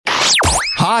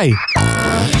Hi.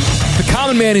 The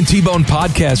Common Man and T-Bone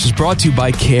podcast is brought to you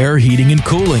by Care Heating and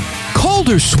Cooling. Cold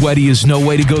or sweaty is no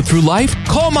way to go through life.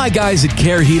 Call my guys at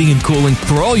Care Heating and Cooling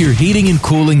for all your heating and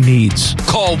cooling needs.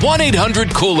 Call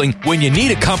 1-800-COOLING when you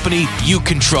need a company you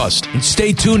can trust. And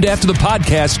stay tuned after the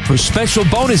podcast for special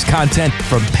bonus content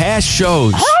from past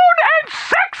shows. Crude and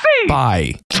sexy!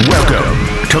 Bye.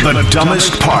 Welcome to the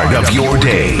dumbest part of your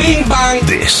day. Bing bang!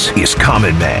 This is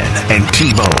Common Man and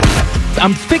T-Bone.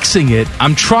 I'm fixing it.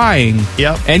 I'm trying.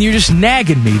 Yep. And you're just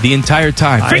nagging me the entire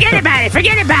time. Forget about it!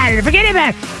 Forget about it! Forget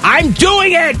about it! I'm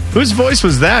doing it! Whose voice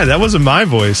was that? That wasn't my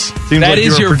voice. Seems That like is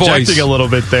you were your projecting voice. a little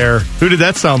bit there. Who did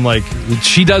that sound like?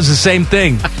 She does the same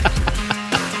thing.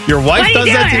 Your wife What are you does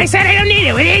doing? that too? I said I don't need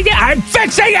it. What are you doing? I'm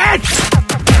fixing it!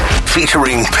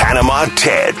 Featuring Panama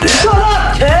Ted. Shut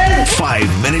up, Ted!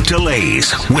 5-minute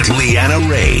delays with Leanna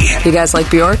Ray. You guys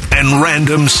like Bjork? And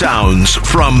random sounds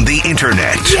from the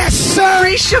internet. Yes,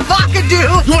 sir!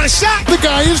 Shabakadoo! You want a shot? The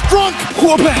guy is drunk.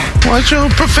 Whoop. Watch your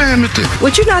profanity.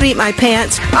 Would you not eat my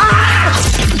pants?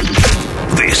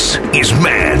 This is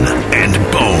Man and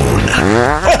Bone.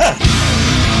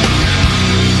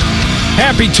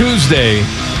 Happy Tuesday.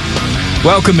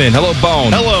 Welcome in. Hello,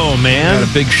 Bone. Hello, man. Got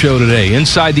a big show today.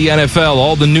 Inside the NFL,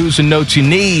 all the news and notes you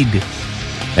need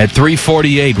at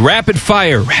 3:48. Rapid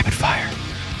fire.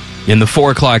 In the 4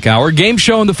 o'clock hour. Game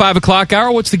show in the 5 o'clock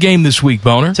hour. What's the game this week,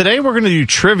 Boner? Today we're going to do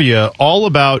trivia all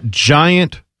about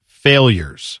giant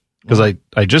failures. Because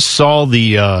I just saw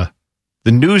the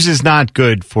news is not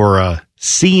good for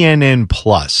CNN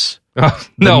Plus.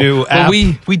 No, new app.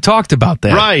 we talked about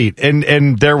that. Right,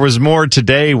 and there was more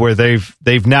today where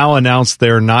they've now announced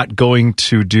they're not going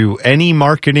to do any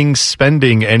marketing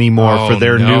spending anymore for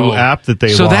their new app that they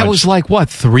So launched. that was like, what,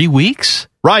 3 weeks?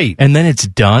 Right. And then it's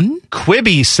done?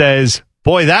 Quibi says,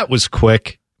 boy, that was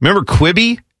quick. Remember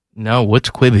Quibi? No, what's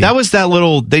Quibi? That was that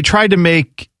little, they tried to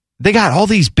make, they got all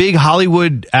these big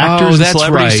Hollywood actors and that's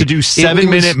celebrities right. to do It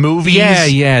 7-minute was- movies.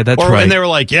 Yeah, that's right. And they were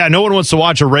like, yeah, no one wants to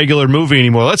watch a regular movie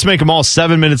anymore. Let's make them all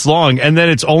 7 minutes long. And then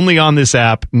it's only on this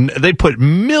app. They put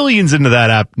millions into that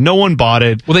app. No one bought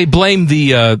it. Well, they blamed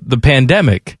the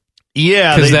pandemic.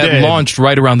 Yeah, Because they that did. launched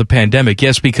right around the pandemic.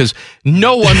 Yes, because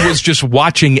no one was just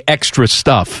watching extra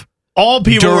stuff. All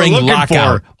people during were looking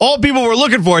lockout. for. All people were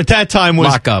looking for at that time was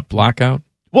Lockout.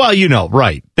 Well, you know,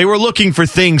 right. They were looking for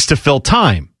things to fill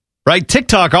time, right?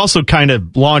 TikTok also kind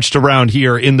of launched around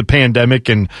here in the pandemic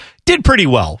and did pretty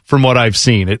well from what I've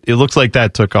seen. It looks like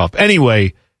that took off.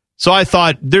 Anyway, so I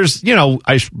thought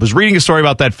I was reading a story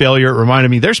about that failure. It reminded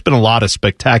me there's been a lot of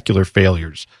spectacular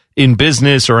failures in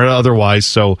business or otherwise.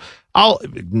 So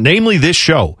namely this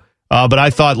show. But I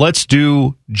thought let's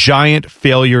do giant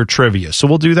failure trivia. So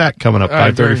we'll do that coming up,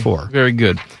 5:34. Very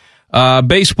good.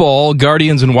 Baseball,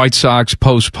 Guardians and White Sox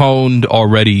postponed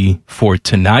already for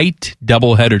tonight.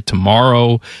 Doubleheader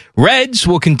tomorrow. Reds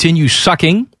will continue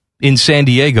sucking in San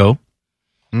Diego.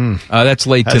 That's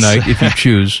late tonight if you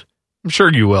choose. I'm sure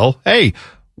you will. Hey,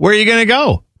 where are you going to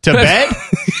go? To bed?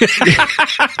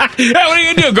 What are you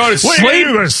going to do? Go to sleep? What are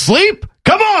you going to sleep?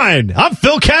 Come on. I'm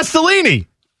Phil Castellini.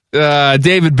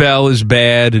 David Bell is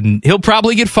bad, and he'll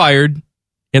probably get fired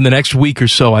in the next week or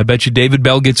so. I bet you David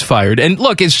Bell gets fired. And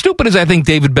look, as stupid as I think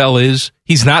David Bell is,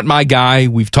 he's not my guy.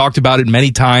 We've talked about it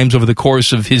many times over the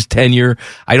course of his tenure.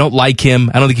 I don't like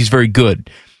him. I don't think he's very good.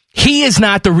 He is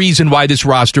not the reason why this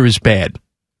roster is bad.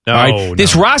 No, all right?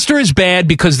 This roster is bad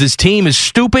because this team is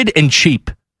stupid and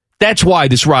cheap. That's why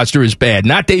this roster is bad,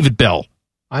 not David Bell.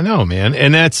 I know, man.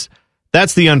 And that's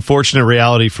the unfortunate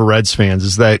reality for Reds fans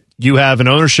is that you have an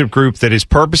ownership group that is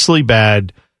purposely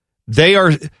bad. They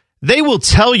will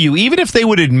tell you, even if they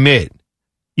would admit,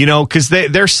 because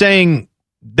they're saying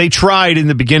they tried in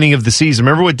the beginning of the season.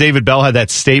 Remember what David Bell had that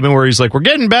statement where he's like, we're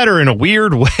getting better in a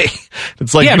weird way.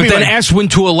 It's like, yeah, but then asked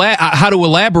how to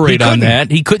elaborate on that.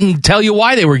 He couldn't tell you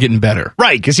why they were getting better.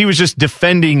 Right, because he was just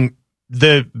defending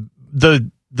the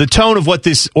tone of what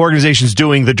this organization's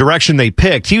doing, the direction they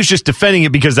picked. He was just defending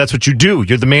it because that's what you do.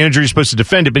 You're the manager, you're supposed to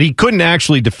defend it, but he couldn't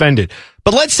actually defend it.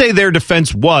 But let's say their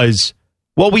defense was,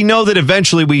 well, we know that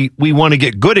eventually we want to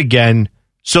get good again,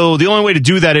 so the only way to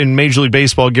do that in Major League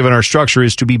Baseball, given our structure,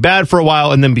 is to be bad for a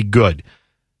while and then be good.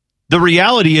 The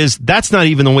reality is that's not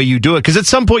even the way you do it, because at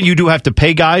some point you do have to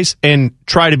pay guys and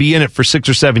try to be in it for 6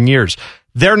 or 7 years.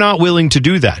 They're not willing to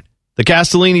do that. The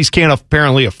Castellinis can't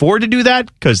apparently afford to do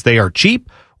that because they are cheap,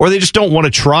 or they just don't want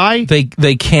to try.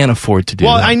 They can't afford to do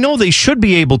that. Well, I know they should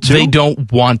be able to. They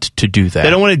don't want to do that. They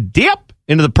don't want to dip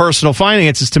into the personal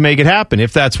finances to make it happen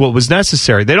if that's what was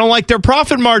necessary. They don't like their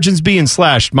profit margins being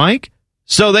slashed, Mike.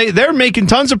 So they're making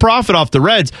tons of profit off the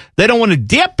Reds. They don't want to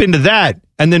dip into that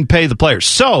and then pay the players.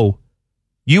 So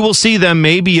you will see them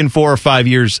maybe in 4 or 5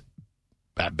 years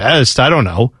at best. I don't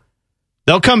know.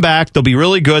 They'll come back. They'll be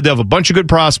really good. They'll have a bunch of good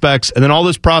prospects. And then all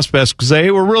those prospects say,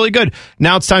 hey, we're really good.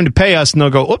 Now it's time to pay us. And they'll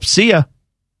go, oops, see ya.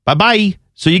 Bye-bye.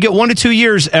 So you get 1 to 2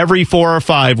 years every 4 or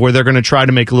 5 where they're going to try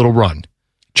to make a little run.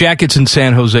 Jackets in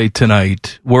San Jose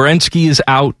tonight. Werenski is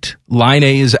out. Line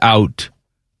A is out.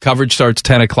 Coverage starts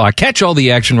 10 o'clock. Catch all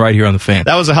the action right here on the Fan.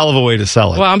 That was a hell of a way to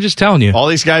sell it. Well, I'm just telling you. All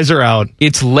these guys are out.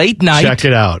 It's late night. Check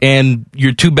it out. And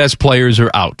your 2 best players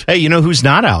are out. Hey, you know who's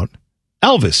not out?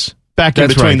 Elvis. Back in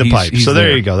between the pipes. He's so there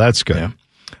there. you go. That's good.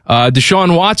 Yeah.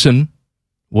 Deshaun Watson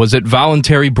was at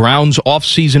Voluntary Brown's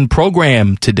off-season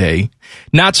program today.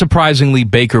 Not surprisingly,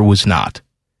 Baker was not.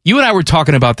 You and I were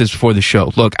talking about this before the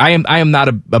show. Look, I am not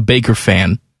a Baker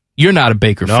fan. You're not a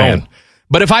Baker fan.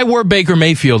 But if I were Baker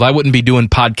Mayfield, I wouldn't be doing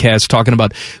podcasts talking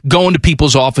about going to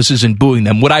people's offices and booing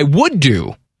them. What I would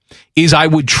do is I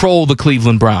would troll the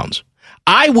Cleveland Browns.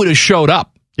 I would have showed up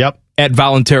at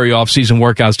voluntary off-season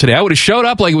workouts today. I would have showed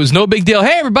up like it was no big deal.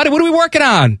 Hey, everybody, what are we working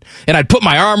on? And I'd put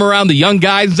my arm around the young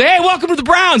guys and say, hey, welcome to the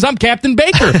Browns. I'm Captain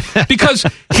Baker. Because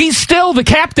he's still the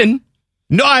captain.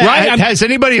 No, has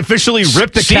anybody officially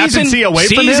ripped the captaincy away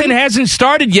from him? Season hasn't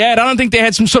started yet. I don't think they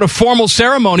had some sort of formal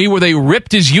ceremony where they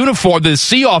ripped his uniform, the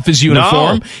C off his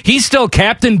uniform. No. He's still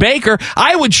Captain Baker.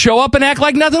 I would show up and act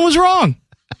like nothing was wrong.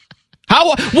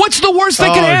 What's the worst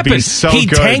that can happen? He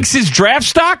tanks his draft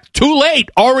stock? Too late.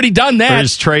 Already done that. For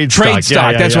his trade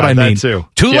stock. That's what I mean.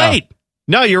 Too late.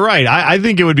 No, you're right. I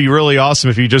think it would be really awesome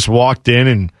if you just walked in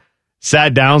and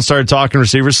sat down, started talking to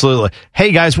receivers. So like,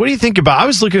 hey, guys, what do you think about? I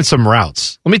was looking at some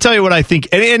routes. Let me tell you what I think.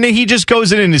 And he just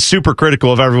goes in and is super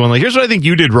critical of everyone. Like, here's what I think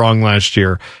you did wrong last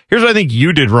year. Here's what I think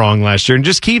you did wrong last year. And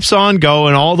just keeps on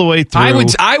going all the way through.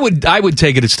 I would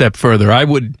take it a step further. I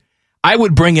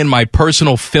would bring in my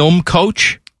personal film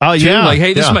coach. Oh, yeah. Like,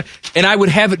 hey, this is and I would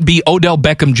have it be Odell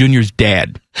Beckham Jr.'s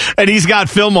dad. And he's got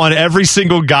film on every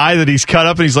single guy that he's cut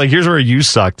up, and he's like, here's where you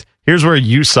sucked. Here's where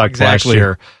you sucked last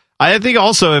year. I think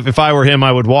also, if I were him,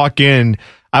 I would walk in,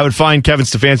 I would find Kevin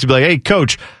Stefanski and be like, hey,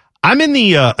 coach, I'm in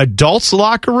the adults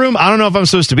locker room. I don't know if I'm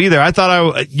supposed to be there. I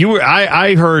thought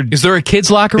I heard. Is there a kids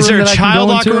locker room? Is there a child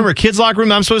locker room or a kids locker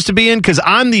room I'm supposed to be in? Because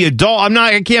I'm the adult.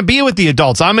 I can't be with the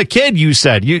adults. I'm a kid, you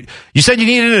said. You said you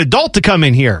needed an adult to come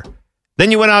in here. Then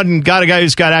you went out and got a guy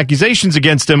who's got accusations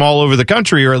against him all over the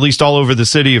country, or at least all over the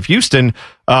city of Houston.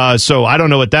 So I don't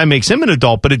know what that makes him an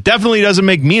adult, but it definitely doesn't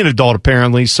make me an adult,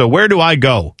 apparently. So where do I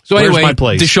go? So Where's anyway, my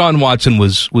place? Deshaun Watson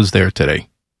was there today.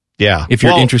 Yeah. If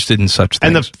you're interested in such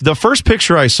things. And the first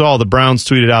picture I saw, the Browns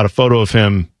tweeted out a photo of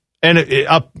him. And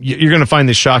you're going to find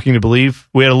this shocking to believe.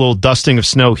 We had a little dusting of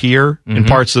snow here in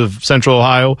parts of central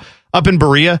Ohio. Up in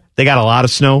Berea, they got a lot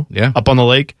of snow up on the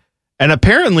lake. And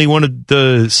apparently one of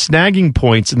the snagging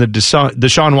points in the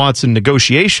Deshaun Watson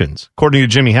negotiations, according to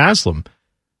Jimmy Haslam,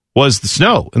 was the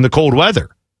snow and the cold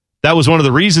weather. That was one of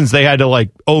the reasons they had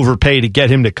to overpay to get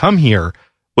him to come here,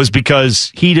 was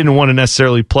because he didn't want to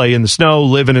necessarily play in the snow,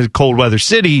 live in a cold weather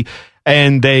city,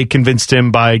 and they convinced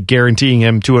him by guaranteeing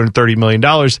him $230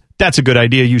 million. That's a good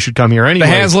idea. You should come here anyway.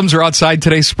 The Haslams are outside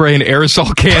today spraying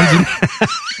aerosol cans.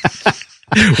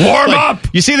 Warm up!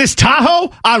 You see this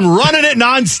Tahoe? I'm running it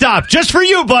nonstop. Just for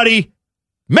you, buddy.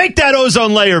 Make that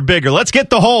ozone layer bigger. Let's get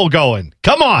the hole going.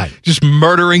 Come on. Just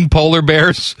murdering polar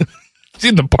bears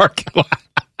in the parking lot.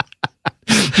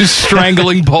 Just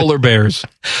strangling polar bears.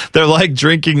 They're like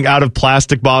drinking out of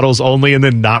plastic bottles only and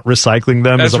then not recycling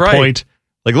them. That's as a point.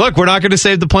 Like, look, we're not going to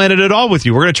save the planet at all with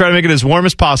you. We're going to try to make it as warm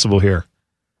as possible here.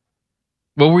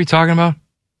 What were we talking about?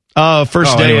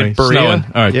 First day at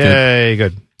Berea. All right, yay,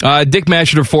 good. Dick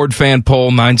Masheter Ford fan poll,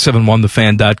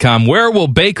 971thefan.com. Where will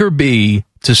Baker be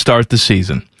to start the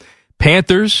season?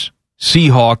 Panthers,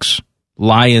 Seahawks,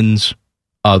 Lions,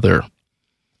 other.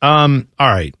 All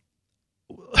right.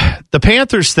 The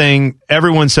Panthers thing,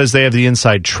 everyone says they have the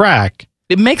inside track.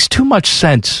 It makes too much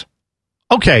sense.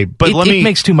 Okay, but it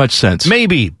makes too much sense.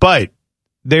 Maybe, but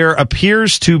there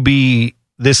appears to be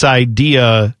this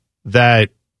idea that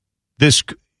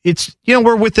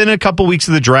we're within a couple weeks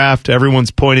of the draft.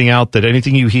 Everyone's pointing out that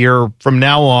anything you hear from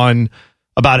now on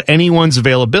about anyone's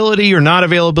availability or not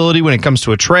availability when it comes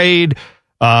to a trade,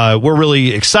 we're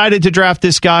really excited to draft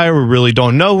this guy, or we really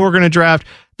don't know who we're going to draft.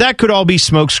 That could all be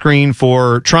smokescreen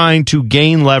for trying to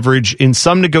gain leverage in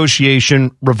some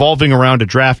negotiation revolving around a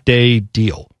draft day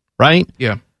deal, right?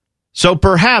 Yeah. So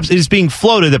perhaps it is being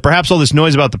floated that perhaps all this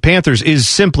noise about the Panthers is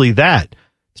simply that,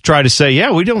 to try to say,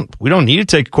 yeah, we don't need to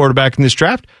take a quarterback in this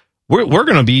draft. We're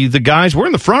going to be the guys. We're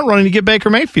in the front running to get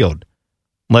Baker Mayfield.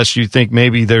 Unless you think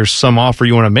maybe there's some offer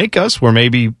you want to make us where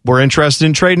maybe we're interested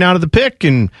in trading out of the pick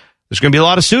and there's going to be a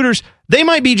lot of suitors. They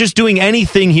might be just doing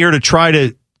anything here to try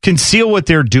to conceal what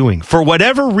they're doing for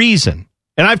whatever reason.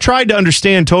 And I've tried to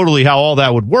understand totally how all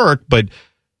that would work, but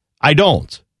I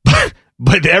don't.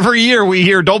 But every year we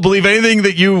hear, don't believe anything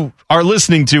that you are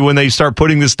listening to when they start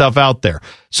putting this stuff out there.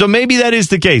 So maybe that is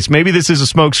the case. Maybe this is a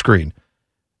smokescreen.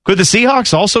 Could the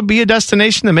Seahawks also be a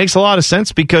destination that makes a lot of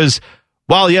sense? Because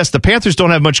while, yes, the Panthers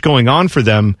don't have much going on for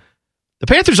them, the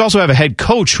Panthers also have a head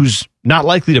coach who's not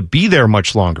likely to be there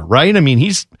much longer, right? I mean,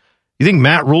 you think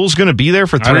Matt Rule's going to be there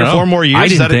for 3 or 4 more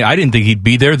years? I didn't think he'd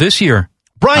be there this year.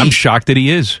 Right. I'm shocked that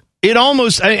he is. It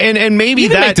almost, and maybe you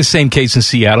can make the same case in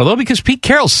Seattle, though, because Pete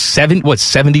Carroll's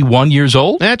 71 years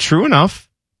old? That's true enough.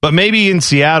 But maybe in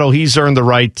Seattle, he's earned the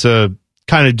right to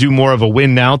kind of do more of a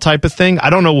win now type of thing.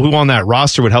 I don't know who on that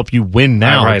roster would help you win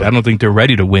now. Right. I don't think they're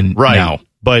ready to win now.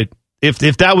 But if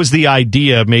that was the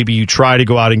idea, maybe you try to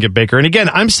go out and get Baker. And again,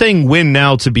 I'm saying win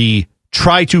now to be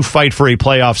try to fight for a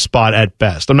playoff spot at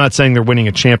best. I'm not saying they're winning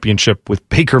a championship with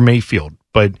Baker Mayfield.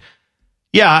 But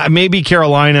yeah, maybe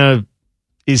Carolina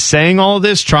is saying all of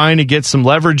this, trying to get some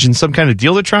leverage in some kind of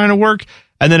deal they're trying to work,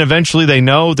 and then eventually they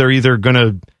know they're either going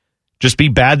to just be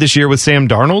bad this year with Sam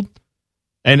Darnold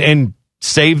and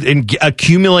save and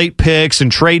accumulate picks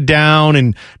and trade down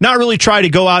and not really try to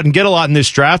go out and get a lot in this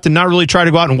draft and not really try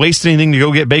to go out and waste anything to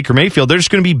go get Baker Mayfield. They're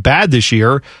just going to be bad this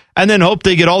year and then hope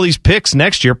they get all these picks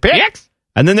next year. Picks!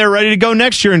 And then they're ready to go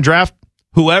next year and draft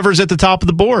whoever's at the top of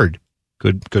the board.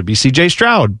 Could be CJ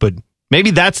Stroud, but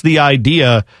maybe that's the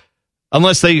idea.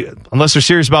 Unless they're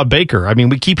serious about Baker. I mean,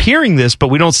 we keep hearing this, but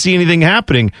we don't see anything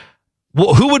happening.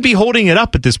 Well, who would be holding it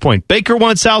up at this point? Baker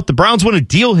wants out. The Browns want to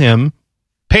deal him.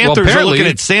 Panthers are looking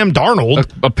at Sam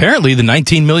Darnold. Apparently, the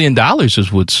 $19 million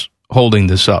is what's holding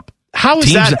this up. How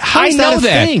is that? How is that a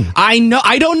thing? I know.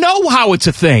 I don't know how it's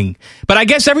a thing, but I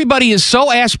guess everybody is so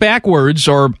ass backwards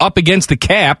or up against the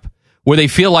cap where they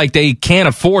feel like they can't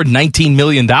afford $19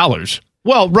 million.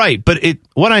 Well, right, but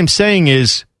what I'm saying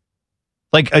is,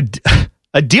 like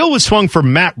a deal was swung for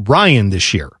Matt Ryan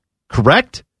this year,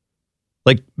 correct?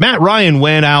 Like Matt Ryan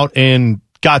went out and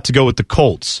got to go with the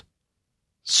Colts.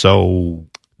 So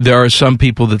there are some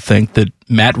people that think that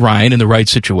Matt Ryan in the right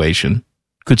situation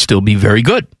could still be very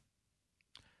good.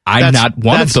 I'm not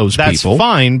one of those people. That's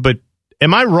fine, but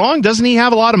am I wrong? Doesn't he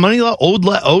have a lot of money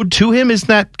owed to him? Wasn't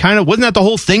that the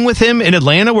whole thing with him in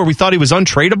Atlanta where we thought he was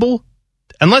untradeable?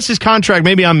 Unless his contract,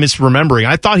 maybe I'm misremembering.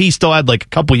 I thought he still had like a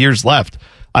couple years left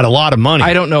at a lot of money.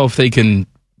 I don't know if they can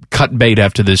cut bait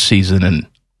after this season.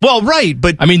 Well, right,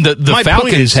 but I mean, the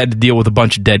Falcons had to deal with a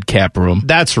bunch of dead cap room.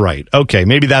 That's right. Okay,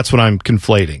 maybe that's what I'm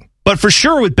conflating. But for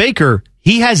sure with Baker,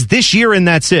 he has this year and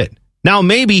that's it. Now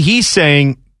maybe he's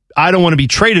saying, I don't want to be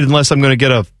traded unless I'm going to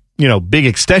get a big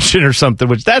extension or something,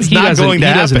 which that's not going to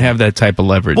happen. He doesn't have that type of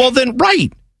leverage. Well, then,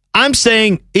 right. I'm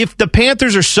saying if the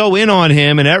Panthers are so in on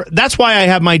him, and that's why I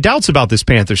have my doubts about this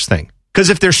Panthers thing. Because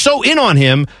if they're so in on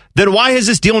him, then why has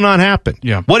this deal not happened?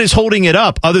 Yeah. What is holding it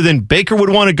up other than Baker would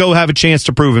want to go have a chance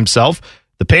to prove himself?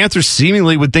 The Panthers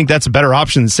seemingly would think that's a better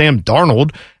option than Sam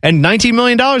Darnold. And $19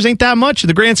 million ain't that much in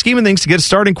the grand scheme of things to get a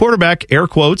starting quarterback, air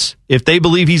quotes, if they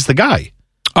believe he's the guy.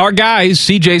 Our guys,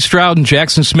 C.J. Stroud and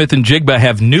Jackson Smith and Jigba,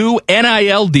 have new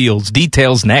NIL deals.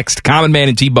 Details next. Common Man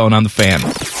and T-Bone on the Fan.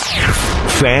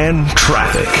 Fan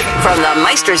traffic. From the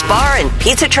Meister's Bar and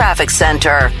Pizza Traffic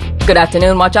Center. Good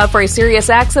afternoon. Watch out for a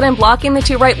serious accident blocking the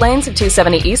two right lanes at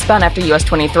 270 eastbound after US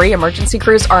 23. Emergency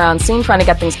crews are on scene trying to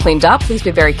get things cleaned up. Please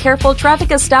be very careful.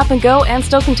 Traffic is stop and go and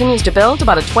still continues to build.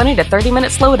 About a 20 to 30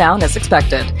 minute slowdown as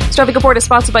expected. This traffic report is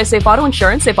sponsored by Safe Auto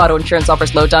Insurance. Safe Auto Insurance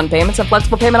offers low down payments and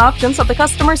flexible payment options so the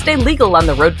customers stay legal on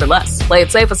the road for less. Play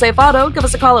it safe with Safe Auto. Give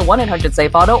us a call at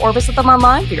 1-800-SAFE-AUTO or visit them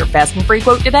online for your fast and free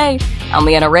quote today. I'm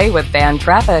Leanna Ray with Fan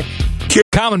Traffic.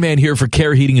 Common Man here for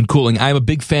Care Heating and Cooling. I'm a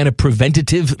big fan of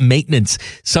preventative maintenance.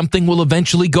 Something will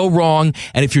eventually go wrong,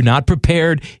 and if you're not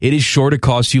prepared, it is sure to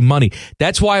cost you money.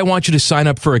 That's why I want you to sign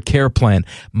up for a Care plan.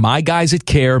 My guys at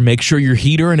Care make sure your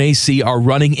heater and AC are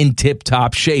running in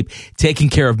tip-top shape, taking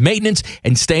care of maintenance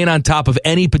and staying on top of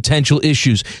any potential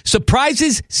issues.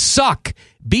 Surprises suck.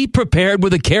 Be prepared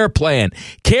with a Care plan.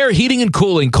 Care Heating and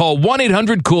Cooling. Call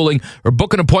 1-800-COOLING or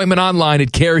book an appointment online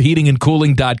at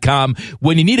careheatingandcooling.com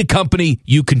when you need a company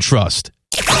you can trust.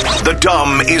 The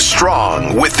dumb is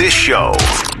strong with this show.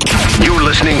 You're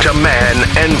listening to Man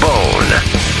and Bone.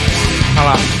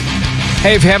 Hello.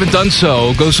 Hey, if you haven't done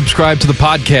so, go subscribe to the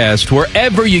podcast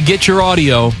wherever you get your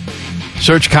audio.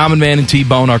 Search Common Man and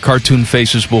T-Bone. Our cartoon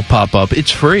faces will pop up.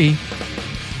 It's free.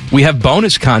 We have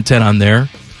bonus content on there.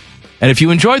 And if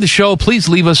you enjoy the show, please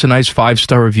leave us a nice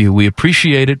 5-star review. We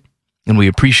appreciate it, and we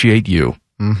appreciate you.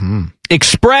 Mm-hmm.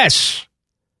 Express,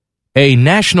 a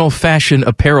national fashion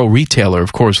apparel retailer,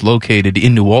 of course, located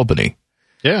in New Albany,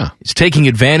 Yeah. is taking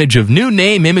advantage of new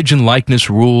name, image, and likeness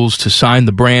rules to sign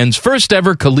the brand's first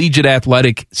ever collegiate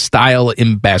athletic style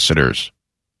ambassadors.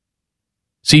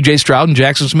 C.J. Stroud and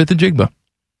Jackson Smith-Njigba.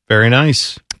 Very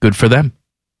nice. Good for them.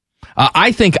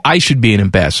 I think I should be an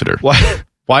ambassador.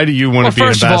 Why do you want to be an ambassador?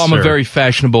 First of all, I'm a very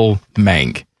fashionable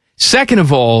mang. Second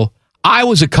of all, I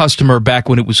was a customer back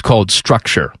when it was called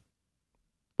Structure.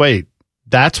 Wait,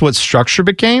 that's what Structure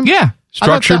became? Yeah.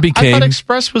 Structure became... I thought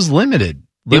Express was limited.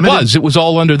 It was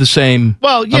all under the same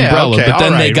umbrella. Okay, but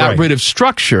then they got rid of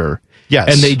Structure.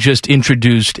 Yes. And they just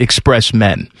introduced Express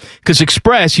Men. Because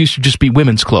Express used to just be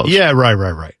women's clothes. Yeah,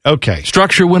 right. Okay.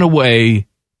 Structure went away,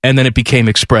 and then it became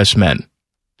Express Men.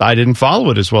 I didn't follow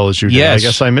it as well as you did. Yes. I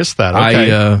guess I missed that.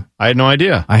 Okay. I had no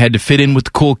idea. I had to fit in with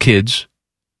the cool kids,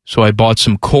 so I bought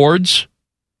some cords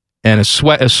and a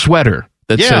sweater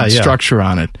that said Structure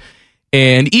on it.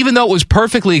 And even though it was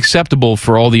perfectly acceptable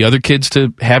for all the other kids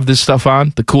to have this stuff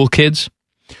on, the cool kids,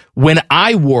 when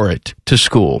I wore it to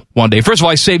school one day, first of all,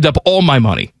 I saved up all my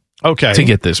money to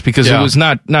get this because it was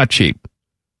not cheap.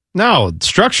 No,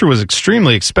 Structure was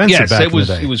extremely expensive back in the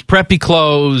day. It was preppy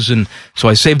clothes, and so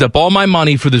I saved up all my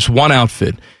money for this one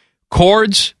outfit,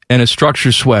 cords and a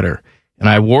Structure sweater, and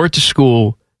I wore it to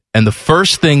school, and the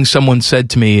first thing someone said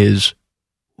to me is,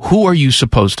 "Who are you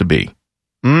supposed to be?"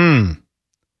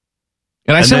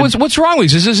 And I said, what's wrong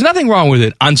with this? There's nothing wrong with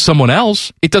it on someone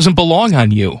else. It doesn't belong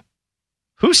on you.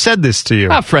 Who said this to you?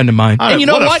 A friend of mine. And you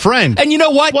know what? A friend. And you know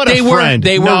what? They were right.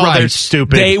 They're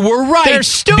stupid. They were right. They're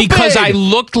stupid. Because I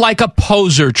looked like a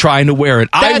poser trying to wear it.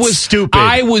 I was stupid.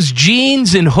 I was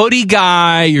jeans and hoodie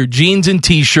guy or jeans and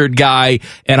t-shirt guy,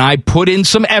 and I put in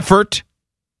some effort.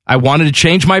 I wanted to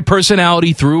change my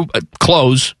personality through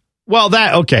clothes. Well,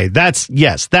 that's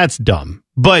dumb.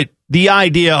 But the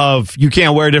idea of you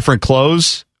can't wear different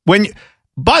clothes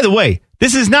by the way,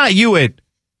 this is not you at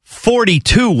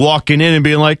 42 walking in and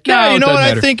being like, yeah, you know what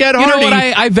matter. I think Ed Hardy. You know what?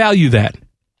 I value that.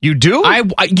 You do?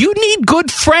 You need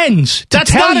good friends to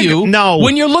tell you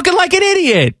when you're looking like an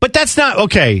idiot. But that's not,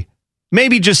 okay.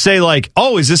 Maybe just say like,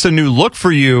 oh, is this a new look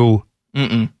for you?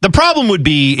 The problem would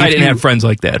be... I didn't have friends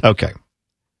like that. Okay.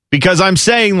 Because I'm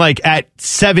saying like at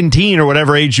 17 or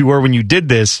whatever age you were when you did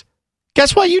this,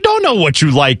 guess what? You don't know what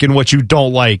you like and what you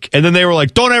don't like. And then they were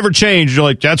like, don't ever change. You're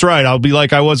like, that's right. I'll be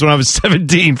like I was when I was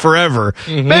 17 forever.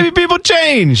 Maybe people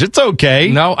change. It's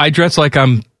okay. No, I dress like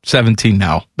I'm 17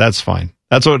 now. That's fine.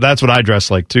 That's what I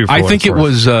dress like too. I think it's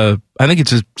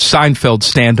a Seinfeld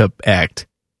stand-up act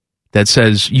that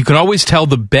says you can always tell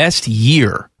the best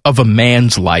year of a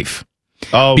man's life.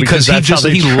 Oh, because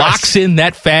he locks in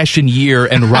that fashion year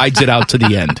and rides it out to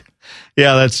the end.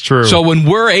 Yeah, that's true. So when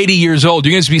we're 80 years old,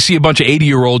 you're going to see a bunch of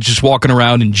 80-year-olds just walking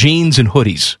around in jeans and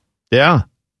hoodies. Yeah.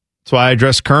 That's why I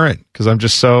dress current, because I'm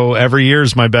just every year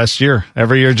is my best year.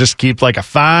 Every year just keeps like a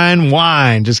fine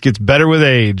wine, just gets better with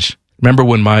age. Remember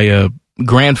when my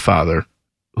grandfather,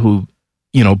 who,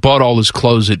 bought all his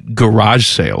clothes at garage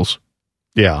sales.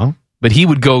 Yeah. But he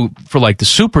would go for like the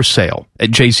super sale at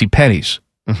JCPenney's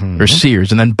or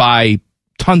Sears and then buy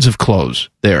tons of clothes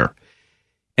there.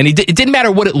 And it didn't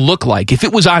matter what it looked like. If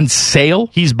it was on sale,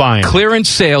 he's buying clearance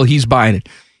sale, he's buying it.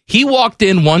 He walked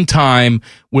in one time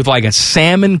with like a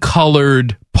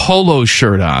salmon-colored polo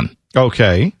shirt on.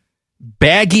 Okay.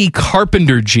 Baggy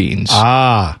carpenter jeans.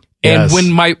 And yes.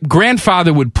 when my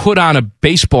grandfather would put on a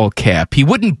baseball cap, he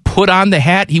wouldn't put on the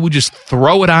hat. He would just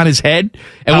throw it on his head.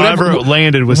 And whatever it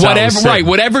landed was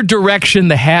whatever direction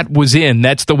the hat was in,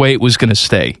 that's the way it was going to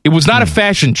stay. It was not a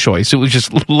fashion choice. It was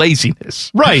just laziness.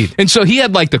 Right. And so he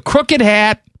had like the crooked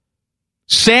hat,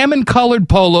 salmon-colored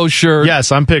polo shirt.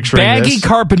 Yes, I'm picturing baggy this.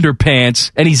 Carpenter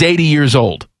pants, and he's 80 years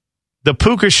old. The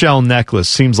puka shell necklace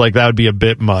seems like that would be a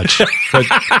bit much. But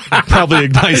probably a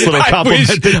nice little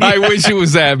compliment. I wish it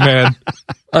was that, man.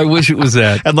 I wish it was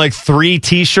that. And like 3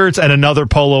 T-shirts and another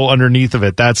polo underneath of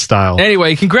it. That style.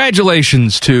 Anyway,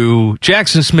 congratulations to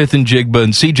Jackson Smith-Njigba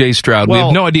and C.J. Stroud. We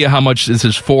have no idea how much this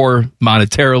is for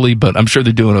monetarily, but I'm sure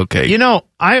they're doing okay.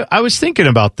 I was thinking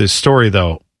about this story,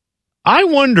 though. I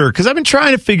wonder, because I've been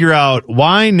trying to figure out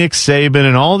why Nick Saban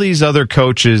and all these other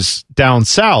coaches down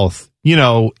south,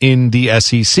 in the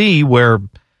SEC, where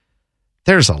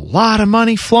there's a lot of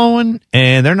money flowing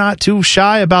and they're not too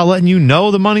shy about letting you know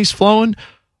the money's flowing.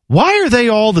 Why are they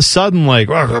all of a sudden like,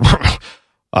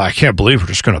 I can't believe we're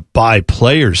just going to buy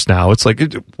players now? It's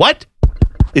like, what?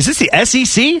 Is this the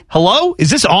SEC? Hello? Is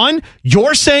this on?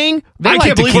 You're saying I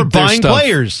can't believe we're buying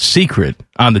players. Secret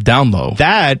on the down low.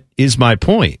 That is my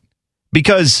point.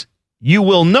 Because you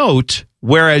will note,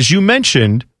 whereas you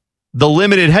mentioned, the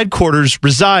limited headquarters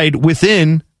reside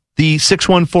within the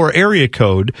 614 area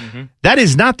code. That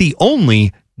is not the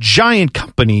only giant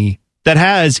company that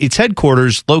has its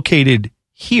headquarters located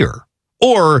here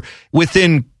or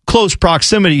within close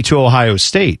proximity to Ohio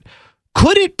State.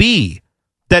 Could it be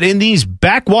that in these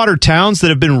backwater towns that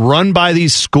have been run by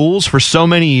these schools for so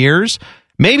many years,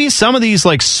 maybe some of these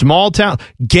like small town,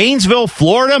 Gainesville,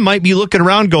 Florida might be looking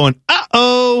around going,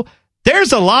 uh-oh,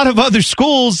 there's a lot of other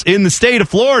schools in the state of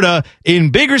Florida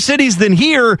in bigger cities than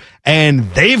here, and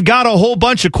they've got a whole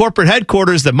bunch of corporate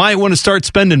headquarters that might want to start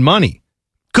spending money.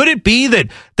 Could it be that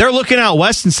they're looking out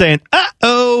west and saying,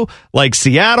 uh-oh, like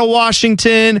Seattle,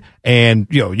 Washington, and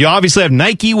you obviously have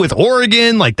Nike with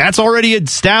Oregon, like that's already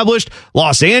established,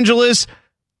 Los Angeles.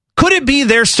 Could it be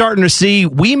they're starting to see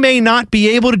we may not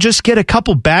be able to just get a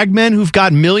couple bagmen who've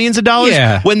got millions of dollars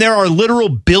when there are literal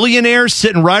billionaires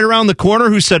sitting right around the corner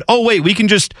who said, oh, wait, we can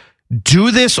just do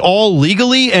this all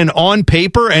legally and on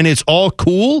paper and it's all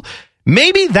cool?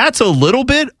 Maybe that's a little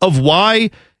bit of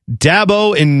why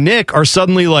Dabo and Nick are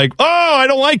suddenly like, oh, I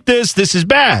don't like this. This is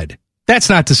bad. That's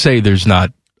not to say there's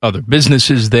not other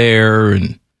businesses there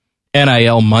and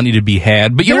NIL money to be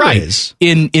had. But you're right.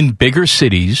 In bigger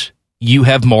cities, you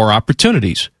have more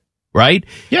opportunities, right?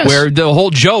 Yes. Where the whole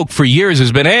joke for years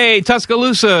has been, hey,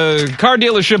 Tuscaloosa, car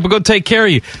dealership will go take care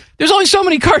of you. There's only so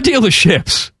many car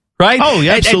dealerships. Right? Oh,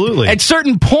 yeah, absolutely. At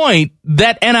certain point,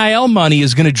 that NIL money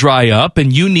is going to dry up,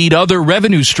 and you need other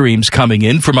revenue streams coming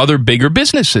in from other bigger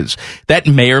businesses that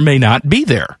may or may not be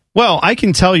there. Well, I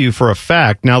can tell you for a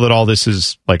fact, now that all this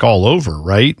is like all over,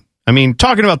 right? I mean,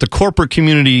 talking about the corporate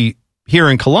community here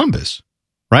in Columbus,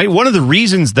 right? One of the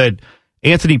reasons that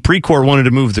Anthony Precourt wanted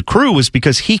to move the Crew was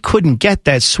because he couldn't get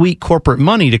that sweet corporate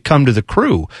money to come to the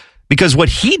Crew. Because what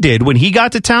he did when he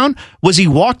got to town was he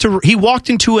walked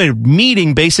into a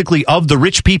meeting basically of the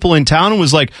rich people in town and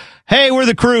was like, hey, we're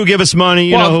the Crew, give us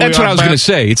money. That's what I was going to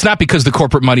say. It's not because the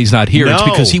corporate money's not here. No. It's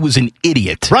because he was an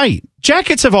idiot. Right.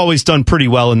 Jackets have always done pretty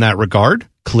well in that regard,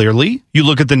 clearly. You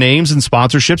look at the names and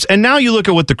sponsorships, and now you look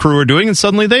at what the Crew are doing, and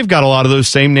suddenly they've got a lot of those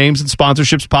same names and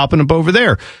sponsorships popping up over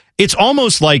there. It's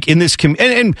almost like in this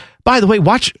and by the way,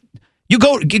 watch... You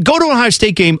go to an Ohio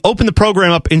State game, open the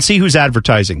program up, and see who's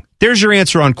advertising. There's your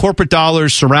answer on corporate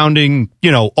dollars surrounding,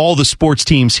 all the sports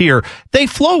teams here. They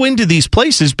flow into these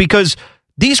places because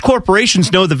these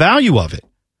corporations know the value of it.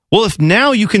 Well, if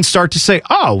now you can start to say,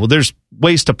 oh, well, there's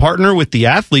ways to partner with the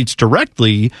athletes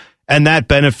directly, and that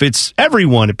benefits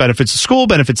everyone. It benefits the school,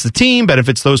 benefits the team,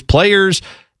 benefits those players.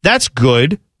 That's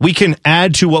good. We can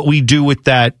add to what we do with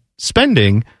that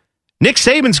spending. Nick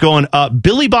Saban's going,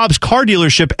 Billy Bob's car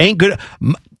dealership ain't good.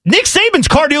 Nick Saban's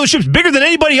car dealership's bigger than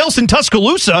anybody else in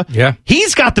Tuscaloosa. Yeah.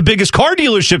 He's got the biggest car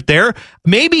dealership there.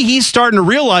 Maybe he's starting to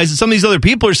realize that some of these other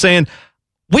people are saying,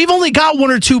 we've only got 1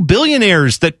 or 2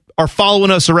 billionaires that are following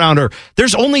us around, or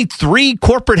there's only 3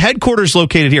 corporate headquarters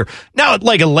located here. Now,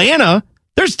 like Atlanta,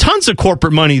 there's tons of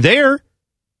corporate money there.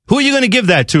 Who are you going to give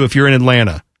that to if you're in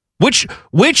Atlanta? Which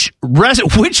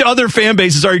other fan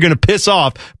bases are you going to piss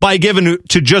off by giving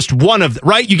to just one of them,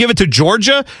 right? You give it to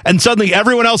Georgia, and suddenly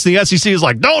everyone else in the SEC is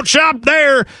like, don't shop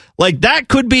there. Like, that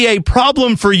could be a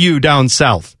problem for you down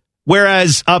south.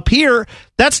 Whereas up here,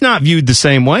 that's not viewed the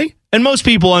same way. And most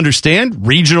people understand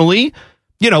regionally,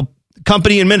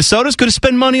 company in Minnesota is going to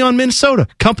spend money on Minnesota.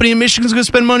 Company in Michigan is going to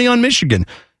spend money on Michigan.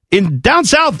 In down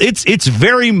south, it's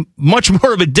very much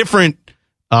more of a different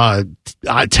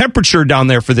temperature down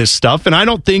there for this stuff, and I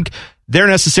don't think they're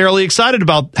necessarily excited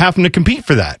about having to compete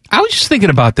for that. I was just thinking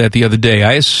about that the other day.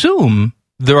 I assume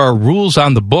there are rules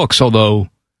on the books, although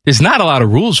there's not a lot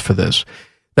of rules for this,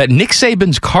 that Nick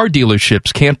Saban's car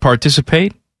dealerships can't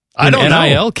participate in NIL.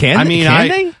 Know. Can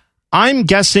they? I'm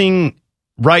guessing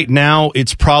right now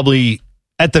it's probably,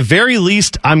 at the very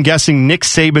least, I'm guessing Nick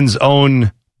Saban's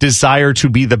own desire to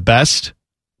be the best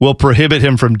will prohibit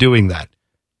him from doing that.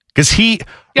 Because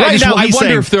I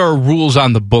wonder if there are rules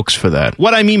on the books for that.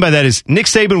 What I mean by that is Nick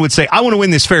Saban would say, I want to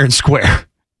win this fair and square.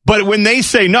 But when they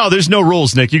say, no, there's no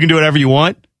rules, Nick, you can do whatever you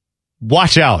want,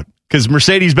 watch out. Because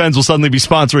Mercedes-Benz will suddenly be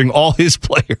sponsoring all his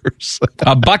players.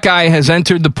 A Buckeye has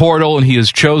entered the portal, and he has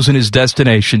chosen his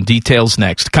destination. Details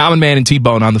next. Common Man and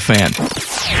T-Bone on the Fan.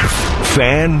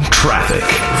 Fan traffic.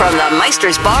 From the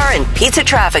Meister's Bar and Pizza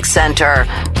Traffic Center.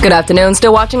 Good afternoon.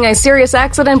 Still watching a serious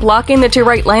accident blocking the 2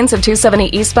 right lanes of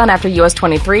 270 eastbound after US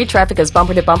 23. Traffic is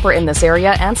bumper to bumper in this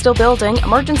area and still building.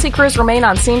 Emergency crews remain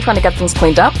on scene trying to get things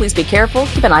cleaned up. Please be careful.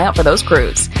 Keep an eye out for those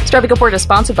crews. This traffic report is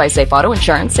sponsored by Safe Auto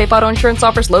Insurance. Safe Auto Insurance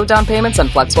offers low down payments and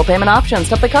flexible payment options to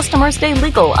help the customer stay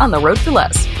legal on the road for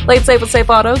less. Play it safe with Safe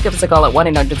Auto. Give us a call at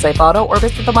 1-800-SAFE-AUTO or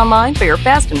visit them online for your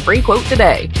fast and free quote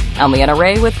today. I'm Leanna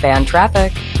Ray with Fan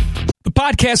Traffic. The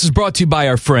podcast is brought to you by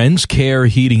our friends, Care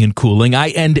Heating and Cooling. I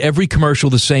end every commercial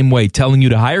the same way, telling you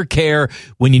to hire Care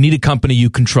when you need a company you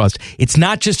can trust. It's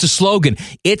not just a slogan.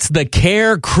 It's the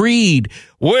Care creed.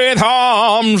 With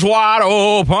arms wide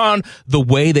open. The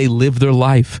way they live their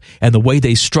life and the way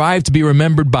they strive to be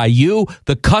remembered by you,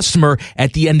 the customer,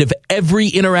 at the end of every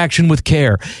interaction with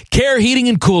Care. Care Heating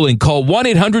and Cooling. Call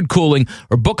 1-800-COOLING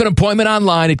or book an appointment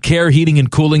online at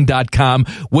careheatingandcooling.com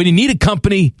when you need a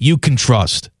company you can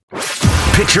trust.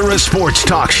 Picture a sports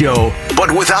talk show, but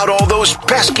without all those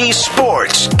pesky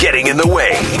sports getting in the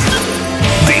way.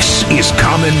 This is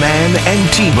Common Man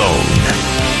and T-Bone.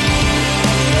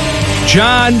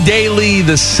 John Daly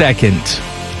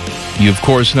II. You, of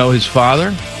course, know his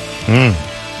father.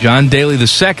 John Daly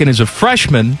II is a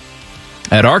freshman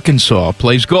at Arkansas,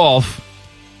 plays golf,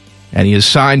 and he has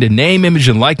signed a name, image,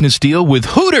 and likeness deal with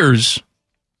Hooters,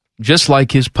 just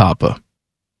like his papa.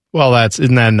 Well,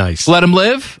 isn't that nice? Let him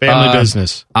live. Family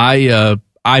business. I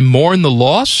mourn the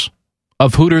loss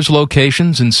of Hooters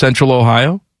locations in Central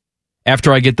Ohio.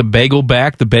 After I get the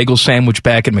bagel sandwich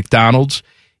back at McDonald's,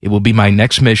 it will be my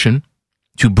next mission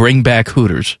to bring back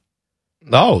Hooters.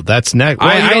 Oh, that's next. Well,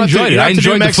 I enjoyed it. I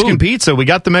enjoyed Mexican the food. pizza. We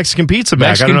got the Mexican pizza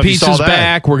back. Mexican pizza's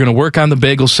back. We're going to work on the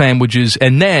bagel sandwiches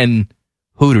and then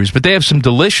Hooters. But they have some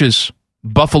delicious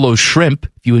buffalo shrimp,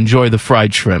 if you enjoy the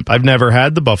fried shrimp. I've never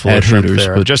had the buffalo shrimp Hooters,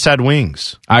 there. I've just had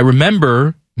wings. I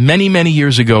remember many, many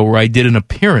years ago where I did an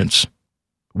appearance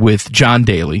with John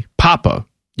Daly, Papa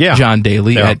John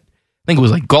Daly, at, I think it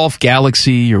was like Golf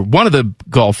Galaxy or one of the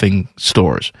golfing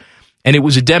stores. And it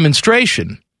was a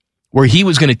demonstration where he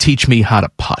was going to teach me how to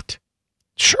putt.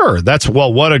 Sure.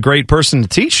 What a great person to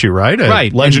teach you, right?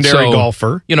 Right. Legendary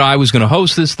golfer. I was going to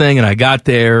host this thing, and I got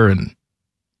there, and,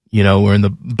 we're in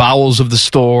the bowels of the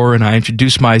store, and I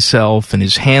introduced myself, and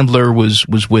his handler was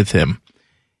with him.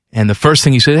 And the first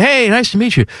thing he said, "Hey, nice to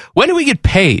meet you. When do we get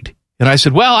paid?" And I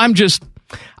said, "Well, I'm just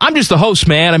the host,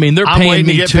 man. I mean, they're paying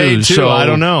me too, so I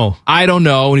don't know."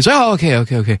 And he's like, "Oh,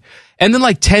 okay. And then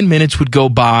like 10 minutes would go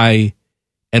by,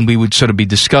 and we would sort of be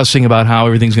discussing about how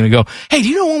everything's going to go. "Hey, do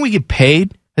you know when we get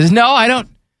paid?" I said, "No, I don't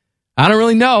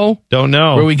really know. Don't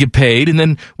know where we get paid." And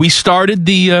then we started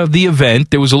the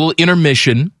event. There was a little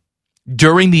intermission.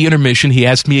 During the intermission, he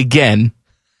asked me again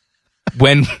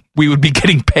when we would be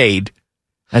getting paid.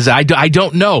 I said, I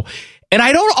don't know. And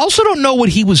I also don't know what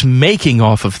he was making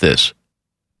off of this.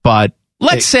 But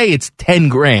let's say it's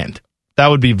 $10,000. That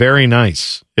would be very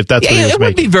nice if that's what he was making. It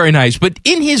would be very nice. But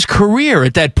in his career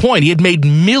at that point, he had made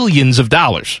millions of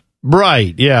dollars.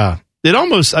 Right, yeah. It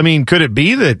almost, could it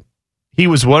be that he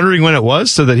was wondering when it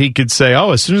was so that he could say,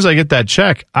 "Oh, as soon as I get that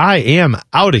check, I am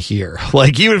out of here."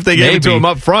 Like, even if they gave it to him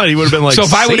up front, he would have been like, so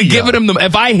if I would have given him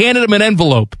if I handed him an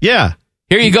envelope. Yeah.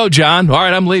 "Here you go, John. All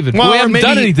right, I'm leaving." Well, we haven't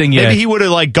done anything yet. Maybe he would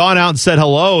have gone out and said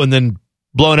hello and then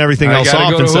blown everything else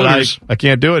off and said, I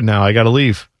can't do it now. I got to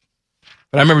leave.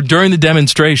 But I remember during the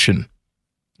demonstration,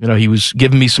 he was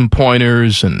giving me some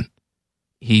pointers, and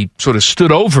he sort of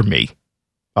stood over me.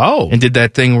 Oh. And did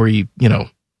that thing where he,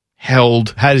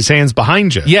 had his hands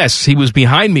behind you. Yes, he was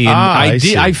behind me, and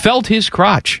I felt his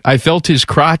crotch. I felt his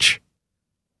crotch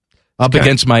up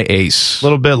against my ace. A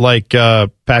little bit like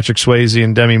Patrick Swayze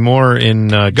and Demi Moore in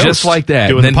Ghost. Just like that.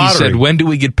 And then he said, "When do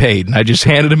we get paid?" And I just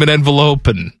handed him an envelope,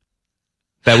 and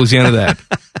that was the end of that.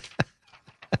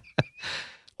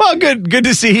 Well, good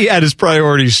to see he had his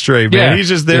priorities straight, man. He's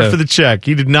just there for the check.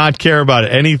 He did not care about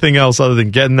anything else other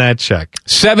than getting that check.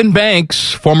 Sevyn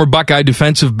Banks, former Buckeye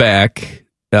defensive back,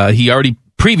 he already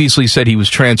previously said he was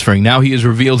transferring. Now he has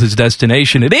revealed his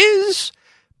destination. It is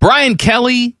Brian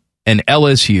Kelly and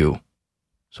LSU.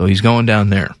 So he's going down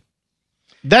there.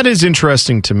 That is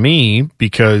interesting to me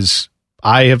because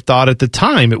I have thought at the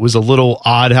time it was a little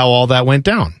odd how all that went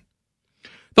down.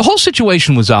 The whole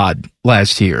situation was odd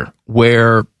last year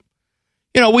where,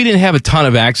 we didn't have a ton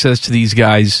of access to these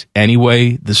guys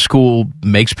anyway. The school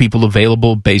makes people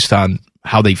available based on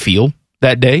how they feel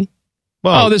that day.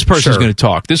 Well, this person's going to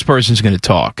talk. This person's going to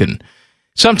talk. And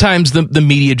sometimes the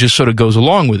media just sort of goes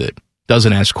along with it,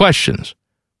 doesn't ask questions.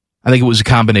 I think it was a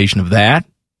combination of that.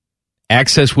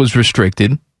 Access was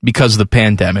restricted because of the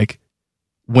pandemic.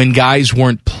 When guys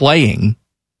weren't playing,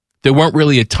 there weren't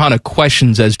really a ton of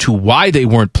questions as to why they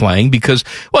weren't playing because,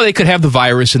 they could have the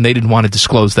virus and they didn't want to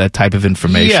disclose that type of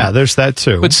information. Yeah, there's that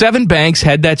too. But Sevyn Banks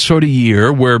had that sort of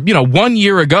year where, 1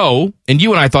 year ago, and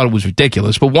you and I thought it was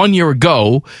ridiculous, but 1 year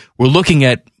ago, we're looking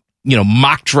at,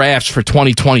 mock drafts for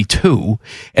 2022,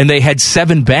 and they had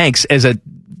Sevyn Banks as a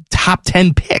top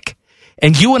 10 pick.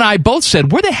 And you and I both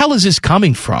said, where the hell is this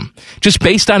coming from? Just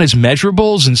based on his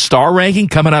measurables and star ranking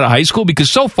coming out of high school? Because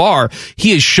so far,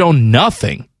 he has shown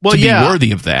nothing to be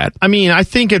worthy of that. I mean, I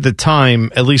think at the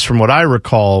time, at least from what I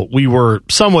recall, we were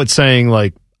somewhat saying,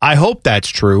 like, I hope that's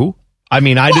true. I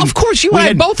mean, of course, you and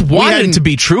I both wanted it to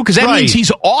be true, because that means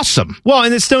he's awesome. Well,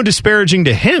 and it's no disparaging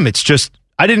to him. It's just,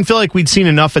 I didn't feel like we'd seen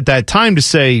enough at that time to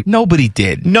say nobody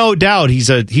did. No doubt he's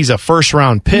a first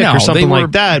round pick or something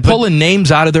like that. Pulling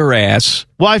names out of their ass.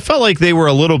 Well, I felt like they were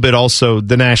a little bit also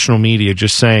the national media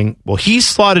just saying, well, he's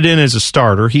slotted in as a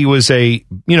starter. He was a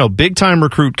big time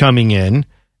recruit coming in,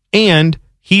 and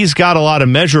he's got a lot of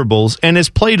measurables and has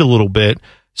played a little bit.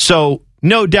 So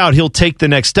no doubt he'll take the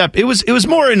next step. It was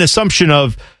more an assumption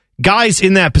of guys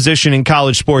in that position in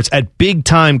college sports at big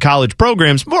time college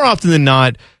programs. More often than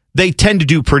not, they tend to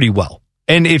do pretty well.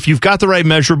 And if you've got the right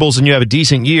measurables and you have a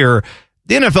decent year,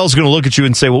 the NFL is going to look at you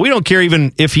and say, well, we don't care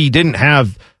even if he didn't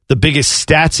have the biggest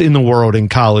stats in the world in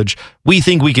college. We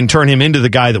think we can turn him into the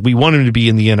guy that we want him to be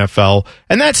in the NFL.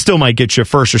 And that still might get you a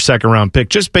first or second round pick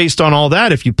just based on all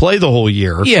that if you play the whole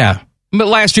year. Yeah. But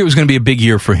last year was going to be a big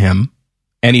year for him,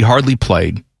 and he hardly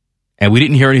played, and we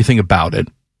didn't hear anything about it.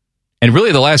 And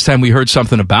really the last time we heard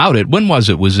something about it, when was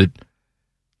it? Was it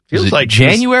like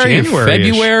January or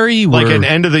February? Like an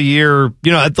end of the year,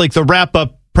 like the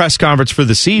wrap-up press conference for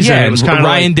the season. Yeah, it was kind of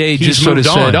Ryan Day just sort of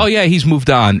said, oh, yeah, he's moved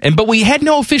on. But we had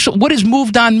no official... What does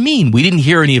moved on mean? We didn't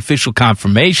hear any official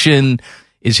confirmation.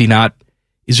 Is he not...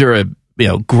 Is there a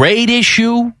grade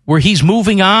issue where he's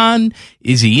moving on?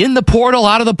 Is he in the portal,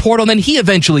 out of the portal? And then he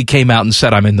eventually came out and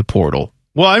said, I'm in the portal.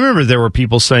 Well, I remember there were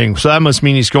people saying, so that must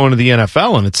mean he's going to the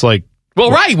NFL. And it's like... Well,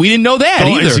 right. We didn't know that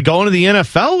either. Is he going to the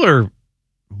NFL or...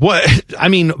 What? I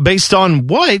mean, based on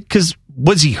what? Because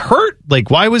was he hurt? Like,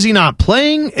 why was he not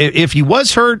playing? If he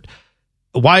was hurt,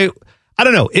 why? I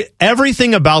don't know.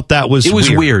 Everything about that was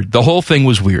weird. The whole thing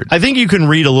was weird. I think you can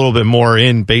read a little bit more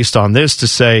in based on this to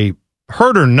say,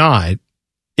 hurt or not,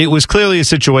 it was clearly a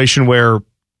situation where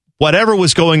whatever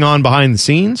was going on behind the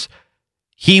scenes,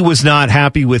 he was not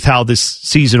happy with how this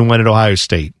season went at Ohio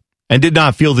State and did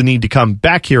not feel the need to come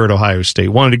back here at Ohio State,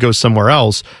 wanted to go somewhere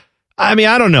else. I mean,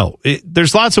 I don't know.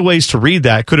 There's lots of ways to read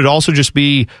that. Could it also just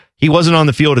be he wasn't on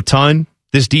the field a ton?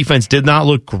 This defense did not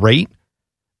look great.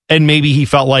 And maybe he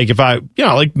felt like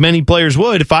like many players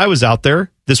would, if I was out there,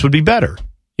 this would be better.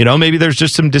 Maybe there's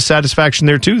just some dissatisfaction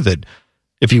there too, that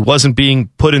if he wasn't being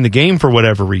put in the game for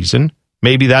whatever reason,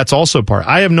 maybe that's also part.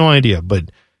 I have no idea.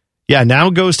 But yeah, now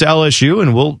it goes to LSU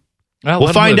and we'll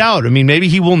find out. I mean, maybe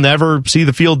he will never see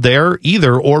the field there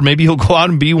either, or maybe he'll go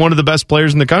out and be one of the best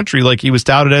players in the country like he was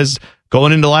touted as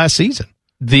going into last season.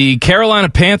 The Carolina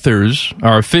Panthers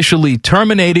are officially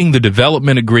terminating the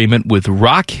development agreement with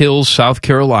Rock Hill, South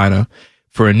Carolina,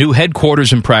 for a new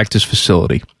headquarters and practice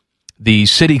facility. The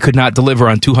city could not deliver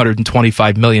on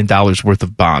 $225 million worth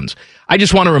of bonds. I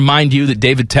just want to remind you that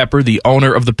David Tepper, the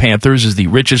owner of the Panthers, is the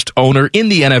richest owner in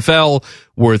the NFL,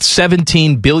 worth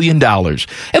 $17 billion.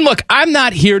 And look, I'm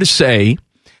not here to say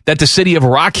that the city of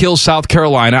Rock Hill, South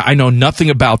Carolina, I know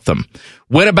nothing about them,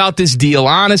 went about this deal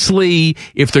honestly,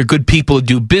 if they're good people to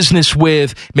do business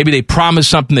with, maybe they promised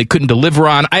something they couldn't deliver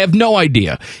on. I have no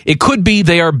idea. It could be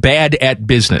they are bad at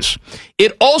business.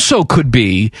 It also could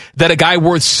be that a guy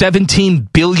worth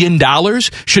 $17 billion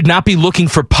should not be looking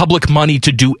for public money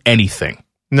to do anything.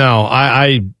 No,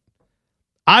 I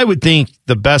would think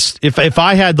the best, if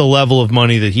I had the level of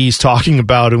money that he's talking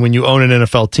about, and when you own an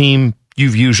NFL team,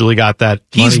 you've usually got that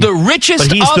money. He's the richest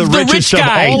but he's of the rich richest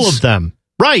guys. Of all of them.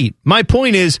 Right. My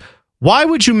point is, why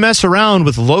would you mess around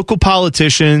with local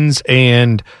politicians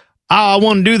and, I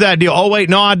want to do that deal. Oh, wait,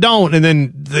 no, I don't. And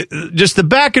then just the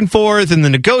back and forth and the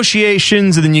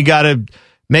negotiations, and then you got to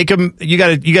make them, you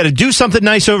got to do something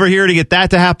nice over here to get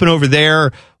that to happen over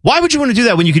there. Why would you want to do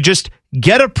that when you could just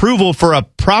get approval for a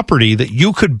property that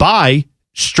you could buy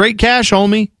straight cash,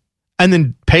 homie, and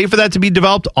then pay for that to be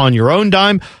developed on your own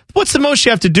dime? What's the most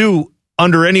you have to do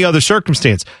under any other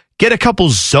circumstance? Get a couple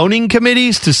zoning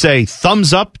committees to say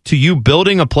thumbs up to you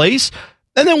building a place.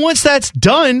 And then once that's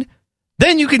done,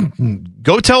 then you can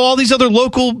go tell all these other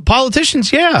local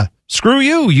politicians, yeah, screw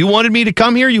you. You wanted me to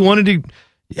come here. You wanted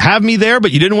to have me there,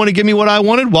 but you didn't want to give me what I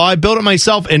wanted. Well, I built it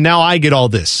myself, and now I get all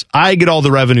this. I get all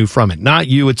the revenue from it, not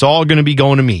you. It's all going to be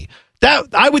going to me.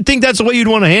 That I would think that's the way you'd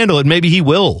want to handle it. Maybe he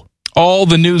will. All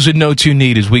the news and notes you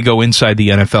need as we go inside the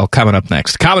NFL coming up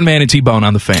next. Common Man and T-Bone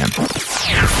on the Fan.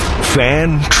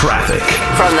 Fan traffic.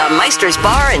 From the Meister's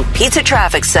Bar and Pizza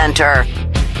Traffic Center.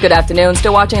 Good afternoon.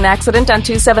 Still watching an accident on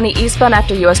 270 eastbound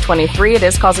after US 23. It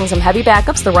is causing some heavy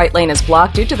backups. The right lane is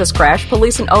blocked due to this crash.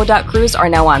 Police and ODOT crews are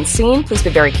now on scene. Please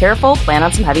be very careful. Plan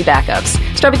on some heavy backups.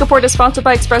 This traffic report is sponsored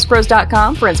by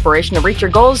ExpressPros.com. For inspiration to reach your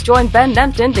goals, join Ben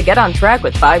Nempton to get on track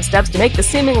with 5 steps to make the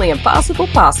seemingly impossible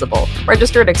possible.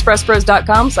 Register at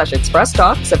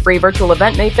ExpressPros.com/ExpressTalk. It's a free virtual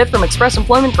event May 5th from Express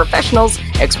Employment Professionals.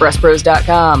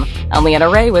 ExpressPros.com. I'm Leanna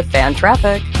Ray with Fan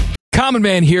Traffic. Common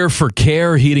Man here for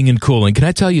Care Heating and Cooling. Can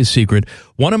I tell you a secret?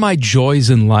 One of my joys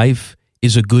in life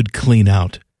is a good clean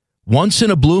out. Once in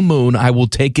a blue moon, I will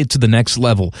take it to the next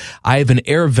level. I have an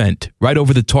air vent right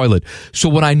over the toilet. So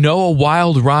when I know a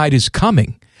wild ride is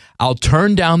coming, I'll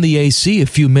turn down the AC a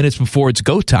few minutes before it's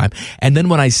go time. And then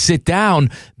when I sit down,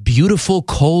 beautiful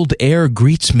cold air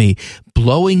greets me,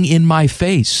 blowing in my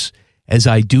face as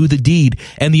I do the deed.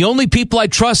 And the only people I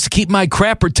trust to keep my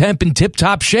crapper temp in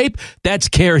tip-top shape, that's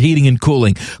Care Heating and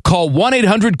Cooling. Call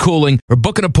 1-800-COOLING or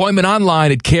book an appointment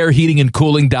online at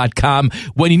careheatingandcooling.com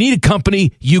when you need a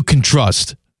company you can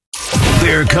trust.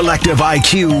 Their collective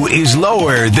IQ is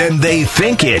lower than they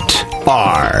think it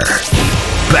are.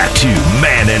 Back to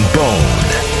Man and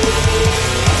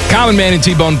Bone. Common Man and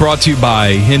T-Bone brought to you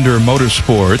by Hinder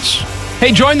Motorsports.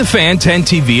 Hey, join the Fan 10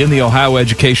 TV and the Ohio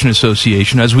Education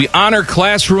Association as we honor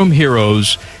classroom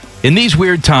heroes. In these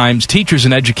weird times, teachers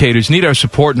and educators need our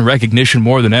support and recognition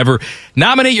more than ever.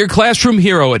 Nominate your classroom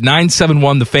hero at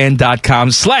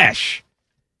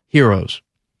 971thefan.com/heroes.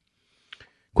 Can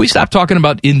we stop talking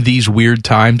about in these weird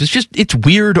times? It's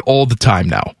weird all the time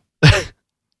now.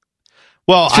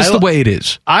 Well, it's just the way it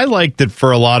is. I like that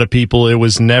for a lot of people, it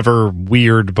was never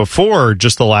weird before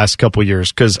just the last couple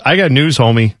years. Because I got news,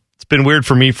 homie. It's been weird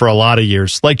for me for a lot of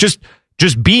years. Like just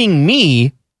being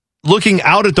me, looking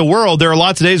out at the world, there are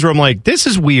lots of days where I'm like, this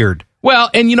is weird.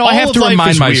 Well, and I have to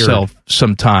remind myself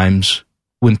sometimes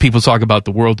when people talk about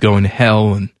the world going to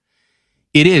hell, and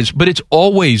it is, but it's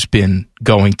always been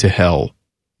going to hell.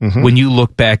 Mm-hmm. When you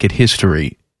look back at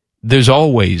history, there's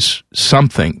always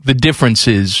something. The difference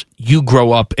is you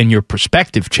grow up and your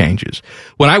perspective changes.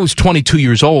 When I was 22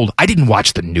 years old, I didn't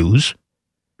watch the news.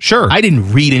 Sure. I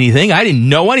didn't read anything. I didn't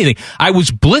know anything. I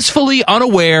was blissfully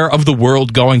unaware of the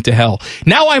world going to hell.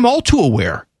 Now I'm all too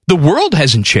aware. The world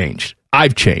hasn't changed.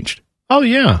 I've changed. Oh,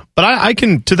 yeah. But I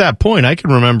can, to that point, I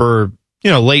can remember,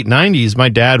 late 90s, my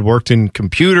dad worked in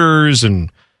computers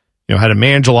and, had to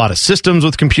manage a lot of systems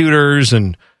with computers.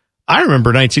 And I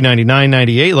remember 1999,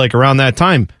 98, like around that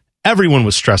time, everyone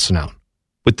was stressing out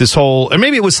with this whole, and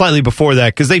maybe it was slightly before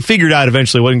that because they figured out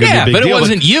eventually it wasn't going to be a big deal. Yeah, but it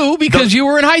wasn't you because you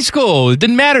were in high school. It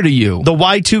didn't matter to you. The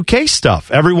Y2K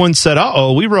stuff. Everyone said,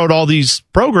 we wrote all these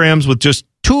programs with just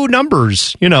 2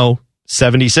 numbers,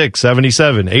 76,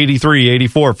 77, 83,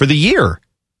 84 for the year.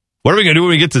 What are we going to do when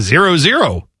we get to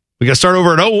 00? We got to start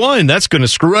over at 01. That's going to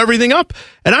screw everything up.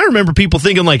 And I remember people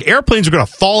thinking like airplanes are going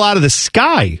to fall out of the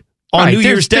sky on New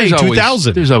Year's Day,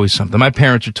 2000. There's always something. My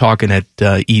parents were talking at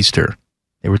Easter.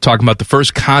 They were talking about the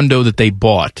first condo that they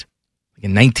bought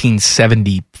in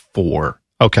 1974.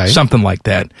 Okay. Something like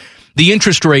that. The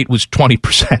interest rate was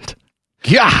 20%.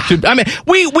 Yeah. I mean,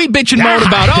 we bitch and moan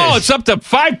about, it's up to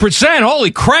 5%. Holy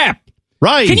crap.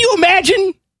 Right. Can you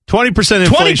imagine? 20%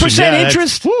 inflation. 20%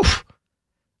 interest?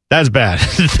 That's bad.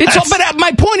 But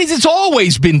my point is, it's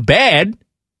always been bad.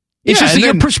 It's just that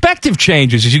your perspective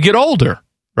changes as you get older.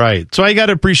 Right. So I got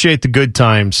to appreciate the good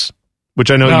times,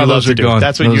 which I know you love to do.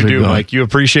 That's what you do, Mike. You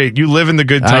live in the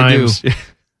good times. I do.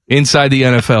 Inside the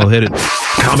NFL, hit it.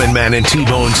 Common Man and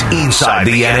T-Bone's Inside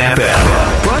the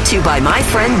NFL. Brought to you by my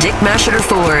friend Dick Masheter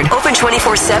Ford. Open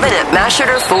 24/7 at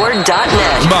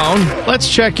MasheterFord.net. Bone. Let's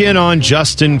check in on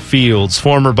Justin Fields,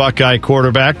 former Buckeye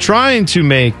quarterback, trying to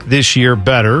make this year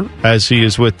better as he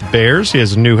is with the Bears. He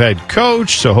has a new head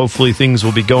coach, so hopefully things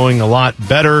will be going a lot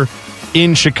better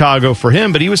in Chicago for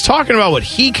him, but he was talking about what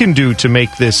he can do to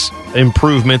make this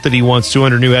improvement that he wants to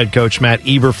under new head coach Matt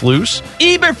Eberflus.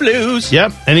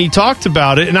 Yep, and he talked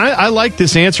about it, and I like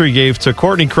this answer he gave to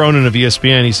Courtney Cronin of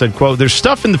ESPN. He said, quote, "There's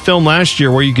stuff in the film last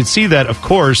year where you could see that, of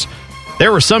course,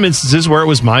 there were some instances where it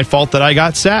was my fault that I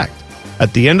got sacked.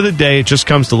 At the end of the day, it just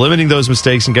comes to limiting those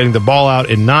mistakes and getting the ball out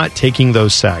and not taking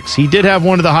those sacks." He did have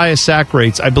one of the highest sack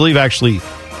rates, I believe actually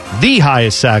the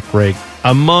highest sack rate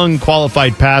among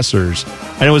qualified passers,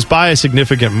 and it was by a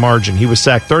significant margin. He was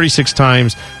sacked 36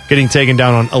 times, getting taken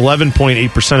down on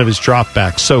 11.8% of his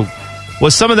dropbacks. So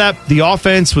was some of that the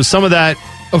offense? Was some of that?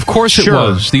 Of course it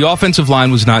was. The offensive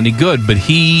line was not any good, but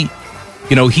he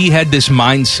had this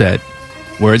mindset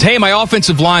where it's, hey, my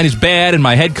offensive line is bad and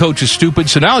my head coach is stupid,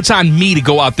 so now it's on me to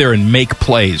go out there and make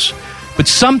plays. But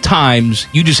sometimes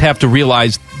you just have to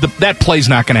realize that play's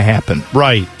not going to happen.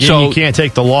 Right. So you can't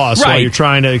take the loss while you're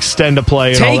trying to extend a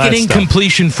play and all that stuff. Take an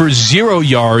incompletion for 0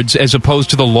 yards as opposed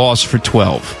to the loss for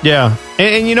 12. Yeah.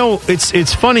 And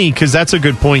it's funny because that's a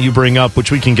good point you bring up,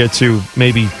 which we can get to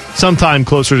maybe sometime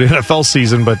closer to NFL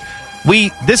season, but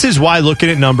this is why looking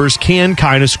at numbers can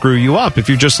kind of screw you up. If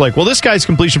you're just like, well, this guy's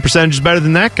completion percentage is better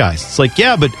than that guy's. It's like,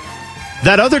 yeah, but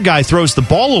that other guy throws the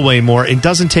ball away more and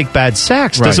doesn't take bad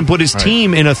sacks, doesn't put his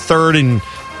team in a 3rd and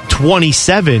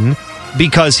 27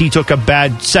 because he took a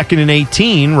bad 2nd and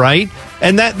 18, right?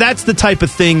 And that's the type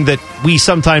of thing that we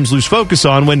sometimes lose focus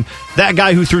on when that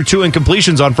guy who threw 2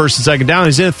 incompletions on 1st and 2nd down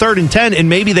is in a 3rd and 10, and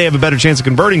maybe they have a better chance of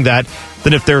converting that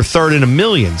than if they're 3rd and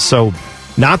 1,000,000. So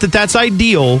not that that's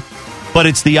ideal, but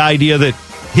it's the idea that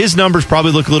his numbers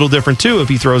probably look a little different too if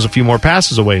he throws a few more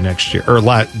passes away next year or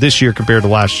this year compared to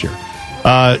last year.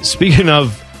 Speaking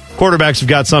of quarterbacks who've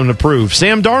got something to prove,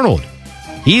 Sam Darnold,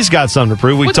 he's got something to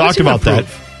prove. We talked about that.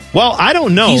 Well, I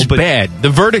don't know. He's bad. The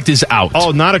verdict is out.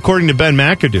 Oh, not according to Ben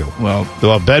McAdoo.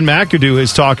 Well, Ben McAdoo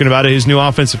is talking about his new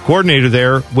offensive coordinator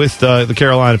there with the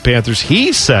Carolina Panthers.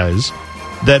 He says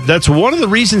that's one of the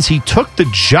reasons he took the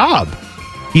job.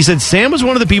 He said, Sam was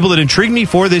one of the people that intrigued me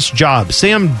for this job.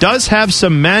 Sam does have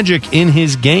some magic in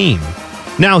his game.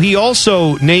 Now, he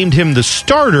also named him the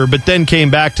starter, but then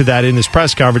came back to that in his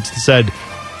press conference and said,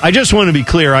 I just want to be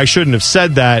clear, I shouldn't have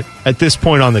said that at this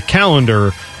point on the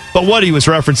calendar. But what he was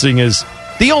referencing is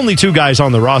the only 2 guys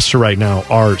on the roster right now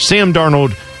are Sam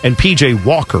Darnold and P.J.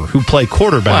 Walker, who play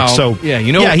quarterback. Well, so,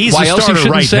 why he's the else starter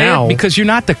right now. Because you're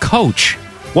not the coach.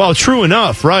 Well, true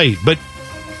enough, right. But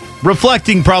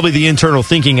reflecting probably the internal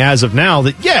thinking as of now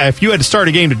that, if you had to start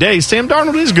a game today, Sam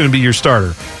Darnold is going to be your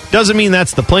starter. Doesn't mean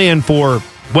that's the plan for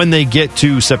when they get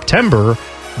to September.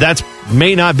 That's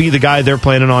may not be the guy they're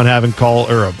planning on having call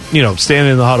or,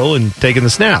 standing in the huddle and taking the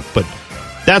snap. But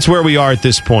that's where we are at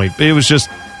this point. It was just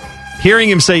hearing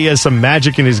him say he has some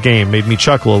magic in his game made me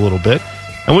chuckle a little bit.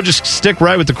 And we'll just stick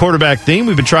right with the quarterback theme.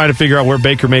 We've been trying to figure out where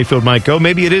Baker Mayfield might go.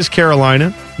 Maybe it is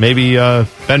Carolina. Maybe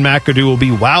Ben McAdoo will be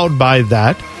wowed by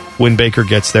that when Baker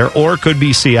gets there. Or it could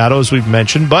be Seattle, as we've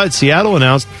mentioned. But Seattle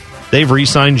announced they've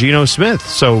re-signed Geno Smith.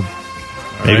 So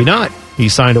maybe not. He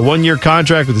signed a 1-year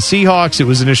contract with the Seahawks. It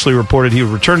was initially reported he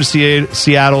would return to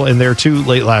Seattle, and there too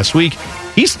late last week.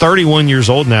 He's 31 years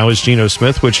old now, is Geno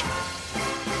Smith, which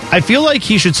I feel like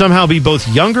he should somehow be both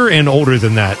younger and older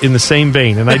than that in the same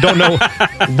vein. And I don't know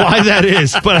why that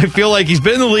is, but I feel like he's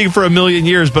been in the league for 1,000,000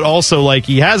 years, but also like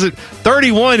he hasn't.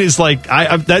 31 is like,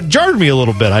 that jarred me a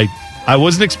little bit. I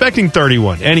wasn't expecting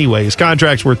 31. Anyway, his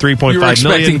contract's worth $3.5 million. You were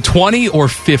expecting 20 or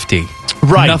 50.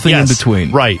 Right. Nothing in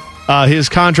between. Right. His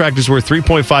contract is worth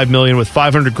 $3.5 million with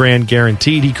 $500,000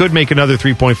 guaranteed. He could make another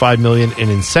 $3.5 million in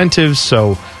incentives,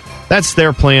 so that's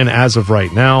their plan as of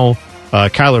right now.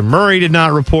 Kyler Murray did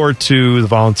not report to the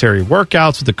voluntary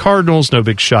workouts with the Cardinals. No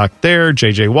big shock there.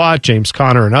 J.J. Watt, James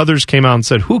Conner, and others came out and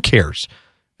said, who cares?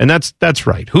 And that's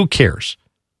right. Who cares?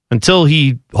 Until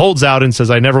he holds out and says,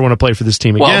 I never want to play for this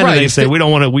team again. Well, right. And they say, we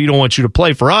don't want you to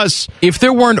play for us. If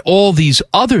there weren't all these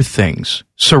other things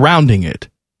surrounding it,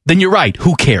 then you're right.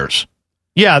 Who cares?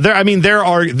 Yeah, they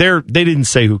didn't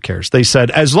say who cares. They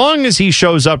said, as long as he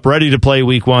shows up ready to play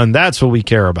week 1, that's what we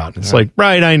care about. It's like,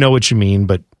 right, I know what you mean,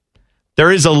 but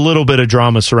there is a little bit of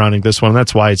drama surrounding this one. And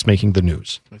that's why it's making the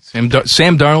news. Sam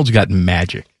Darnold's got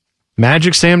magic.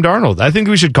 Magic Sam Darnold. I think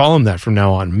we should call him that from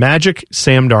now on. Magic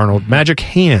Sam Darnold. Magic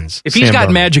hands. If he's got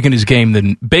magic in his game,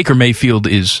 then Baker Mayfield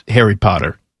is Harry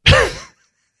Potter.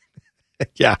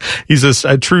 Yeah, he's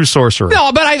a true sorcerer.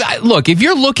 No, but I look, if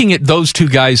you're looking at those 2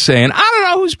 guys saying, I don't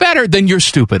know who's better, then you're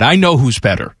stupid. I know who's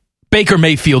better. Baker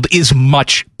Mayfield is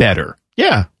much better.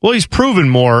 Yeah, well, he's proven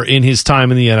more in his time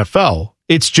in the NFL.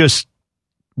 It's just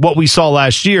what we saw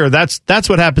last year. That's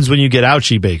what happens when you get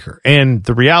ouchie Baker. And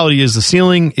the reality is the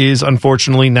ceiling is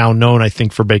unfortunately now known, I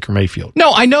think, for Baker Mayfield.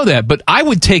 No, I know that, but I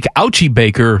would take ouchie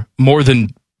Baker more than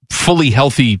fully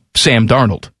healthy Sam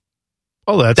Darnold.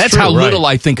 Oh, that's true, how right. little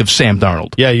I think of Sam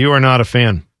Darnold. Yeah, you are not a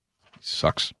fan. He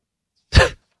sucks.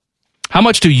 How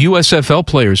much do USFL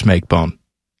players make, Bone?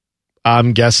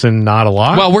 I'm guessing not a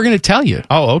lot. Well, we're going to tell you.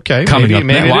 Oh, okay. Coming up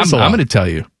maybe next. I'm going to tell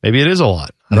you. Maybe it is a lot.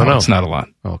 I don't know. It's not a lot.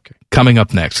 Okay. Coming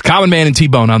up next. Common Man and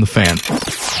T-Bone on the Fan.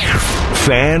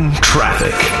 Fan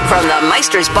traffic. From the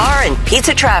Meister's Bar and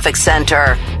Pizza Traffic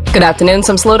Center. Good afternoon.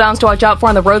 Some slowdowns to watch out for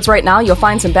on the roads right now. You'll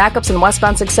find some backups in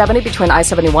westbound 670 between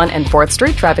I-71 and 4th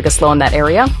Street. Traffic is slow in that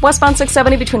area. Westbound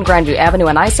 670 between Grandview Avenue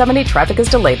and I-70. Traffic is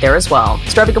delayed there as well.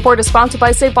 This traffic report is sponsored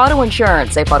by Safe Auto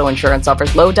Insurance. Safe Auto Insurance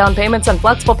offers low down payments and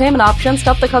flexible payment options to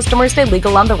help the customer stay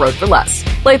legal on the road for less.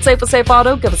 Play it safe with Safe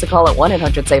Auto. Give us a call at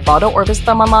 1-800-SAFE-AUTO or visit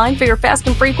them online for your fast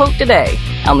and free quote today.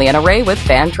 I'm Leanna Ray with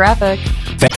Fan Traffic.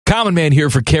 Common Man here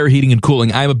for Care Heating and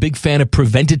Cooling. I'm a big fan of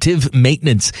preventative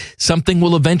maintenance. Something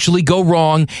will eventually go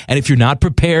wrong, and if you're not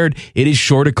prepared, it is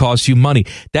sure to cost you money.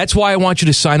 That's why I want you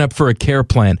to sign up for a Care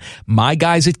plan. My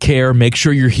guys at Care make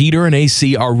sure your heater and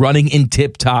AC are running in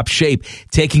tip-top shape,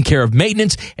 taking care of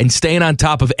maintenance and staying on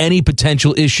top of any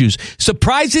potential issues.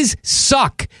 Surprises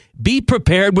suck. Be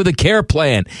prepared with a Care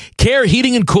plan. Care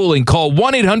Heating and Cooling. Call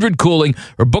 1-800-COOLING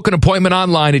or book an appointment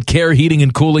online at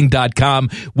careheatingandcooling.com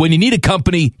when you need a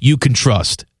company you can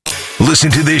trust. Listen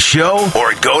to this show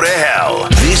or go to hell.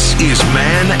 This is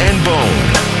Man and Bone.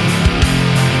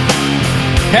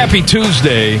 Happy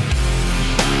Tuesday.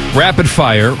 Rapid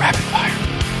fire.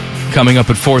 Coming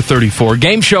up at 4:34.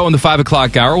 Game show in the 5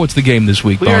 o'clock hour. What's the game this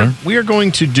week, Boner? We are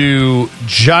going to do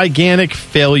gigantic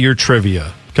failure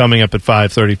trivia. Coming up at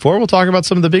 5:34, we'll talk about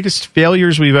some of the biggest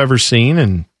failures we've ever seen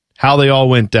and how they all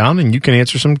went down, and you can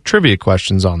answer some trivia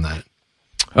questions on that.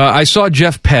 I saw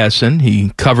Jeff Passan.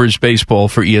 He covers baseball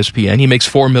for ESPN. He makes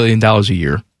 $4 million a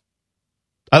year.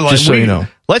 Just so you know.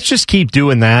 Let's just keep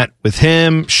doing that with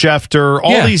him, Schefter,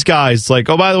 all these guys. Like,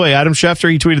 oh, by the way, Adam Schefter,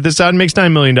 he tweeted this out and makes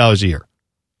 $9 million a year.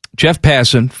 Jeff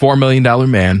Passan, $4 million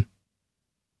man,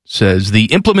 says the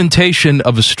implementation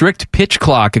of a strict pitch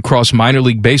clock across minor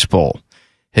league baseball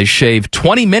has shaved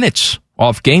 20 minutes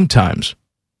off game times,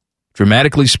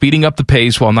 dramatically speeding up the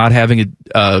pace while not having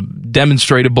a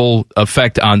demonstrable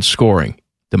effect on scoring.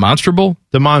 Demonstrable?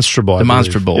 Demonstrable.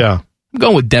 Yeah. I'm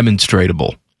going with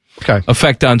demonstrable. Okay.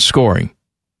 Effect on scoring.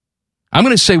 I'm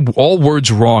going to say all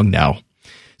words wrong now.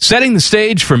 Setting the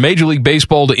stage for Major League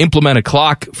Baseball to implement a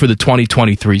clock for the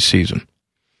 2023 season.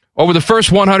 Over the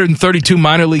first 132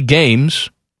 minor league games,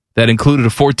 that included a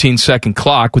 14-second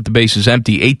clock with the bases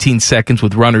empty, 18 seconds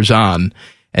with runners on,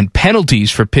 and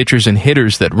penalties for pitchers and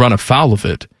hitters that run afoul of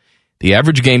it. The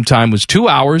average game time was 2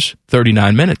 hours,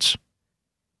 39 minutes.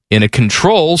 In a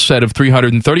control set of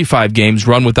 335 games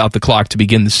run without the clock to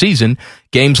begin the season,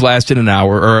 games lasted an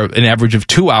hour, or an average of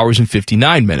 2 hours and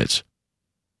 59 minutes.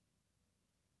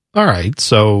 All right,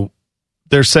 so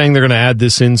they're saying they're going to add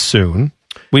this in soon.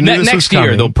 We knew this next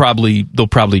year they'll probably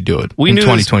do it. We in knew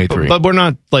 2023, but we're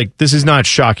not like this is not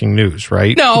shocking news,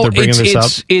 right? No, they're bringing this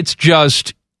up. It's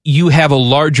just you have a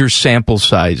larger sample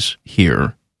size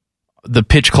here, the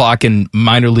pitch clock in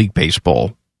minor league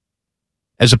baseball,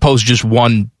 as opposed to just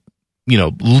one,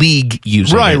 league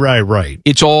using it. Right.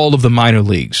 It's all of the minor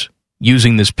leagues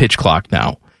using this pitch clock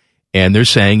now, and they're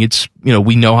saying it's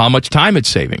we know how much time it's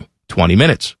saving, 20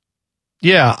 minutes.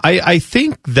 Yeah, I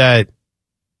think that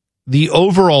the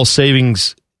overall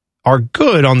savings are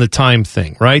good on the time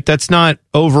thing, right? That's not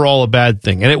overall a bad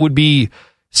thing. And it would be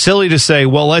silly to say,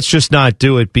 well, let's just not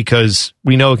do it because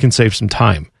we know it can save some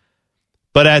time.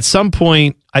 But at some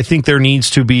point, I think there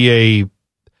needs to be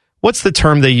what's the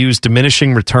term they use?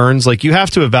 Diminishing returns. Like you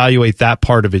have to evaluate that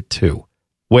part of it too,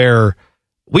 where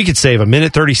we could save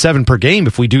 1:37 per game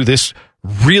if we do this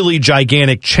really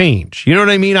gigantic change. You know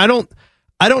what I mean? I don't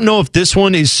know if this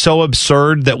one is so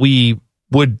absurd that we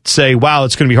would say, wow,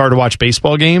 it's going to be hard to watch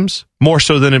baseball games, more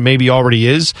so than it maybe already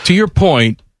is. To your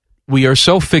point, we are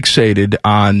so fixated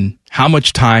on how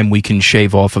much time we can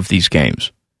shave off of these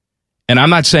games. And I'm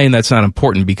not saying that's not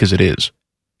important because it is.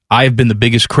 I have been the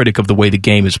biggest critic of the way the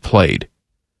game is played.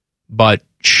 But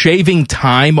shaving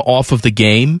time off of the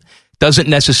game doesn't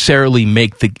necessarily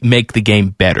make the game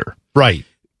better. Right.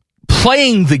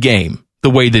 Playing the game the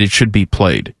way that it should be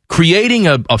played, creating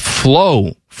a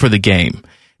flow for the game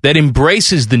that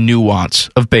embraces the nuance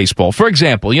of baseball. For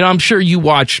example, I'm sure you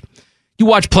watch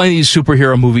plenty of these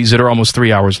superhero movies that are almost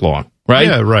 3 hours long, right?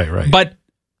 Yeah, right. But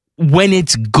when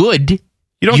it's good, you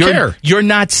don't care. You're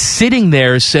not sitting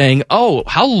there saying, oh,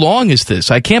 how long is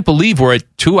this? I can't believe we're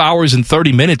at 2 hours and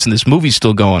 30 minutes and this movie's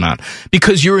still going on.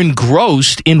 Because you're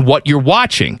engrossed in what you're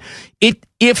watching.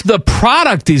 If the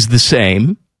product is the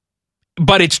same,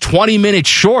 but it's 20 minutes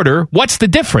shorter, what's the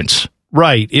difference?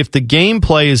 Right. If the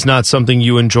gameplay is not something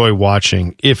you enjoy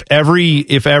watching, if every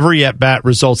at bat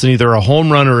results in either a home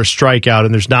run or a strikeout,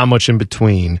 and there's not much in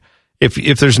between,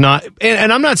 if there's not,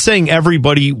 and I'm not saying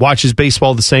everybody watches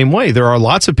baseball the same way. There are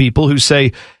lots of people who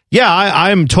say, yeah,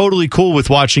 I'm totally cool with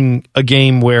watching a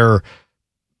game where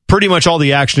pretty much all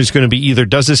the action is going to be either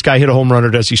does this guy hit a home run or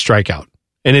does he strike out?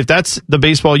 And if that's the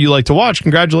baseball you like to watch,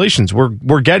 congratulations,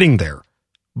 we're getting there.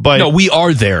 But no, we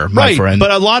are there, my friend.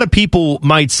 But a lot of people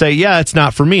might say, yeah, it's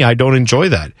not for me. I don't enjoy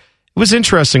that. It was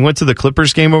interesting. Went to the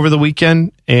Clippers game over the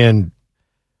weekend, and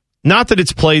not that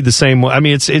it's played the same way. I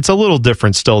mean, it's a little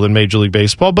different still than Major League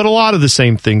Baseball, but a lot of the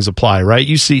same things apply, right?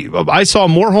 I saw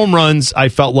more home runs, I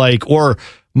felt like, or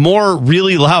more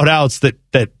really loud outs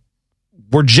that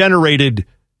were generated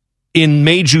and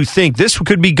made you think this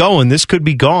could be going, this could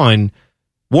be gone,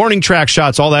 warning track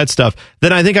shots, all that stuff,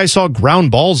 then I think I saw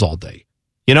ground balls all day.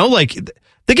 Like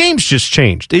the game's just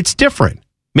changed. It's different.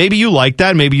 Maybe you like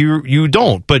that, maybe you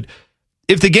don't. But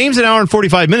if the game's an hour and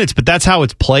 45 minutes, but that's how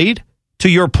it's played, to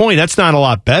your point, that's not a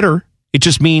lot better. It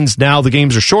just means now the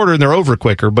games are shorter and they're over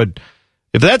quicker. But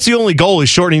if that's the only goal is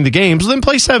shortening the games, then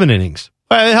play 7 innings.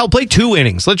 Hell, play 2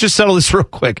 innings. Let's just settle this real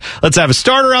quick. Let's have a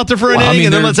starter out there for an inning,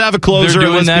 and then let's have a closer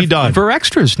and let's be done. For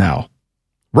extras now.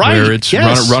 Right. Where it's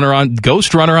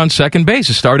ghost runner on second base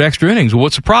to start extra innings. Well,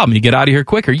 what's the problem? You get out of here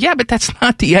quicker. Yeah, but that's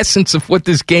not the essence of what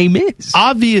this game is.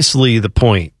 Obviously, the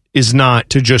point is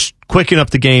not to just quicken up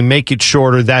the game, make it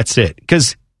shorter, that's it.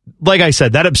 Because, like I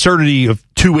said, that absurdity of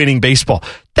 2-inning baseball,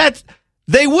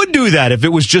 they would do that if it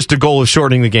was just a goal of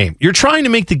shortening the game. You're trying to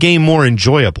make the game more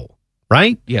enjoyable,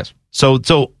 right? Yes. So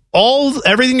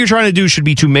everything you're trying to do should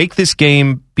be to make this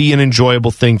game be an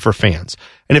enjoyable thing for fans.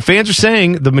 And if fans are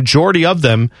saying, the majority of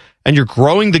them, and you're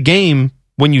growing the game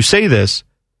when you say this,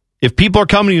 if people are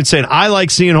coming to you and saying, I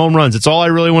like seeing home runs, it's all I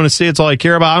really want to see, it's all I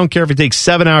care about, I don't care if it takes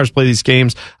 7 hours to play these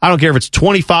games, I don't care if it's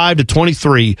 25 to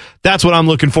 23, that's what I'm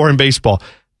looking for in baseball,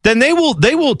 then they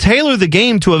will tailor the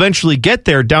game to eventually get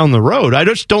there down the road. I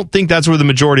just don't think that's where the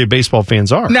majority of baseball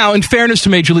fans are. Now, in fairness to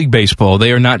Major League Baseball,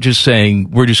 they are not just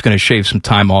saying, we're just going to shave some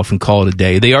time off and call it a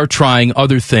day. They are trying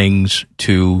other things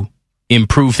to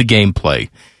improve the gameplay.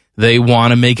 They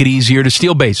want to make it easier to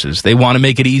steal bases. They want to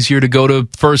make it easier to go to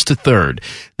first to third.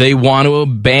 They want to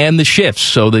ban the shifts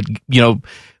so that,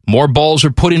 more balls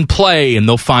are put in play and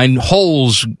they'll find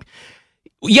holes.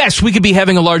 Yes, we could be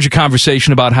having a larger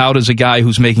conversation about how does a guy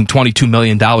who's making $22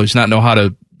 million not know how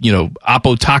to,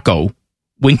 oppo taco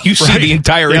when you see the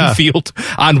entire infield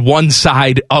on one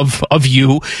side of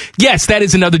you. Yes, that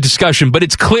is another discussion, but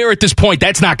it's clear at this point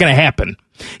that's not going to happen.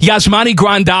 Yasmani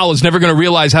Grandal is never going to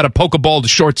realize how to poke a ball to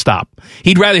shortstop.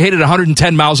 He'd rather hit it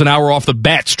 110 miles an hour off the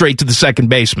bat straight to the second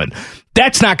baseman.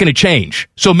 That's not going to change.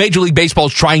 So Major League Baseball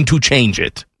is trying to change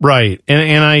it. Right,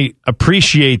 and I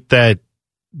appreciate that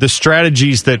the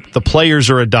strategies that the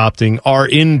players are adopting are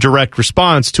in direct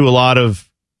response to a lot of,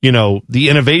 the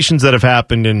innovations that have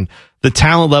happened and the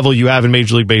talent level you have in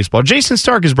Major League Baseball. Jason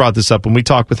Stark has brought this up when we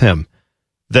talked with him,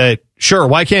 that sure,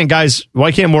 why can't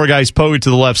more guys poke it to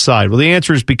the left side? Well, the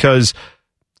answer is because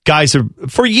guys are,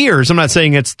 for years, I'm not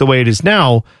saying it's the way it is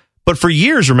now, but for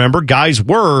years, remember, guys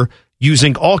were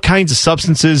using all kinds of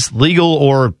substances, legal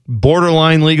or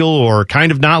borderline legal or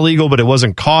kind of not legal, but it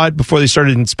wasn't caught before they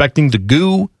started inspecting the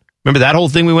goo. Remember that whole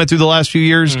thing we went through the last few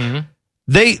years?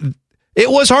 Mm-hmm. It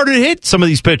was harder to hit some of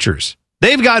these pitchers.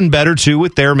 They've gotten better, too,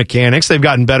 with their mechanics. They've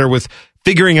gotten better with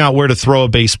figuring out where to throw a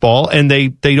baseball, and they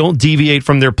don't deviate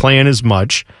from their plan as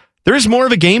much. There is more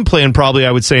of a game plan, probably,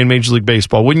 I would say, in Major League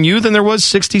Baseball, wouldn't you, than there was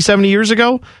 60, 70 years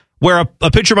ago, where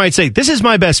a pitcher might say, this is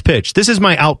my best pitch, this is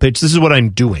my out pitch, this is what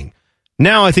I'm doing.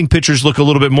 Now I think pitchers look a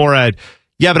little bit more at,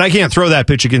 yeah, but I can't throw that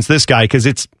pitch against this guy because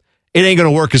it ain't going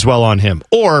to work as well on him.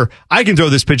 Or I can throw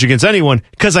this pitch against anyone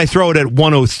because I throw it at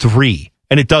 103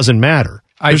 and it doesn't matter.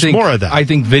 There's more of that. I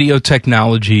think video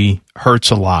technology hurts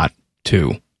a lot,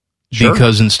 too. Sure.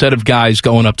 Because instead of guys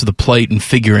going up to the plate and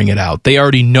figuring it out, they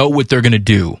already know what they're going to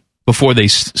do before they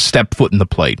step foot in the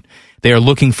plate. They are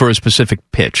looking for a specific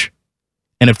pitch.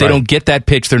 And if they don't get that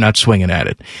pitch, they're not swinging at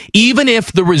it. Even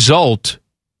if the result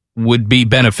would be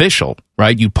beneficial,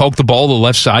 right? You poke the ball to the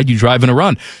left side, you drive in a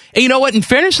run. And you know what? In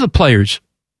fairness to the players,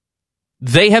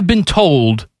 they have been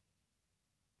told,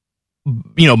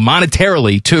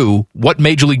 monetarily, too, what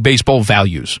Major League Baseball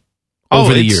values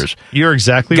over the years. You're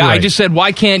exactly right. I just said,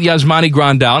 why can't Yasmani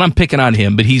Grandal, and I'm picking on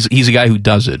him, but he's a guy who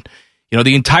does it.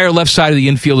 The entire left side of the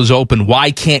infield is open.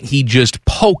 Why can't he just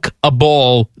poke a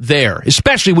ball there,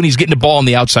 especially when he's getting the ball in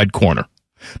the outside corner?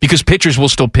 Because pitchers will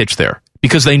still pitch there.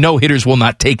 Because they know hitters will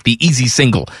not take the easy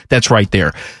single that's right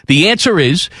there. The answer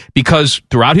is because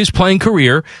throughout his playing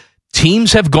career,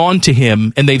 teams have gone to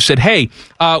him and they've said, hey,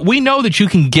 we know that you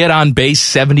can get on base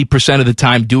 70% of the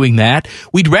time doing that.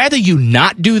 We'd rather you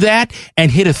not do that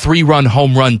and hit a 3-run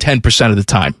home run 10% of the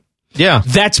time. Yeah.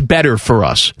 That's better for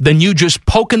us than you just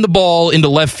poking the ball into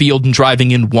left field and driving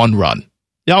in 1 run.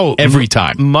 every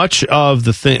time. Much of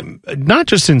the thing, not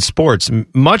just in sports,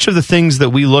 much of the things that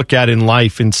we look at in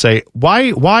life and say,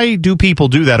 why do people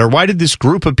do that? Or why did this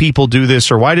group of people do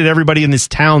this? Or why did everybody in this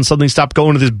town suddenly stop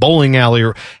going to this bowling alley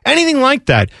or anything like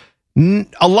that?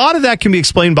 A lot of that can be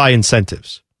explained by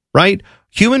incentives, right?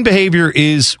 Human behavior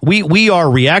is, we are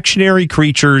reactionary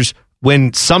creatures.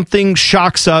 When something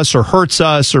shocks us or hurts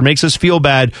us or makes us feel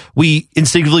bad, we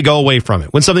instinctively go away from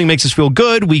it. When something makes us feel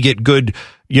good, we get good,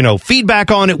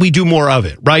 feedback on it. We do more of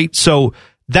it, right? So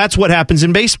that's what happens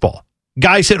in baseball.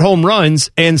 Guys hit home runs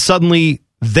and suddenly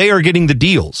they are getting the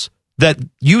deals that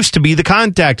used to be the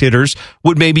contact hitters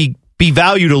would maybe be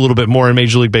valued a little bit more in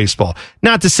Major League Baseball.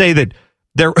 Not to say that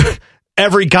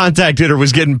every contact hitter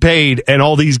was getting paid and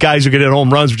all these guys who get hit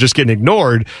home runs were just getting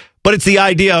ignored. But it's the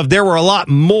idea of there were a lot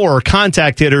more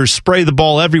contact hitters, spray the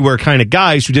ball everywhere kind of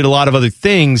guys who did a lot of other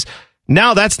things.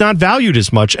 Now that's not valued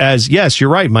as much as, yes, you're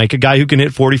right, Mike, a guy who can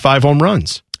hit 45 home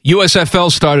runs.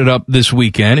 USFL started up this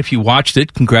weekend. If you watched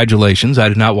it, congratulations. I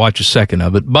did not watch a second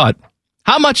of it. But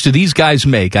how much do these guys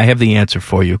make? I have the answer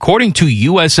for you. According to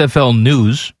USFL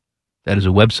News, that is a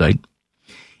website,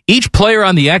 each player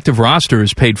on the active roster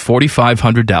is paid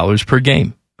 $4,500 per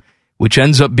game, which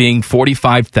ends up being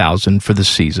 $45,000 for the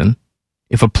season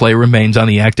if a player remains on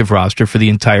the active roster for the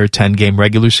entire 10-game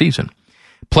regular season.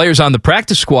 Players on the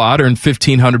practice squad earn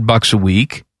 $1,500 a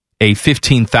week, a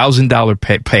 $15,000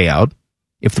 payout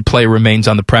if the player remains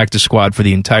on the practice squad for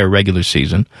the entire regular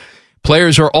season.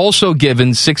 Players are also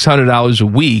given $600 a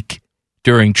week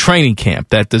during training camp.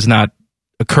 That does not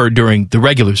occur during the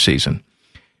regular season.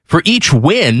 For each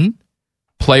win,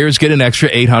 players get an extra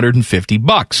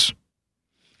 $850.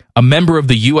 A member of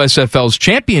the USFL's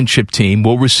championship team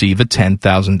will receive a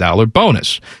 $10,000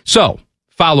 bonus. So,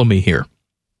 follow me here.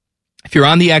 If you're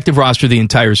on the active roster the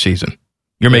entire season,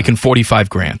 you're making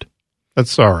 $45,000.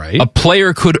 That's all right. A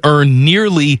player could earn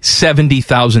nearly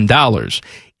 $70,000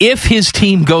 if his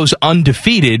team goes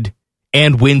undefeated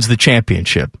and wins the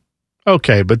championship.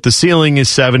 Okay, but the ceiling is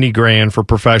 $70,000 for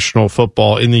professional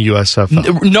football in the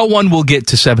USFL. No one will get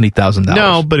to $70,000.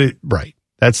 No, but right.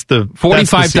 That's the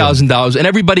 $45,000, and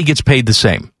everybody gets paid the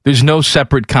same. There's no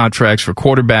separate contracts for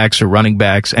quarterbacks or running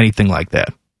backs, anything like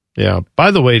that. Yeah.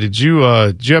 By the way, did you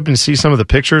happen to see some of the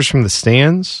pictures from the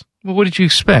stands? Well, what did you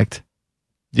expect?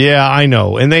 Yeah, I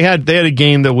know. And they had a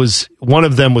game that was, one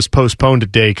of them was postponed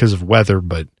today because of weather,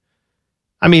 but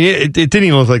I mean, it didn't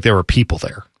even look like there were people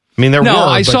there. I mean,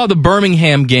 I saw the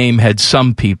Birmingham game had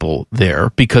some people there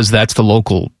because that's the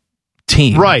local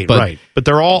team. Right. But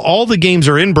they're all the games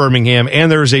are in Birmingham,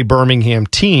 and there's a Birmingham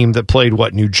team that played,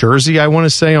 New Jersey, I want to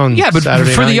say, on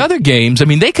Saturday for night? The other games, I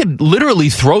mean, they could literally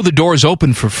throw the doors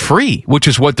open for free, which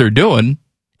is what they're doing,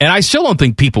 and I still don't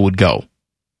think people would go.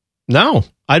 No,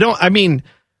 I don't. I mean,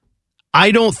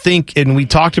 I don't think, and we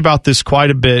talked about this quite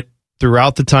a bit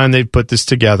throughout the time they've put this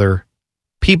together,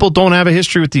 people don't have a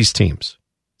history with these teams.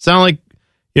 It's not like,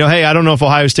 hey, I don't know if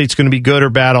Ohio State's going to be good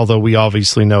or bad, although we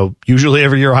obviously know usually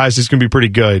every year Ohio State's going to be pretty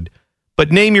good.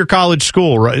 But name your college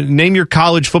school, right? Name your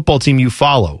college football team you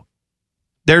follow.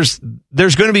 There's going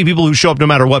to be people who show up no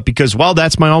matter what because, well,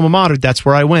 that's my alma mater. That's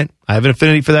where I went. I have an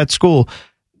affinity for that school.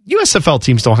 USFL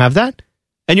teams don't have that.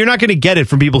 And you're not going to get it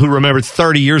from people who remember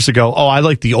 30 years ago, oh, I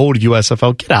like the old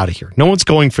USFL. Get out of here. No one's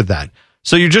going for that.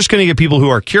 So you're just going to get people who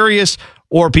are curious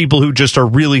or people who just are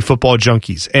really football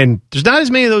junkies. And there's not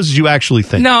as many of those as you actually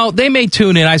think. No, they may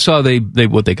tune in. I saw they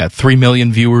got 3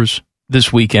 million viewers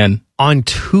this weekend. On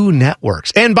 2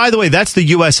 networks. And by the way, that's the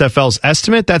USFL's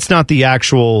estimate. That's not the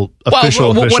actual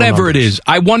official whatever numbers. It is.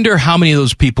 I wonder how many of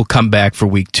those people come back for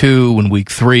week 2 and week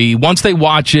 3. Once they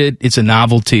watch it, it's a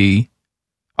novelty.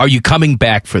 Are you coming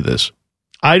back for this?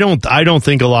 I don't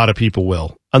think a lot of people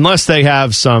will. Unless they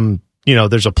have some,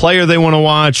 there's a player they want to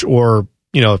watch or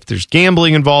if there's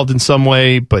gambling involved in some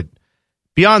way, but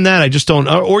beyond that, I just don't.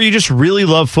 Or you just really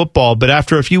love football, but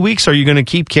after a few weeks, are you going to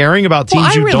keep caring about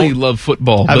teams you don't love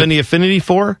football, have any affinity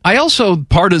for? I also,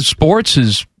 part of sports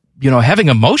is, having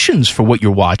emotions for what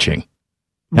you're watching.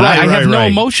 And I have no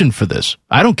emotion for this.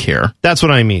 I don't care. That's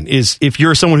what I mean, is if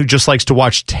you're someone who just likes to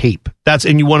watch tape,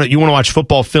 and you want to watch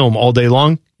football film all day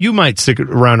long, you might stick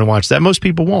around and watch that. Most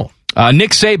people won't.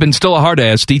 Nick Saban, still a hard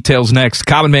ass. Details next.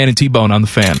 Common Man and T-Bone on the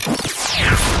Fan.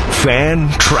 Fan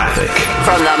traffic.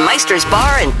 From the Meister's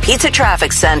Bar and Pizza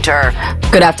Traffic Center.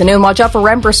 Good afternoon. Watch out for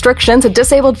ramp restrictions. A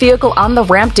disabled vehicle on the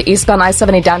ramp to eastbound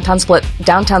I-70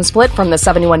 downtown split from the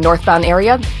 71 northbound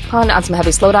area. On some heavy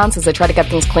slowdowns as they try to get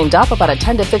things cleaned up. About a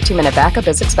 10 to 15 minute backup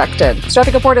is expected. This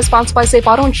traffic report is sponsored by Safe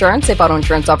Auto Insurance. Safe Auto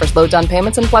Insurance offers low down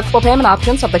payments and flexible payment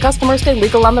options. Help the customer stay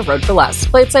legal on the road for less.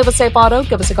 Play it safe with Safe Auto.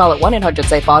 Give us a call at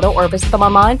 1-800-SAFE-AUTO or or visit them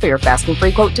online for your fast and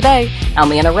free quote today. I'm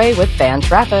Leanna Ray with Fan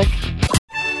Traffic.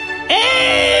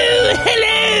 Oh,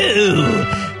 hello!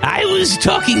 I was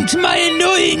talking to my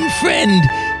annoying friend,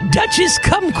 Duchess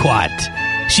Kumquat.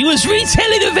 She was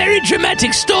retelling a very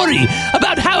dramatic story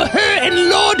about how her and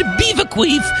Lord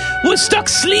Beaverqueef were stuck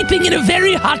sleeping in a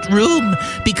very hot room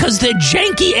because their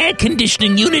janky air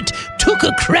conditioning unit took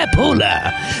a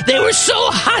crapola. They were so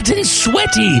hot and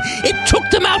sweaty, it took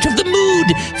them out of the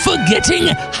mood for getting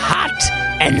hot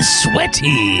and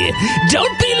sweaty.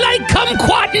 Don't be like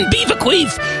Kumquat and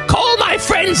Beaverqueef. Call my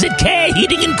friends at Care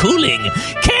Heating and Cooling.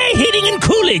 Care Heating and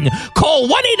Cooling. Call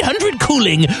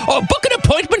 1-800-COOLING or book an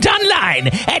appointment online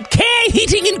at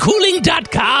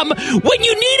careheatingandcooling.com when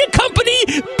you need a company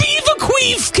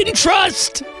Beaverqueef can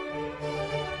trust.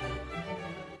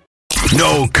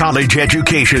 No college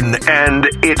education, and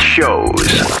it shows.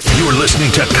 You're listening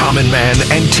to Common Man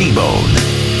and T-Bone.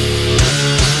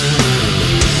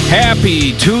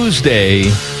 Happy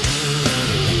Tuesday.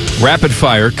 Rapid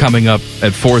Fire coming up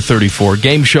at 4:34.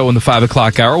 Game show in the 5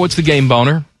 o'clock hour. What's the game,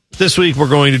 Boner? This week we're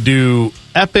going to do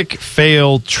epic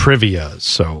fail trivia.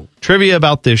 So, trivia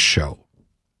about this show.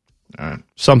 All right.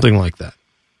 Something like that.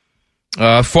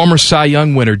 Former Cy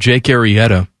Young winner Jake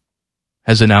Arrieta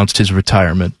has announced his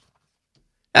retirement.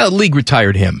 The league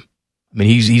retired him. I mean,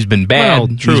 he's been bad. Well,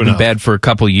 true he's enough. been bad for a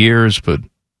couple years, but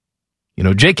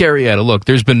Jake Arrieta, look,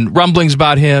 there's been rumblings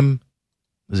about him.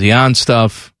 Was he on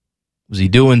stuff? Was he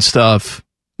doing stuff?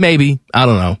 Maybe. I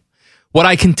don't know. What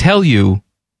I can tell you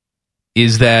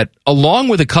is that along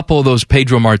with a couple of those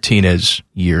Pedro Martinez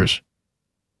years,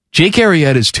 Jake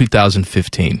Arrieta's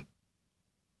 2015,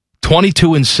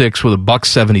 22-6 with a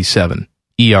 $1.77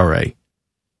 ERA.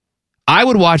 I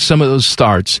would watch some of those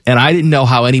starts, and I didn't know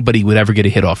how anybody would ever get a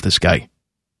hit off this guy.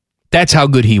 That's how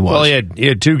good he was. Well, he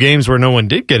had 2 games where no one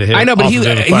did get a hit. I know, but off he of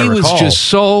him, if I was recall. just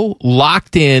so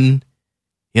locked in.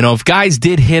 If guys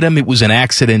did hit him, it was an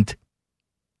accident.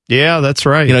 Yeah, that's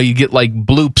right. You get like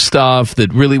bloop stuff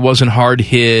that really wasn't hard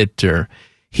hit, or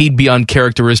he'd be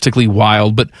uncharacteristically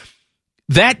wild. But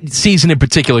that season in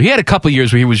particular, he had a couple of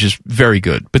years where he was just very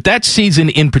good. But that season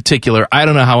in particular, I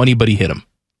don't know how anybody hit him.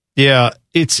 Yeah,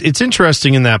 it's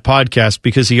interesting in that podcast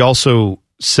because he also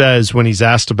says when he's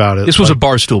asked about it. This was a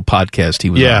Barstool podcast he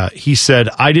was on. He said,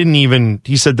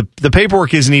 the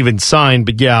paperwork isn't even signed,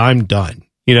 but yeah, I'm done.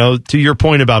 To your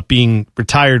point about being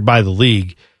retired by the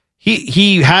league,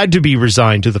 he had to be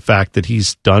resigned to the fact that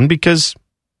he's done because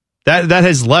that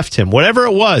has left him. Whatever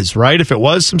it was, right? If it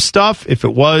was some stuff, if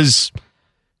it was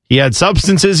he had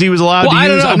substances he was allowed to use. I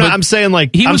don't know, I'm saying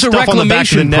like he was a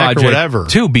reclamation project or whatever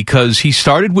too, because he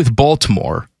started with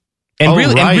Baltimore and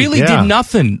really did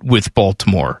nothing with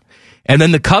Baltimore. And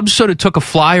then the Cubs sort of took a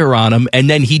flyer on him, and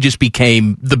then he just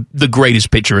became the greatest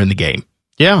pitcher in the game.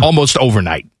 Yeah. Almost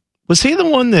overnight. Was he the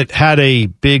one that had a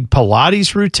big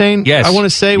Pilates routine? Yes. I want to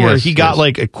say where he got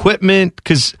like equipment.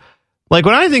 Because like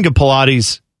when I think of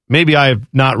Pilates, maybe I have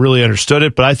not really understood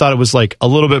it, but I thought it was like a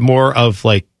little bit more of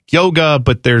like yoga,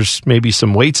 but there's maybe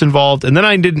some weights involved. And then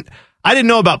I didn't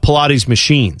know about Pilates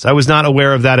machines. I was not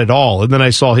aware of that at all. And then I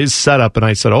saw his setup and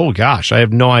I said, oh gosh, I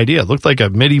have no idea. It looked like a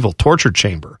medieval torture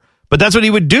chamber. But that's what he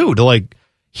would do to like,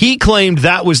 he claimed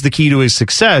that was the key to his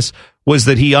success, was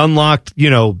that he unlocked,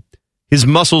 his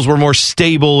muscles were more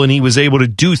stable and he was able to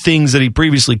do things that he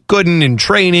previously couldn't in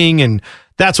training. And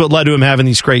that's what led to him having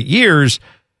these great years.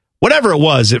 Whatever it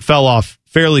was, it fell off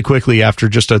fairly quickly after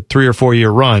just a 3 or 4 year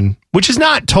run, which is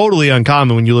not totally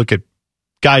uncommon when you look at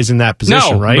guys in that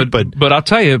position, right? But I'll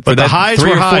tell you, for the that highs 3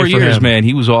 were or high 4 for years, him. man,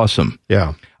 he was awesome.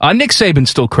 Yeah. Nick Saban's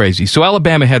still crazy. So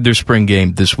Alabama had their spring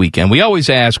game this weekend. We always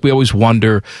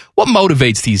wonder, what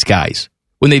motivates these guys?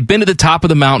 When they've been to the top of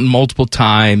the mountain multiple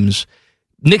times,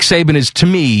 Nick Saban is, to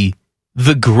me,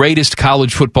 the greatest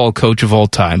college football coach of all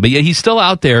time. But yet he's still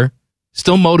out there,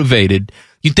 still motivated.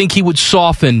 You'd think he would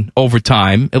soften over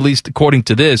time. At least according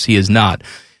to this, he is not.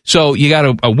 So you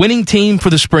got a winning team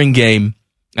for the spring game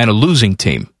and a losing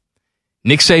team.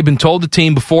 Nick Saban told the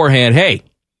team beforehand, hey,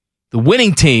 the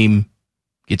winning team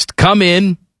gets to come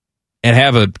in and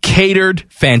have a catered,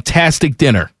 fantastic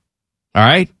dinner. All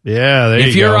right? Yeah, there you go.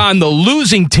 If you're on the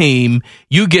losing team,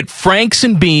 you get franks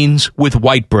and beans with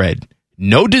white bread.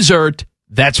 No dessert.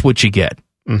 That's what you get.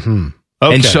 Mm-hmm.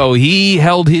 Okay. And so he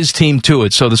held his team to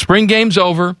it. So the spring game's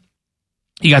over.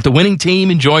 You got the winning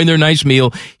team enjoying their nice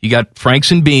meal. You got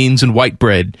franks and beans and white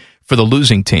bread for the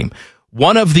losing team.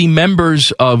 One of the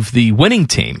members of the winning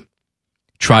team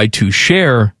tried to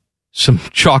share some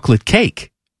chocolate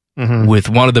cake with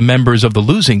one of the members of the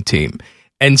losing team.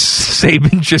 And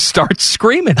Saban just starts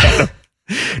screaming at him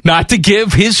not to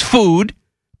give his food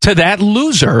to that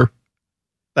loser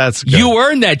That's good. You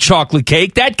earned that chocolate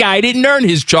cake. That guy didn't earn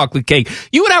his chocolate cake.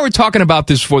 You and I were talking about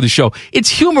this before the show. It's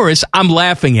humorous. I'm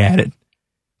laughing at it.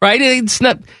 Right? It's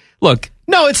not. Look.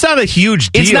 No, it's not a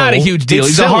huge deal. It's not a huge deal.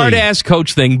 He's silly. a hard-ass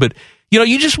coach thing. But,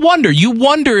 you just wonder. You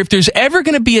wonder if there's ever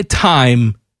going to be a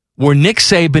time where Nick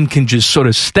Saban can just sort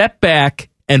of step back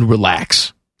and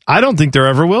relax. I don't think there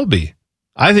ever will be.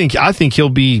 I think he'll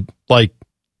be like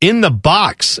in the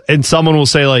box and someone will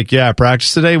say like, yeah,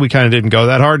 practice today, we kind of didn't go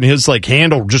that hard. And his like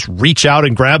hand will just reach out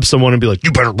and grab someone and be like,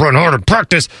 you better run hard in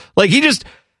practice. Like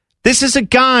this is a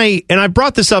guy, and I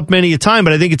brought this up many a time,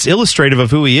 but I think it's illustrative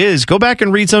of who he is. Go back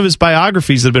and read some of his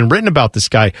biographies that have been written about this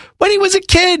guy. When he was a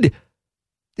kid,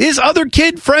 his other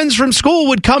kid friends from school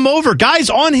would come over,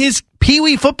 guys on his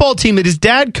Pee-wee football team that his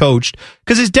dad coached,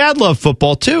 because his dad loved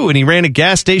football too, and he ran a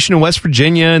gas station in West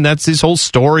Virginia, and that's his whole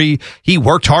story. He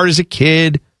worked hard as a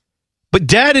kid. But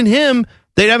Dad and him,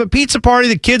 they'd have a pizza party.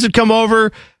 The kids would come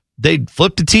over. They'd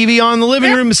flip the TV on in the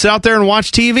living room and sit out there and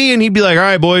watch TV. And he'd be like, all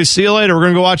right, boys, see you later. We're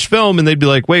going to go watch film. And they'd be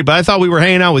like, wait, but I thought we were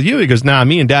hanging out with you. He goes, nah,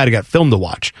 me and Dad got film to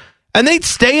watch. And they'd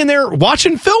stay in there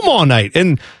watching film all night.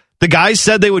 And the guys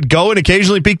said they would go and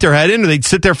occasionally peek their head in, and they'd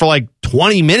sit there for like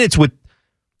 20 minutes with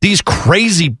these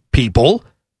crazy people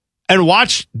and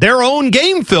watch their own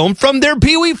game film from their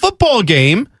Pee-wee football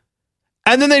game.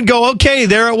 And then they'd go, okay,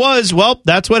 there it was. Well,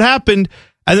 that's what happened.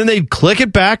 And then they'd click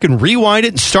it back and rewind it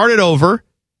and start it over.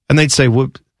 And they'd say, well,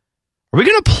 are we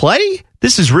going to play?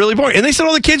 This is really boring. And they said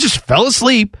all the kids just fell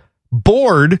asleep,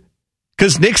 bored,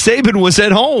 because Nick Saban was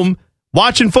at home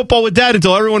watching football with Dad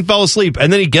until everyone fell asleep.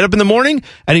 And then he'd get up in the morning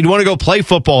and he'd want to go play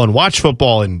football and watch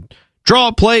football and draw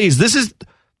up plays.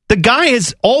 The guy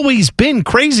has always been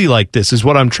crazy like this, is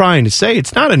what I'm trying to say.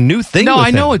 It's not a new thing. No,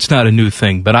 I know it's not a new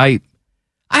thing, but I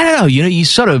don't know. You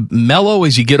sort of mellow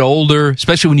as you get older,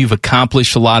 especially when you've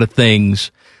accomplished a lot of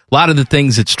things. A lot of the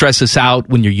things that stress us out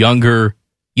when you're younger,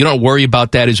 you don't worry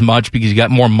about that as much because you got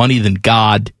more money than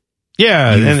God.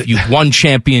 Yeah. You've won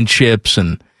championships,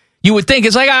 and you would think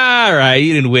it's like, all right,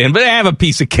 you didn't win, but have a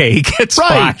piece of cake. It's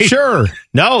right, fine. Sure.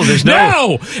 No, there's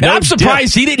no. And I'm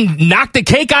surprised he didn't knock the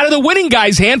cake out of the winning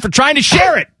guy's hand for trying to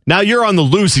share it. Now you're on the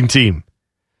losing team.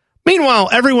 Meanwhile,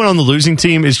 everyone on the losing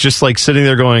team is just like sitting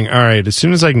there going, all right, as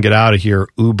soon as I can get out of here,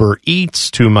 Uber Eats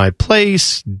to my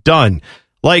place, done.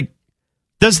 Like,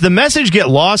 does the message get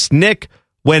lost, Nick,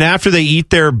 when after they eat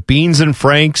their beans and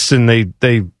franks and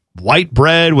they white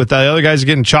bread with the other guys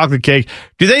getting chocolate cake,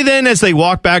 do they then, as they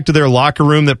walk back to their locker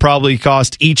room that probably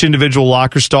cost each individual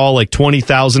locker stall like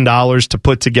 $20,000 to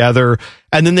put together,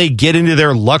 and then they get into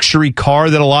their luxury car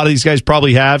that a lot of these guys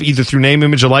probably have, either through name,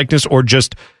 image, or likeness, or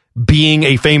just being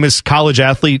a famous college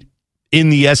athlete in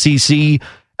the SEC,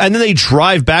 and then they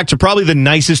drive back to probably the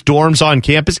nicest dorms on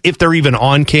campus, if they're even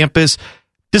on campus?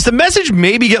 Does the message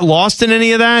maybe get lost in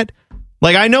any of that?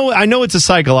 Like, I know it's a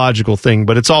psychological thing,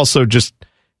 but it's also just,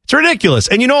 it's ridiculous.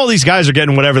 And all these guys are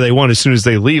getting whatever they want as soon as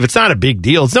they leave. It's not a big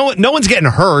deal. It's no one's getting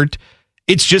hurt.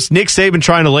 It's just Nick Saban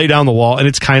trying to lay down the wall, and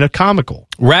it's kind of comical.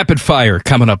 Rapid fire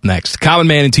coming up next. Common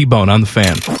Man and T-Bone on the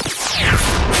Fan.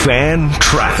 Fan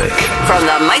traffic. From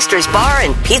the Meister's Bar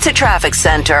and Pizza Traffic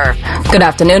Center. Good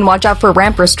afternoon. Watch out for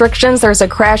ramp restrictions. There's a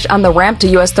crash on the ramp to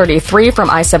US 33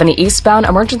 from I-70 eastbound.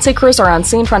 Emergency crews are on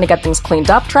scene trying to get things cleaned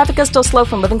up. Traffic is still slow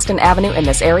from Livingston Avenue in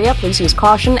this area. Please use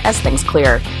caution as things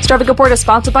clear. This traffic report is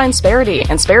sponsored by Insperity.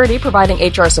 Insperity providing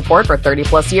HR support for 30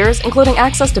 plus years, including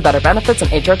access to better benefits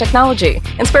and HR technology.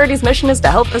 Insperity's mission is to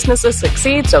help businesses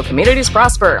succeed so communities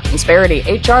prosper. Insperity,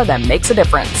 HR that makes a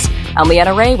difference. I'm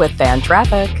Leanna Ray with Fan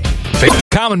Traffic.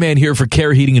 Common Man here for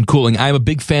Care Heating and Cooling. I'm a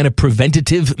big fan of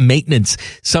preventative maintenance.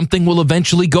 Something will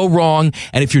eventually go wrong,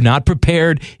 and if you're not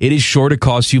prepared, it is sure to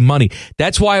cost you money.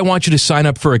 That's why I want you to sign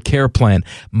up for a Care plan.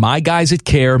 My guys at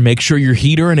Care make sure your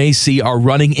heater and AC are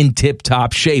running in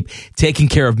tip-top shape, taking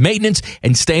care of maintenance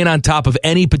and staying on top of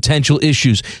any potential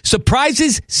issues.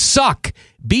 Surprises suck.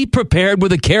 Be prepared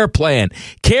with a Care plan.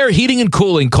 Care Heating and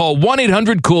Cooling. Call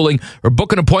 1-800-COOLING or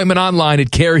book an appointment online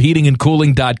at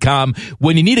careheatingandcooling.com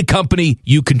when you need a company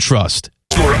you can trust.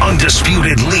 Your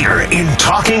undisputed leader in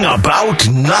talking about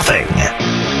nothing.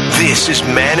 This is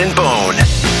Man and Bone.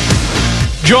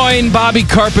 Join Bobby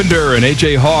Carpenter and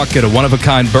AJ Hawk at a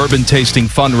one-of-a-kind bourbon tasting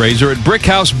fundraiser at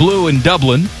Brickhouse Blue in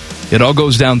Dublin. It all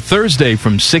goes down Thursday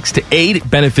from 6 to 8.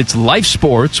 It benefits Life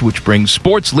Sports, which brings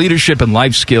sports leadership and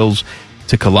life skills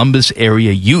to Columbus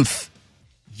area youth.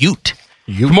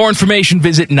 For more information,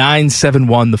 visit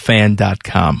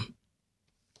 971thefan.com.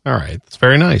 All right. That's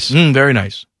very nice. Very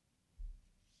nice.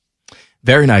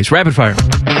 Very nice. Rapid fire.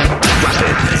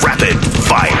 Rapid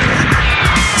fire.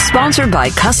 Sponsored by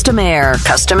Custom Air.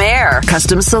 Custom Air.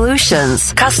 Custom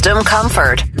Solutions. Custom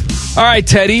Comfort. All right,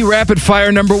 Teddy, rapid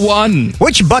fire number 1.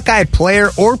 Which Buckeye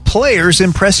player or players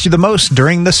impressed you the most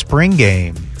during the spring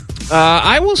game?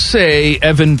 I will say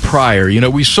Evan Pryor. You know,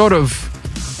 we sort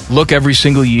of look every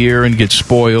single year and get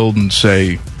spoiled and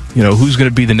say, you know, who's going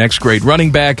to be the next great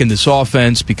running back in this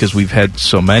offense because we've had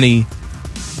so many.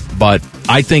 But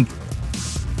I think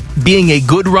being a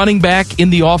good running back in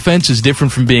the offense is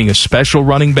different from being a special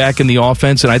running back in the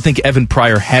offense, and I think Evan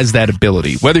Pryor has that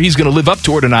ability. Whether he's going to live up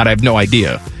to it or not, I have no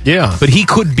idea. Yeah. But he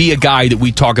could be a guy that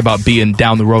we talk about being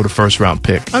down the road a first-round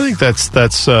pick. I think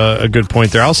that's a good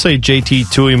point there. I'll say JT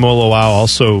Tuimoloau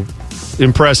also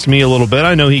impressed me a little bit.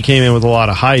 I know he came in with a lot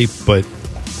of hype, but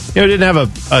didn't have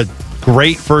a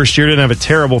great first year, didn't have a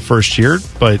terrible first year,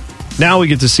 but now we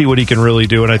get to see what he can really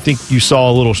do, and I think you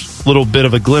saw a little bit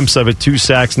of a glimpse of it. 2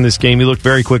 sacks in this game. He looked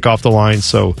very quick off the line,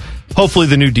 so hopefully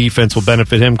the new defense will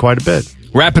benefit him quite a bit.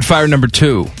 Rapid fire number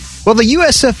 2. Will the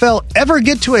USFL ever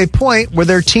get to a point where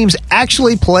their teams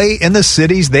actually play in the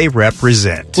cities they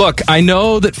represent? Look, I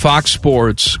know that Fox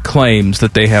Sports claims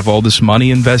that they have all this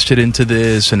money invested into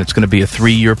this, and it's going to be a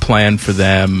 3-year plan for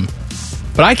them,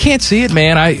 but I can't see it,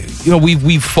 man.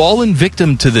 We've fallen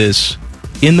victim to this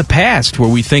in the past where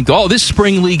we think, oh, this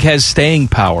spring league has staying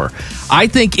power. I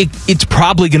think it's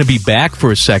probably going to be back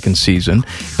for a second season,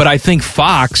 but I think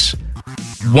Fox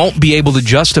won't be able to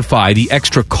justify the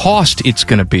extra cost it's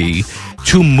going to be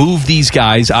to move these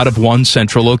guys out of one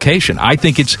central location. I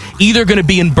think it's either going to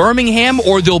be in Birmingham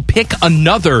or they'll pick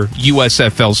another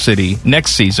USFL city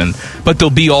next season, but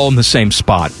they'll be all in the same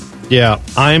spot. Yeah,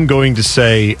 I'm going to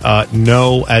say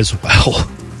no as well.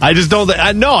 I just don't.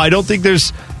 I don't think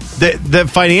there's the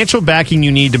financial backing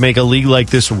you need to make a league like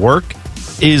this work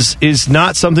is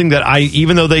not something that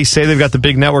even though they say they've got the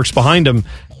big networks behind them,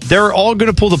 they're all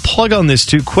going to pull the plug on this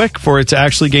too quick for it to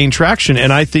actually gain traction.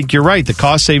 And I think you're right. The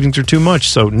cost savings are too much.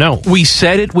 So no. We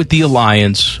said it with the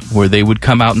Alliance where they would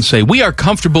come out and say, we are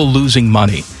comfortable losing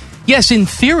money. Yes, in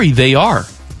theory they are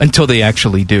until they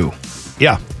actually do.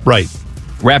 Yeah, right.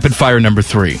 Rapid fire number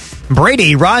 3.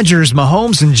 Brady, Rodgers,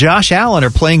 Mahomes, and Josh Allen are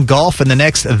playing golf in the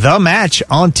next The Match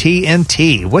on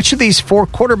TNT. Which of these 4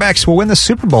 quarterbacks will win the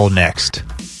Super Bowl next?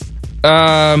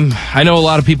 I know a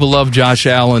lot of people love Josh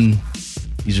Allen.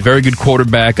 He's a very good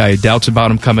quarterback. I had doubts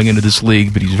about him coming into this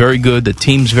league, but he's very good. The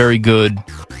team's very good.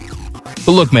 But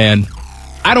look, man,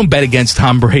 I don't bet against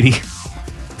Tom Brady.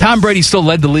 Tom Brady still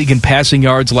led the league in passing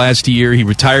yards last year. He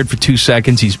retired for 2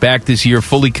 seconds. He's back this year,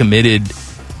 fully committed.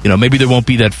 Maybe there won't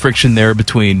be that friction there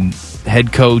between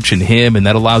head coach and him, and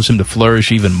that allows him to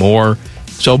flourish even more.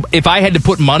 So if I had to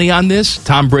put money on this,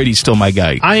 Tom Brady's still my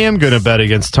guy. I am going to bet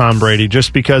against Tom Brady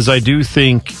just because I do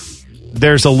think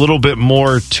there's a little bit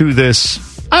more to this.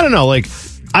 I don't know.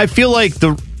 I feel like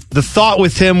the thought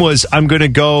with him was I'm going to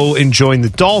go and join the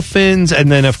Dolphins,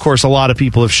 and then, of course, a lot of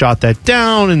people have shot that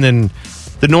down, and then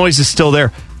the noise is still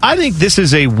there. I think this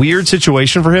is a weird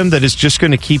situation for him that is just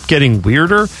going to keep getting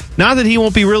weirder. Not that he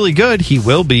won't be really good. He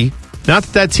will be. Not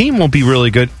that team won't be really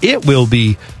good. It will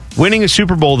be. Winning a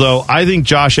Super Bowl, though, I think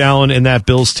Josh Allen and that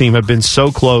Bills team have been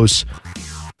so close.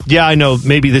 Yeah, I know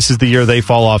maybe this is the year they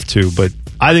fall off too, but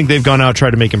I think they've gone out and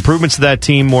tried to make improvements to that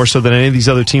team more so than any of these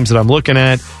other teams that I'm looking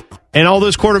at. And all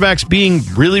those quarterbacks being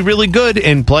really, really good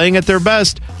and playing at their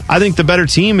best, I think the better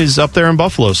team is up there in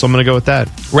Buffalo, so I'm going to go with that.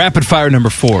 Rapid fire number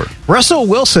 4. Russell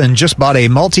Wilson just bought a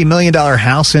multi-million-dollar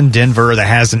house in Denver that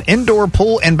has an indoor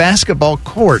pool and basketball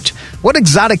court. What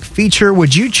exotic feature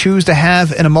would you choose to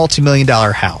have in a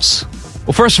multi-million-dollar house?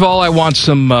 Well, first of all, I want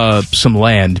some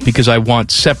land because I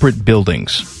want separate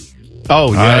buildings.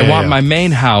 Oh, yeah. I want my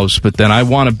main house, but then I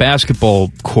want a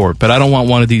basketball court. But I don't want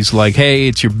one of these hey,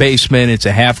 it's your basement, it's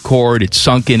a half court, it's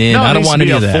sunken in. No, I don't want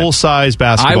any of that. Full-size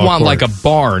basketball court. I want like a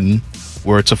barn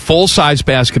where it's a full-size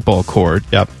basketball court.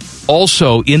 Yep.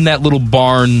 Also, in that little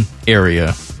barn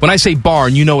area. When I say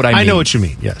barn, you know what I mean. I know what you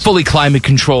mean, yes. Fully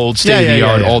climate-controlled,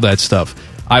 state-of-the-art, all that stuff.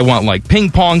 I want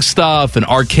ping pong stuff and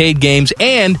arcade games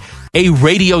and a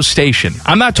radio station.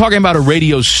 I'm not talking about a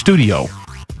radio studio.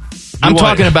 I'm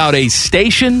talking about a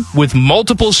station with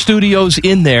multiple studios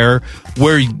in there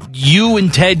where you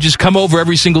and Ted just come over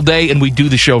every single day and we do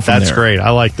the show from there. That's great.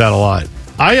 I like that a lot.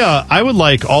 I would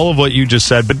like all of what you just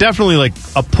said, but definitely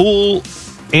a pool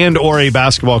and or a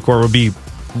basketball court would be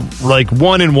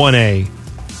 1 and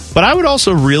 1A. But I would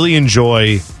also really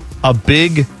enjoy a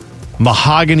big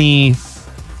mahogany,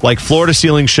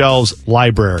 floor-to-ceiling shelves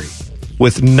library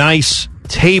with nice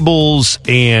tables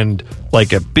and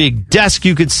a big desk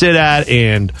you could sit at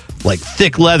and like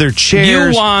thick leather chairs.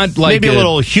 You want like maybe a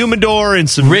little humidor and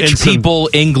some rich and some, people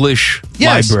English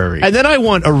library. And then I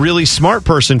want a really smart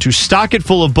person to stock it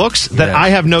full of books that I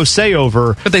have no say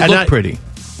over. But they look pretty.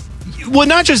 Well,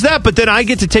 not just that, but then I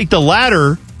get to take the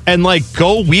ladder and like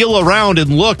go wheel around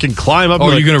and look and climb up. Oh,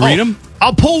 and are you going to read them?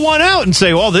 I'll pull one out and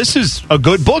say, well, this is a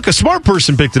good book. A smart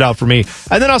person picked it out for me.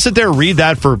 And then I'll sit there and read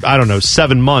that for,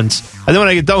 7 months. And then when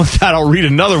I get done with that, I'll read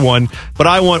another one. But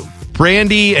I want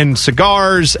brandy and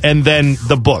cigars and then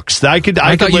the books. I could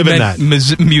live in that.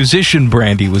 Musician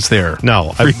brandy was there.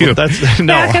 No. For you.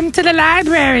 No. Welcome to the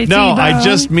library, No, T-Bone.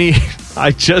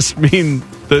 I just mean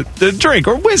the drink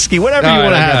or whiskey, whatever you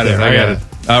want to have there. I got it.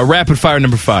 Rapid fire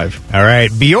number 5. All right.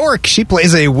 Bjork, she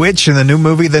plays a witch in the new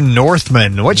movie The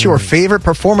Northman. What's your favorite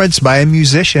performance by a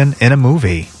musician in a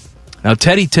movie? Now,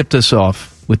 Teddy tipped us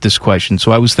off with this question,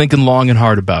 so I was thinking long and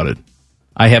hard about it.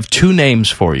 I have 2 names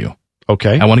for you.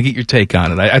 Okay. I want to get your take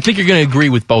on it. I think you're going to agree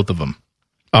with both of them.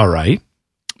 All right.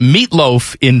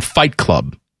 Meatloaf in Fight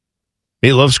Club.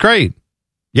 Meatloaf's great.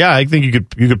 Yeah, I think you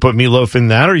could put Meatloaf in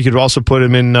that, or you could also put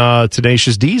him in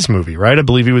Tenacious D's movie, right? I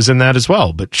believe he was in that as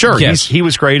well. But sure, yes. he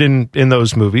was great in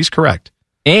those movies, correct.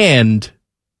 And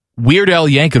Weird Al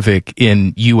Yankovic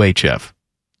in UHF.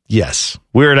 Yes.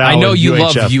 Weird Al. I know in you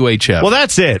UHF. love UHF. Well,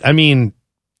 that's it. I mean,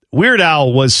 Weird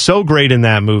Al was so great in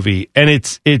that movie, and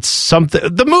it's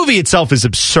something. The movie itself is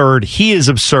absurd. He is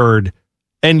absurd.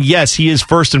 And yes, he is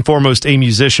first and foremost a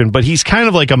musician, but he's kind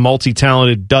of like a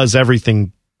multi-talented, does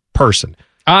everything person.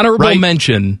 Honorable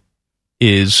mention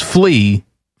is Flea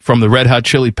from the Red Hot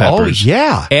Chili Peppers. Oh,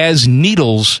 yeah. As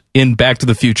Needles in Back to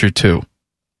the Future 2.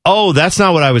 Oh, that's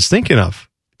not what I was thinking of.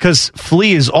 Because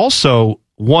Flea is also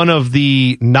one of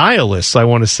the nihilists, I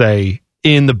want to say,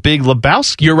 in the Big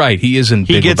Lebowski. You're right. He is in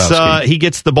Big Lebowski. He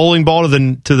gets the bowling ball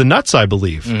to the nuts, I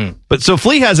believe. Mm-hmm. But so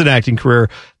Flea has an acting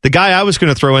career. The guy I was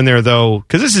going to throw in there, though,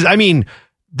 because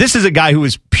this is a guy who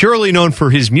is purely known for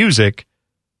his music,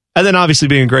 and then obviously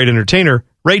being a great entertainer,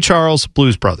 Ray Charles,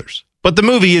 Blues Brothers. But the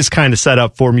movie is kind of set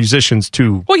up for musicians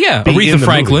to be Aretha in the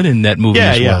Franklin movie. in that movie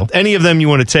as well. Yeah. Any of them you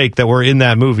want to take that were in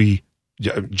that movie.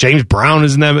 James Brown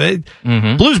is in that.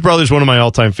 Mm-hmm. Blues Brothers, one of my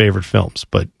all-time favorite films.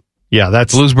 But yeah,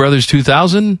 that's Blues Brothers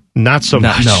 2000? Not so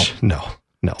much. No.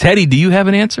 Teddy, do you have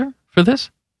an answer for this?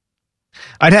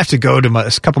 I'd have to go to a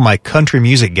couple of my country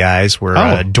music guys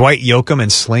were Dwight Yoakam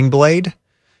and Sling Blade.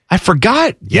 I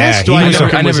forgot. Yeah,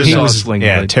 I never saw Sling Blade.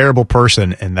 Yeah, terrible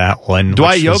person in that one.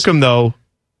 Dwight Yoakam, though,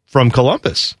 from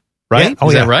Columbus, right? Yeah.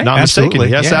 Is that right? Not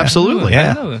Absolutely. mistaken. Yes, Yeah. absolutely.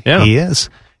 Yeah, he is.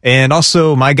 And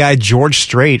also my guy George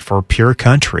Strait for Pure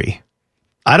Country.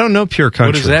 I don't know Pure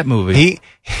Country. What is that movie?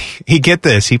 He get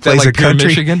this. He plays like a country.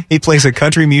 Michigan? He plays a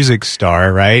country music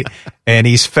star, right? And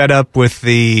he's fed up with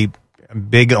the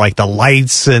big, like the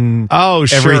lights and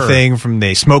everything from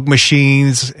the smoke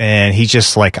machines. And he's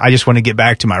just like, I just want to get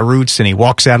back to my roots. And he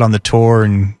walks out on the tour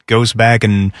and goes back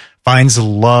and finds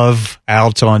love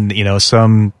out on,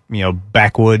 some,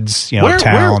 backwoods,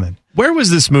 town. Where was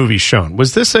this movie shown?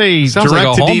 Was this a Sounds like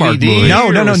a Hallmark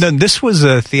direct-to-DVD? movie. No. This was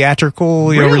a theatrical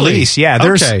Really? release. Yeah,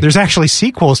 there's actually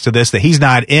sequels to this that he's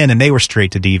not in, and they were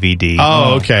straight to DVD.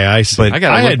 Oh, okay. I see. But I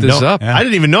gotta look this up. I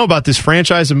didn't even know about this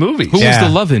franchise of movies. Who was the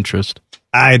love interest?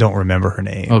 I don't remember her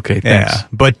name. Okay, thanks. Yeah,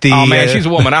 but Oh, man, she's a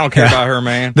woman. I don't care about her,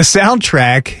 man. The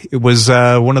soundtrack, it was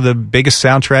one of the biggest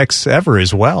soundtracks ever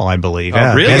as well, I believe.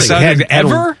 Oh, really?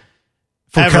 Ever?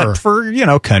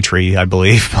 For country, I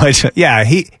believe. But yeah,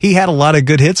 he had a lot of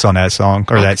good hits on that song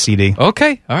or that CD.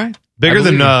 Okay, all right. Bigger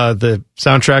than the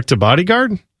soundtrack to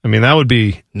Bodyguard? I mean, that would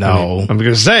be... No. I'm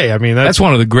going to say, that's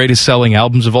one of the greatest selling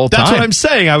albums of all time. That's what I'm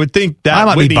saying. I would think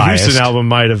that Whitney Houston album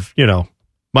might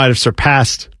have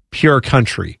surpassed Pure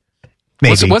Country.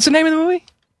 Maybe. What's the name of the movie?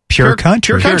 Pure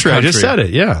Country. Pure Country. I just said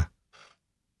it, yeah.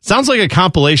 Sounds like a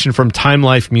compilation from Time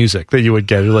Life Music that you would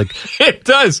get. You're like, it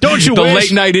does. Don't you the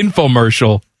wish? late night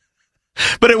infomercial.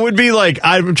 But it would be like,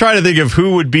 I'm trying to think of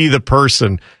who would be the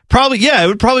person. Probably, it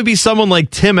would probably be someone like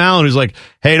Tim Allen who's like,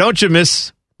 hey, don't you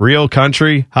miss real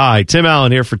country? Hi, Tim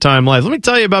Allen here for Time Life. Let me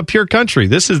tell you about Pure Country.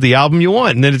 This is the album you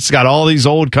want. And then it's got all these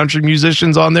old country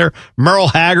musicians on there. Merle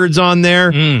Haggard's on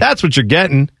there. That's what you're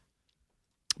getting.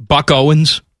 Buck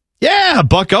Owens. Yeah,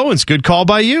 Buck Owens. Good call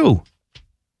by you.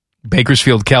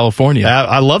 Bakersfield, California.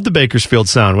 I love the Bakersfield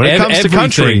sound. When it comes to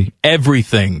country,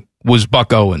 everything was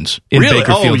Buck Owens in Really?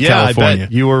 Bakersfield, California. I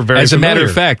bet you were very As a matter familiar.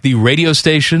 of fact, the radio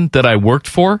station that I worked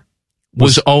for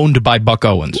was owned by Buck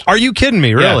Owens. Are you kidding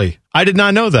me? Really? Yeah. I did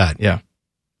not know that. Yeah.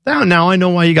 Now I know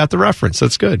why you got the reference.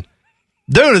 That's good.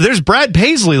 There's Brad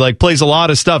Paisley, plays a lot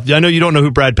of stuff. I know you don't know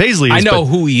who Brad Paisley is. I know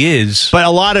who he is. But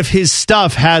a lot of his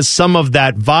stuff has some of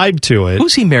that vibe to it.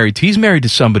 Who's he married to? He's married to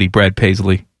somebody, Brad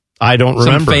Paisley. I don't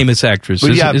remember. Some famous actress.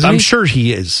 But yeah, isn't I'm he? sure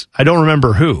he is. I don't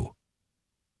remember who.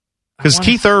 Because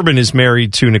Keith Urban is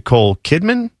married to Nicole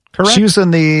Kidman, correct? She was in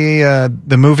the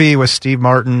movie with Steve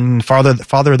Martin, Father of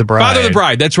the Bride. Father of the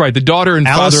Bride. That's right. The daughter and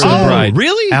Allison- Father of the Bride. Oh,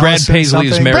 really? Brad Allison Paisley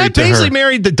is something? married Brad to Paisley her.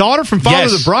 married the daughter from Father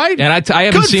of the Bride? And I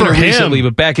haven't Good seen for her him. recently,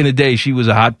 but back in the day, she was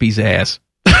a hot piece of ass.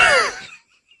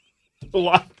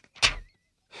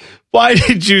 Why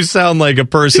did you sound like a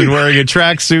person wearing a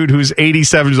tracksuit who's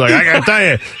 87 who's like, I gotta tell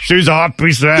you, she's a hot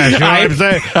piece of ass. You know what I'm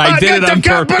saying? I did it on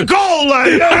purpose.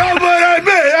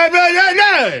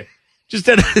 Just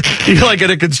you're like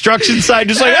at a construction site,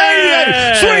 just like,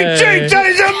 hey, sweet cheeks.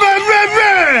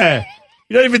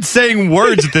 You're not even saying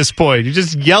words at this point. You're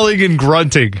just yelling and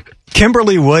grunting.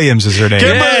 Kimberly Williams is her name.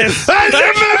 Kimberly, Father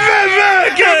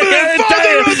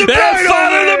of the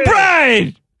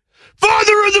Bride.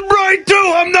 Father of the Bride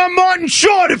too. I'm not Martin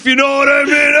Short, if you know what I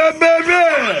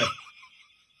mean.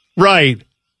 Right.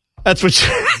 That's what.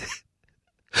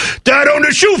 Dad owned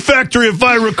a shoe factory, if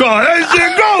I recall. How's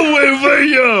it going for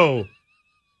you?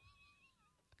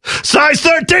 Size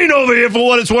 13 over here for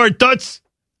what it's worth, Tuts.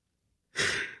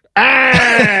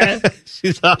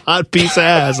 She's a hot piece of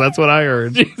ass. That's what I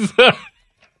heard.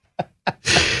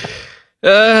 All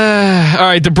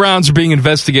right, the Browns are being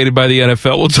investigated by the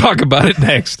NFL. We'll talk about it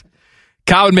next.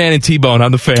 Cowan Man and T-Bone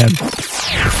on the Fan.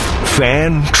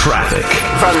 Fan traffic.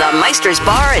 From the Meister's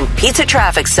Bar and Pizza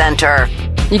Traffic Center.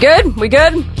 You good? We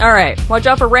good? All right. Watch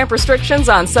out for ramp restrictions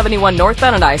on 71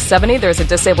 northbound and I-70. There's a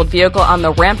disabled vehicle on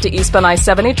the ramp to eastbound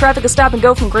I-70. Traffic is stop and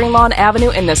go from Green Lawn Avenue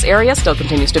in this area. Still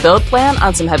continues to build. Plan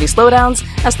on some heavy slowdowns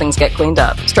as things get cleaned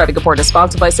up. This traffic report is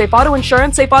sponsored by Safe Auto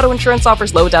Insurance. Safe Auto Insurance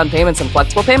offers low down payments and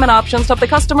flexible payment options to help the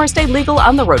customer stay legal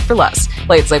on the road for less.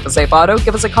 Play it safe with Safe Auto.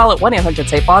 Give us a call at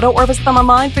 1-800-SAFE-AUTO or visit them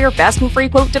online for your fast and free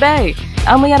quote today.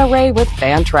 I'm Leanna Ray with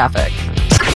Fan Traffic.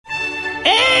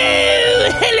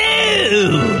 Oh,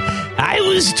 hello! I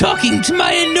was talking to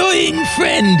my annoying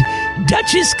friend,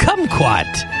 Duchess Kumquat.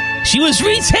 She was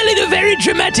retelling a very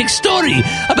dramatic story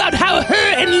about how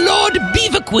her and Lord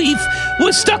Beaverqueef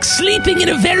were stuck sleeping in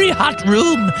a very hot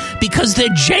room because their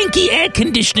janky air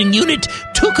conditioning unit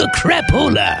took a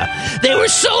crapola. They were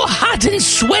so hot and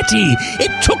sweaty,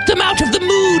 it took them out of the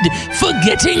mood for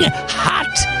getting hot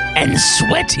and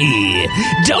sweaty.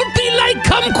 Don't be like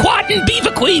Kumquat and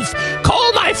Beaverqueef.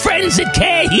 Call my friends at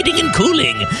Care Heating and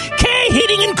Cooling. Care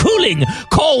Heating and Cooling.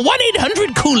 Call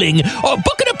 1-800-COOLING or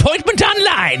book an appointment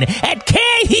online at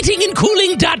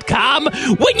careheatingandcooling.com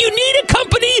when you need a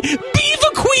company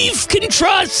Beaverqueef can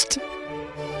trust.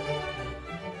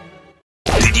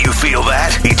 Did you feel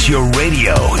that? It's your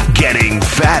radio getting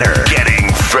fatter. Getting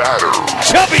fatter.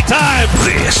 Chubby time!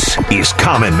 This is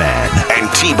Common Man and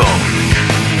T-Bone.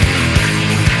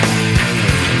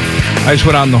 I just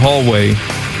went out in the hallway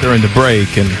during the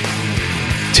break, and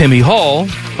Timmy Hall,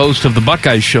 host of the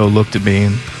Buckeyes show, looked at me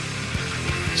and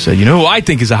said, you know who I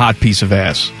think is a hot piece of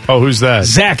ass? Oh, who's that?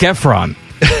 Zac Efron.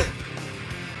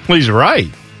 Well, he's right.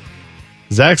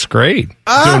 Zach's great.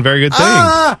 He's doing very good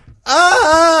things.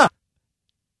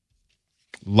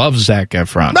 Love Zac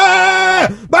Efron.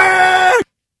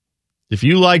 If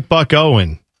you like Buck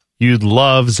Owen, you'd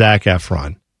love Zac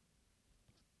Efron.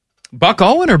 Buck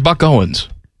Owen or Buck Owens?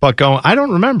 Buck Owen. I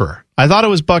don't remember. I thought it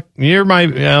was Buck. You're my.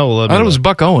 Yeah, well, I thought it was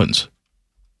Buck Owens.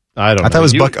 I don't know. I thought it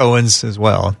was Buck Owens as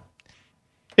well.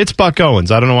 It's Buck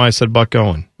Owens. I don't know why I said Buck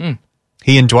Owen.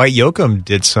 He and Dwight Yoakam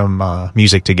did some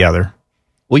music together.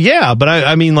 Well, yeah, but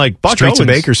I mean, like Buck Streets Owens. of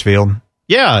Bakersfield.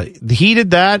 Yeah, he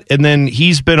did that, and then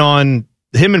he's been on.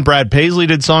 Him and Brad Paisley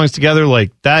did songs together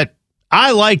like that.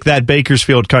 I like that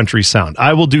Bakersfield country sound.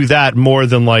 I will do that more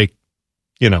than like,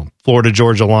 Florida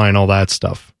Georgia Line, all that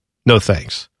stuff. No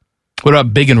thanks. What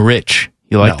about Big and Rich?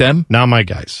 You like No, them? Not my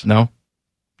guys. No?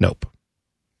 Nope.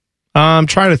 I'm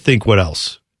trying to think what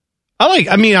else. There's.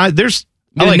 I'm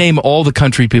going to name all the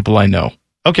country people I know.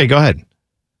 Okay, go ahead.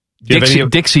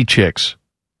 Dixie Chicks.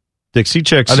 Dixie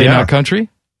Chicks. Are they not country?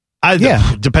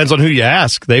 Depends on who you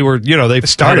ask. They were, they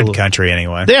Started country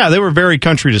anyway. Yeah, they were very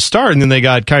country to start, and then they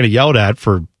got kind of yelled at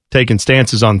for taking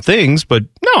stances on things. But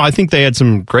no, I think they had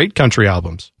some great country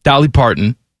albums. Dolly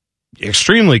Parton.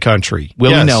 Extremely country.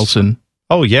 Willie Nelson.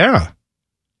 Oh, yeah.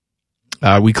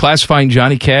 Are we classifying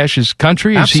Johnny Cash as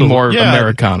country, or is he more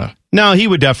Americana? No, he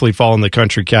would definitely fall in the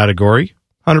country category.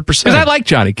 100%. Because I like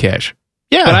Johnny Cash.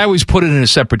 Yeah. But I always put it in a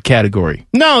separate category.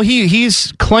 No,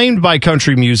 he's claimed by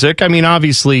country music. I mean,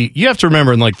 obviously, you have to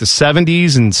remember in like the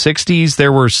 70s and 60s,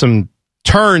 there were some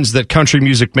turns that country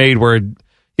music made where,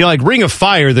 like Ring of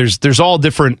Fire, there's all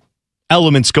different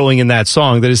elements going in that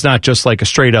song that is not just like a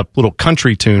straight up little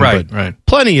country tune. Right.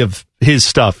 Plenty of his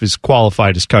stuff is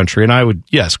qualified as country, and I would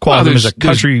qualify him as a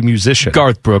country musician.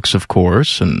 Garth Brooks, of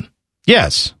course, and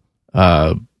yes,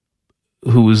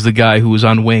 who was the guy who was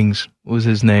on Wings? What was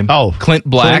his name? Oh, Clint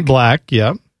Black.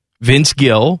 Yeah, Vince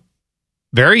Gill,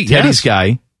 Teddy's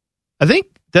guy. I think.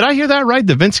 Did I hear that right?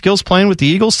 That Vince Gill's playing with the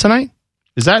Eagles tonight?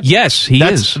 Is that? Yes, he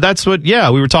is. That's what. Yeah,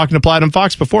 we were talking to Platinum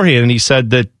Fox beforehand, and he said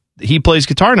that he plays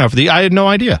guitar now for the. I had no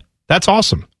idea. That's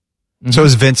awesome. Mm-hmm. So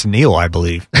is Vince Neil, I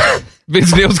believe.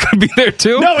 Vince Neil's going to be there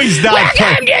too? No, he's not.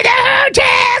 Welcome to the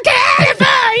Hotel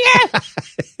California.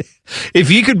 If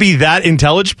he could be that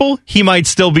intelligible, he might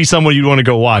still be someone you'd want to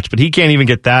go watch, but he can't even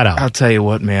get that out. I'll tell you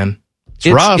what, man. It's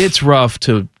rough. It's rough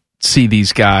to see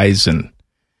these guys, and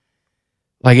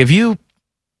like have you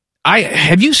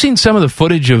seen some of the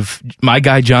footage of my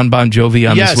guy John Bon Jovi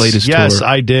on this latest tour? Yes,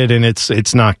 I did, and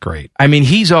it's not great. I mean,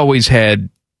 he's always had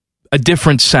a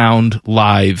different sound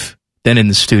live than in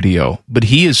the studio, but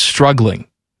he is struggling.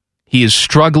 He is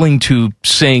struggling to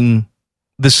sing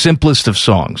the simplest of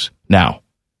songs now,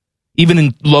 even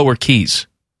in lower keys.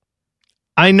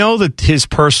 I know that his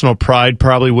personal pride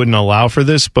probably wouldn't allow for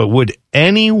this, but would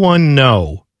anyone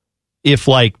know if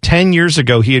like 10 years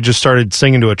ago he had just started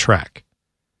singing to a track?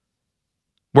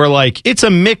 Where like it's a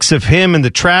mix of him and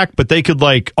the track, but they could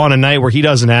like on a night where he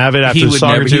doesn't have it after a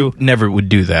song or two. He never would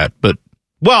do that, but...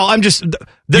 Well, I'm just...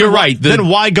 You're right. Then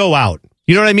why go out?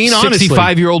 You know what I mean? Honestly.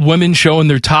 65-year-old women showing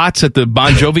their tots at the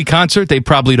Bon Jovi concert, they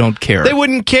probably don't care. They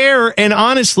wouldn't care, and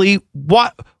honestly,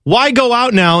 why go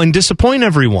out now and disappoint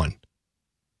everyone?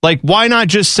 Like, why not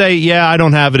just say, yeah, I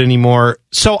don't have it anymore,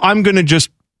 so I'm going to just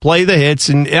play the hits,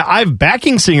 and I have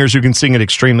backing singers who can sing it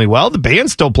extremely well. The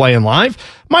band's still playing live.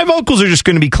 My vocals are just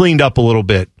going to be cleaned up a little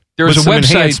bit. There's a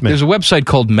website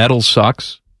called Metal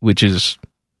Sucks, which is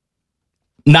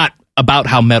not about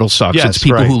how metal sucks. Yes, it's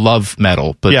people who love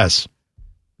metal. But yes.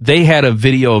 They had a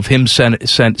video of him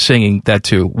singing that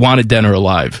too, Wanted Dead or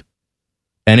Alive.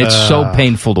 And it's so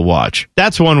painful to watch.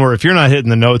 That's one where if you're not hitting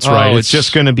the notes right, it's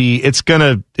just going to be, it's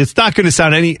not going to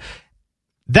sound any,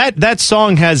 that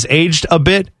song has aged a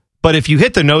bit, but if you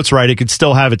hit the notes right, it could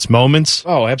still have its moments.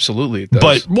 Oh, absolutely. It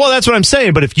does. But, well, that's what I'm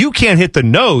saying. But if you can't hit the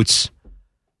notes,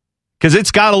 because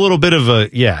it's got a little bit of a,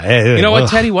 You know what,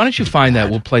 Teddy? Why don't you find that?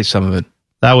 We'll play some of it.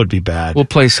 That would be bad. We'll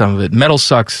play some of it.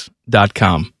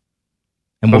 Metalsucks.com.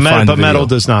 And we'll find the video. Metal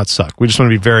does not suck. We just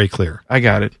want to be very clear. I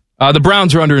got it. The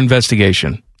Browns are under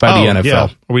investigation by the NFL. Yeah.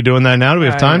 Are we doing that now? Do we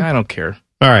have time? I don't care.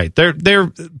 All right. They're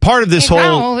part of this whole...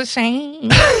 all the same.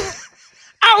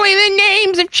 Only the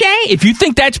names have changed. If you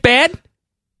think that's bad,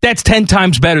 that's 10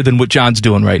 times better than what John's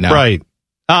doing right now. Right.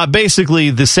 Basically,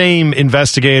 the same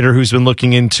investigator who's been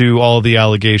looking into all of the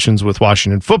allegations with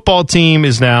Washington football team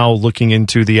is now looking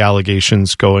into the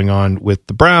allegations going on with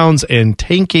the Browns and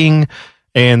tanking.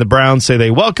 And the Browns say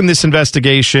they welcome this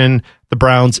investigation. The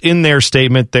Browns, in their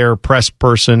statement, their press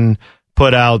person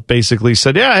put out, basically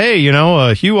said, yeah, hey,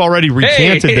 Hugh already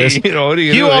recanted this. Well,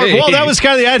 that was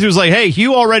kind of the attitude. It was like, hey,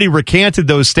 Hugh already recanted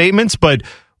those statements, but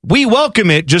we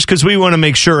welcome it just because we want to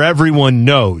make sure everyone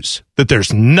knows that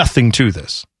there's nothing to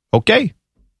this. Okay?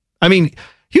 I mean,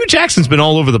 Hugh Jackson's been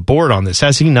all over the board on this,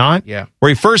 has he not? Yeah. Where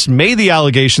he first made the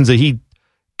allegations that he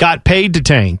got paid to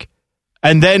tank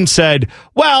and then said,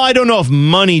 well, I don't know if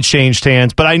money changed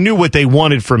hands, but I knew what they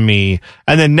wanted from me.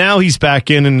 And then now he's back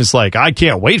in and is like, I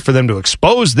can't wait for them to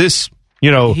expose this,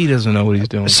 He doesn't know what he's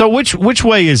doing. So which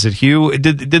way is it, Hugh?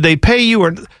 Did they pay you?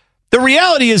 Or the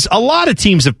reality is a lot of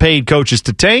teams have paid coaches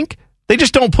to tank. They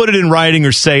just don't put it in writing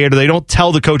or say it, or they don't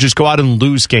tell the coaches go out and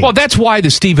lose games. Well, that's why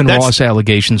the Stephen Ross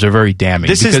allegations are very damning.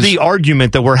 This is the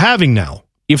argument that we're having now.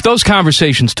 If those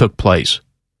conversations took place,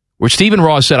 where Stephen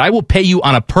Ross said, I will pay you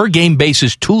on a per-game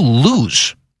basis to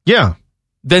lose. Yeah.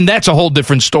 Then that's a whole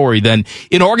different story than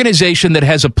an organization that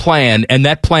has a plan, and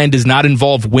that plan does not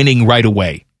involve winning right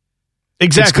away.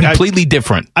 Exactly. It's completely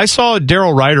different. I saw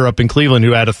Daryl Ryder up in Cleveland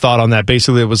who had a thought on that.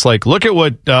 Basically, it was like, look at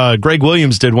what Greg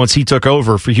Williams did once he took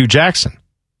over for Hugh Jackson.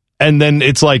 And then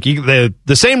it's like the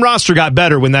same roster got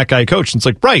better when that guy coached. It's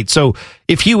like, right. So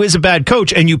if Hugh is a bad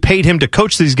coach and you paid him to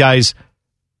coach these guys,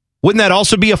 wouldn't that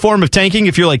also be a form of tanking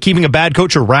if you're like keeping a bad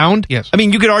coach around? Yes. I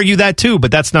mean, you could argue that too,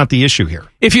 but that's not the issue here.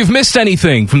 If you've missed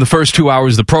anything from the first 2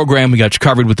 hours of the program, we got you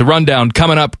covered with the rundown.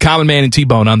 Coming up, Common Man and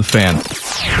T-Bone on the Fan.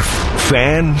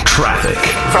 Fan traffic.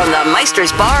 From the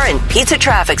Meister's Bar and Pizza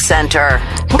Traffic Center.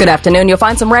 Good afternoon. You'll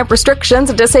find some ramp restrictions.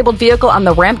 A disabled vehicle on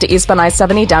the ramp to eastbound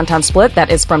I-70 downtown split.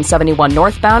 That is from 71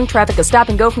 northbound. Traffic is stop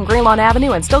and go from Greenlawn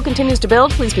Avenue and still continues to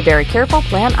build. Please be very careful.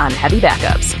 Plan on heavy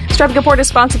backups. This traffic report is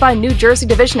sponsored by New Jersey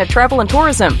Division of Travel and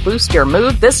Tourism. Boost your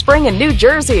mood this spring in New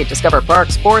Jersey. Discover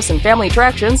parks, sports, and family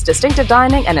attractions, distinctive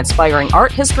dining, and inspiring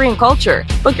art, history, and culture.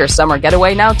 Book your summer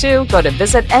getaway now, too. Go to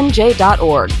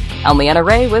visitnj.org. I'm Leanna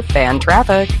Ray with Fan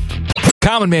Traffic.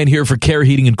 Common Man here for Care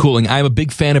Heating and Cooling. I'm a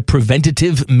big fan of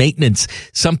preventative maintenance.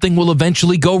 Something will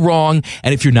eventually go wrong,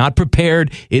 and if you're not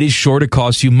prepared, it is sure to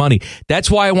cost you money.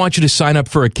 That's why I want you to sign up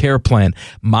for a Care plan.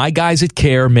 My guys at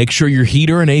Care make sure your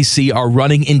heater and AC are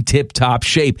running in tip-top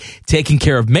shape, taking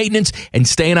care of maintenance and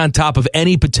staying on top of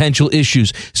any potential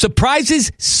issues.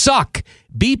 Surprises suck.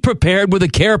 Be prepared with a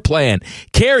Care plan.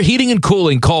 Care Heating and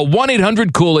Cooling. Call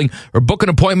 1-800-COOLING or book an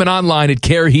appointment online at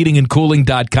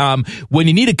careheatingandcooling.com when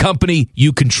you need a company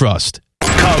you can trust.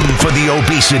 Come for the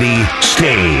obesity,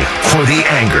 stay for the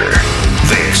anger.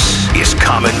 This is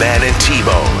Common Man and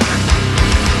T-Bone.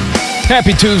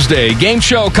 Happy Tuesday. Game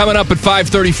show coming up at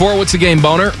 5:34. What's the game,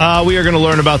 Boner? We are going to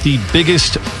learn about the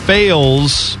biggest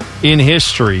fails in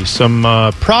history. Some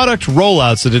product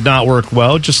rollouts that did not work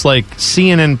well, just like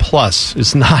CNN Plus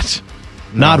is not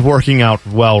working out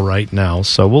well right now.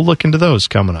 So we'll look into those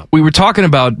coming up. We were talking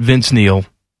about Vince Neil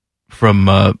from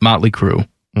Motley Crue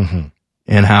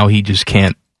and how he just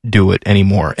can't do it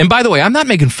anymore. And by the way, I'm not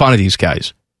making fun of these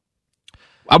guys.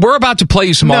 We're about to play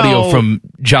you some audio from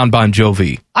John Bon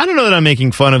Jovi. I don't know that I'm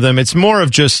making fun of them. It's more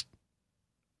of just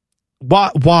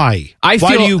why? Why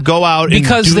do you go out and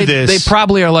do this? They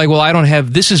probably are like, well, I don't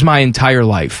have, this is my entire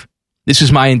life. This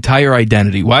is my entire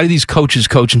identity. Why do these coaches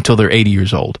coach until they're 80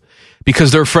 years old?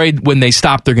 Because they're afraid when they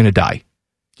stop, they're going to die.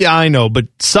 Yeah, I know, but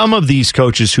some of these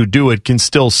coaches who do it can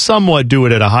still somewhat do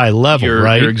it at a high level,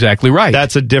 right? You're exactly right.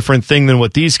 That's a different thing than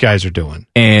what these guys are doing.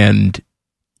 And,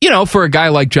 you know, for a guy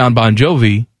like John Bon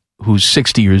Jovi, who's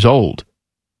 60 years old,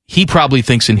 he probably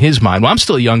thinks in his mind, well, I'm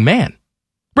still a young man,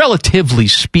 relatively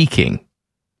speaking.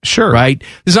 Sure. Right?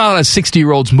 There's not a lot of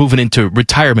 60-year-olds moving into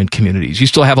retirement communities. You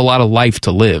still have a lot of life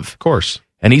to live. Of course.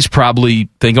 And he's probably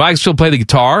thinking, well, I can still play the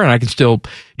guitar and I can still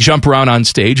jump around on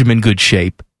stage. I'm in good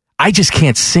shape. I just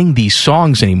can't sing these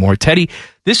songs anymore. Teddy,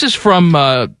 this is from,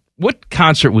 what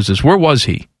concert was this? Where was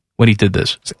he when he did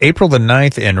this? It's April the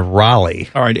 9th in Raleigh.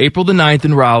 All right, April the 9th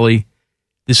in Raleigh.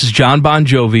 This is John Bon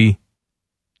Jovi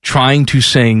trying to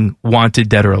sing Wanted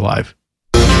Dead or Alive.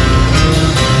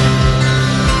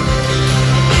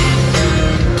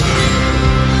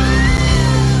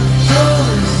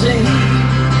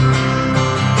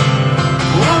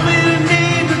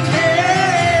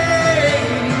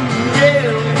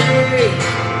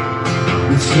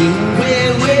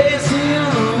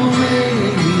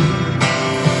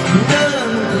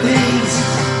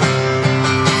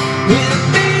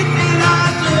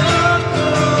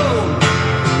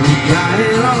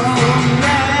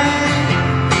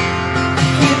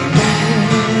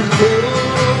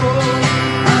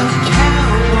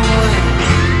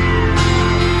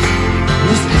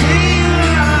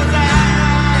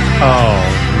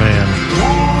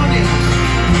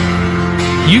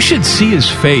 You should see his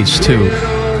face, too,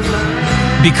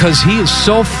 because he is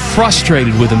so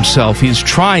frustrated with himself. He is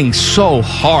trying so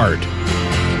hard.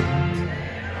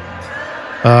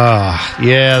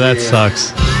 Yeah, that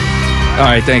sucks. All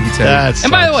right, thank you, Ted.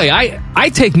 And by the way, I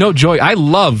take no joy. I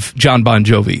love John Bon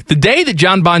Jovi. The day that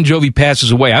John Bon Jovi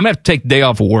passes away, I'm going to have to take the day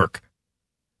off of work.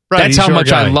 Right, that's how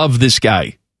much I love this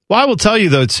guy. Well, I will tell you,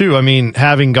 though, too, I mean,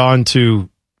 having gone to...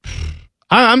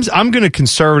 I'm going to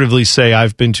conservatively say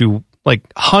I've been to like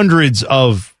hundreds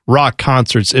of rock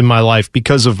concerts in my life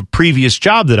because of a previous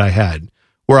job that I had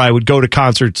where I would go to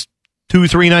concerts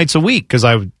 2-3 nights a week because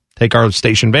I would take our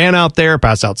station van out there,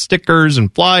 pass out stickers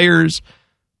and flyers.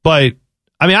 But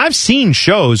I mean, I've seen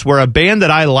shows where a band that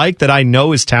I like, that I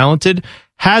know is talented,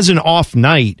 has an off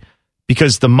night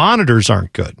because the monitors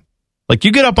aren't good. Like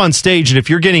you get up on stage and if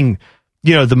you're getting,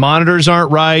 you know, the monitors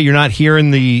aren't right, you're not hearing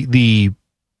the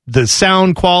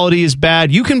sound quality is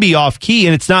bad, you can be off key,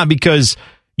 and it's not because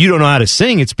you don't know how to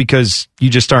sing, it's because you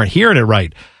just aren't hearing it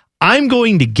right. I'm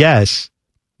going to guess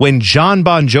when John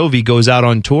Bon Jovi goes out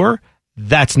on tour,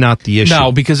 that's not the issue.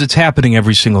 No, because it's happening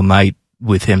every single night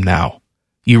with him now.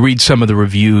 You read some of the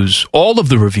reviews, all of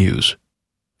the reviews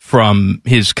from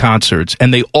his concerts,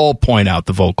 and they all point out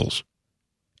the vocals.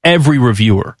 Every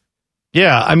reviewer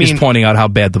I mean, is pointing out how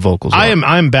bad the vocals are.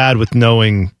 I'm bad with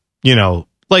knowing, you know,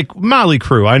 Like Motley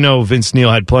Crue, I know Vince Neil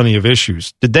had plenty of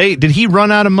issues. Did he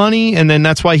run out of money and then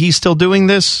that's why he's still doing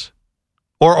this?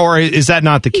 Or is that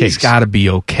not the case? He's got to be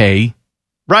okay.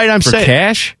 Right, I'm for saying.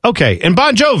 Cash? Okay, and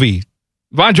Bon Jovi's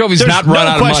not run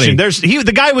out of money.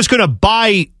 The guy was going to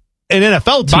buy an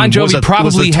NFL team. Bon Jovi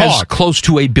probably has close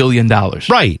to $1 billion.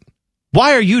 Right.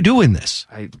 Why are you doing this?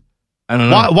 I don't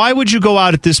know. Why would you go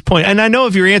out at this point? And I know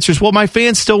if your answer is, well, my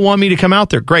fans still want me to come out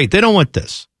there. Great. They don't want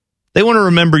this. They want to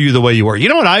remember you the way you were. You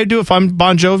know what I do if I'm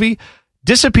Bon Jovi?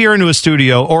 Disappear into a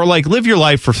studio or like live your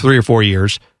life for 3 or 4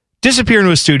 years. Disappear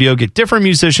into a studio, get different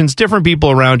musicians, different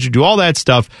people around you, do all that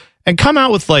stuff, and come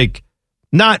out with like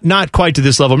not quite to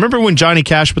this level. Remember when Johnny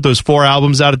Cash put those 4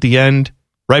 albums out at the end,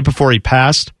 right before he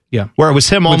passed? Yeah. Where it was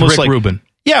him with almost Rick like Rubin.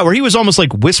 Yeah, where he was almost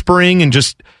like whispering and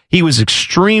just he was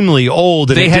extremely old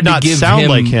and it did not sound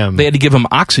like him. They had to give him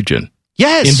oxygen.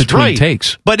 Yes, in between right.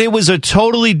 takes. But it was a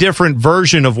totally different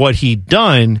version of what he'd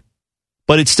done,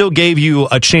 but it still gave you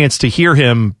a chance to hear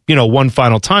him, one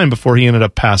final time before he ended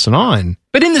up passing on.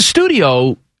 But in the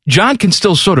studio, John can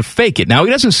still sort of fake it. Now,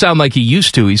 he doesn't sound like he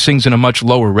used to. He sings in a much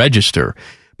lower register.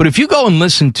 But if you go and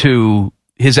listen to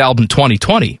his album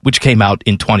 2020, which came out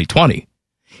in 2020,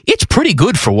 it's pretty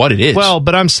good for what it is. Well,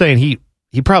 but I'm saying he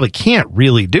probably can't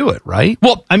really do it, right?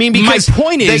 Well, I mean, because my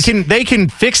point is they can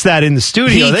fix that in the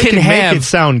studio. They can make it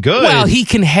sound good. Well, he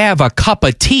can have a cup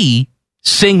of tea,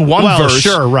 sing one verse,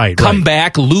 come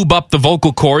back, lube up the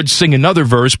vocal cords, sing another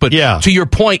verse. But to your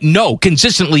point, no,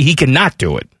 consistently he cannot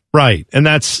do it. Right, and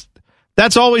that's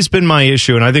always been my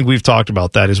issue, and I think we've talked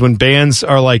about that, is when bands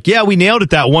are like, yeah, we nailed it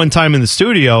that one time in the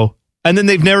studio, and then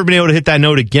they've never been able to hit that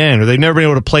note again, or they've never been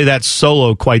able to play that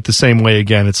solo quite the same way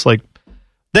again. It's like,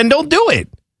 then don't do it.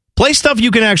 Play stuff you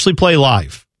can actually play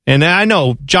live. And I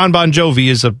know John Bon Jovi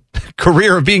is a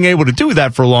career of being able to do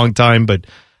that for a long time, but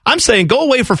I'm saying go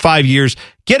away for 5 years,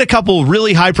 get a couple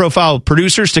really high-profile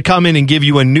producers to come in and give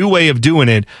you a new way of doing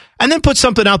it, and then put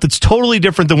something out that's totally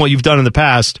different than what you've done in the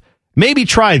past. Maybe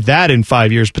try that in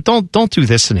 5 years, but don't do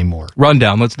this anymore.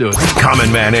 Rundown, let's do it.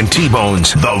 Common Man and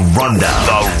T-Bone's The Rundown.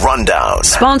 The Rundown.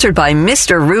 Sponsored by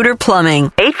Mr. Rooter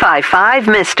Plumbing.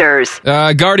 855-MISTERS.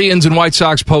 Guardians and White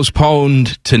Sox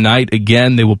postponed tonight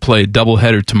again. They will play a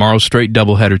doubleheader tomorrow, straight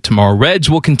doubleheader tomorrow. Reds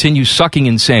will continue sucking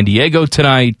in San Diego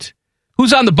tonight.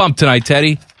 Who's on the bump tonight,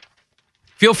 Teddy?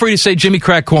 Feel free to say Jimmy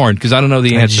Crack Corn, because I don't know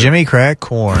the answer. Jimmy Crack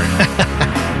Corn.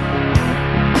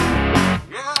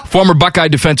 Former Buckeye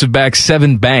defensive back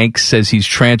Sevyn Banks says he's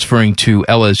transferring to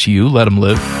LSU. Let him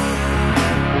live.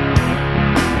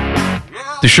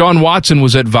 Deshaun Watson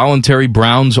was at voluntary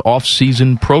Browns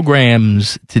off-season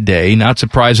programs today. Not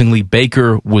surprisingly,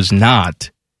 Baker was not.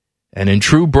 And in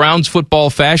true Browns football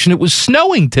fashion, it was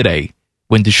snowing today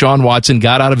when Deshaun Watson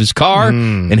got out of his car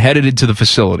and headed into the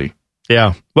facility.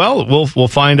 Yeah. Well, we'll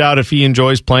find out if he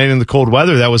enjoys playing in the cold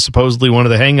weather. That was supposedly one of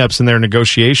the hang-ups in their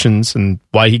negotiations, and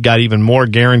why he got even more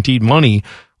guaranteed money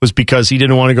was because he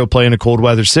didn't want to go play in a cold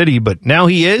weather city. But now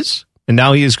he is, and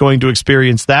now he is going to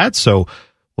experience that. So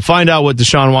we'll find out what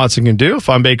Deshaun Watson can do. If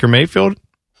I'm Baker Mayfield,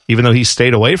 even though he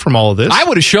stayed away from all of this, I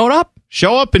would have shown up.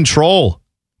 Show up and troll.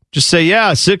 Just say,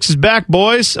 yeah, 6 is back,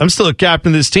 boys. I'm still a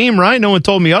captain of this team, right? No one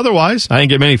told me otherwise. I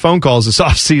didn't get many phone calls this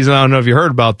offseason. I don't know if you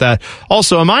heard about that.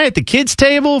 Also, am I at the kids'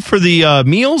 table for the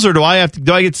meals, or do I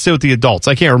get to sit with the adults?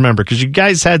 I can't remember, because you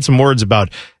guys had some words about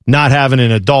not having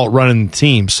an adult running the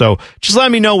team. So just let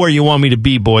me know where you want me to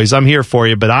be, boys. I'm here for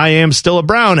you, but I am still a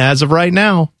Brown as of right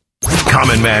now.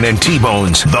 Common Man and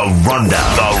T-Bone's The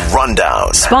Rundown. The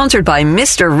Rundown. Sponsored by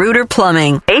Mr. Rooter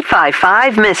Plumbing.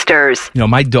 855-MISTERS.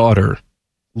 My daughter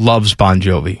loves Bon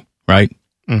Jovi, right?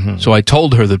 Mm-hmm. So I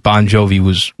told her that Bon Jovi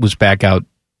was back out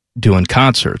doing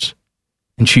concerts,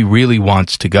 and she really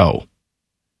wants to go.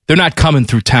 They're not coming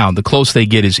through town. The closest they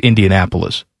get is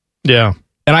Indianapolis. Yeah.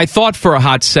 And I thought for a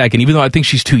hot second, even though I think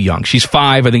she's too young, she's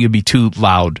 5, I think it'd be too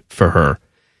loud for her.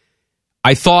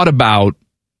 I thought about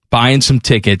buying some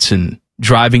tickets and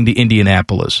driving to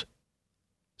Indianapolis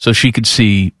so she could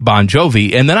see Bon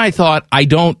Jovi. And then I thought, I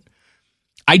don't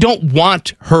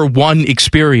want her one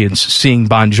experience seeing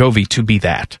Bon Jovi to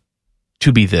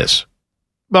be this.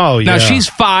 Oh, yeah. Now, she's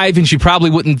 5, and she probably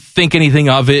wouldn't think anything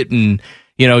of it, and,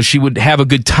 she would have a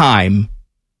good time.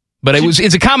 But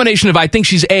it's a combination of, I think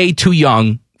she's A, too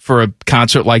young for a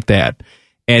concert like that,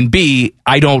 and B,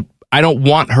 I don't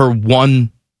want her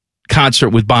one concert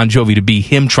with Bon Jovi to be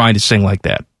him trying to sing like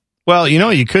that. Well,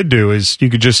 what you could do is you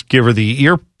could just give her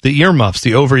the earmuffs,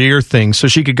 the over-ear thing, so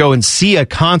she could go and see a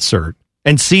concert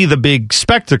and see the big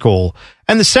spectacle,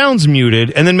 and the sound's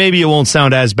muted, and then maybe it won't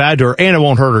sound as bad to her, and it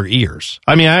won't hurt her ears.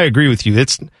 I mean, I agree with you.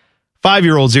 It's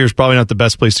 5-year-old's ears probably not the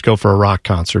best place to go for a rock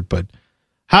concert, but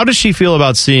How does she feel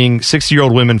about seeing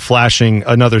 60-year-old women flashing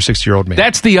another 60-year-old man?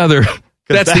 That's the other.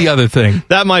 That's the other thing.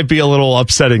 That might be a little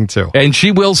upsetting too. And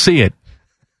she will see it.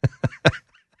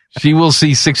 She will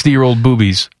see 60-year-old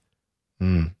boobies.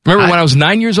 Remember when I was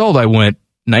 9 years old, I went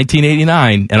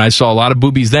 1989, and I saw a lot of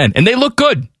boobies then, and they looked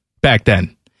good back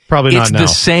then. Probably not now.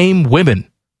 It's the same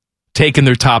women taking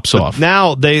their tops off.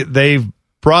 Now they've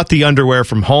brought the underwear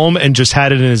from home and just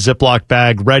had it in a Ziploc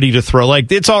bag ready to throw.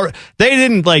 Like it's all. They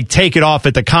didn't like take it off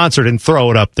at the concert and throw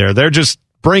it up there. They're just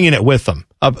bringing it with them.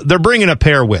 They're bringing a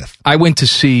pair with. I went to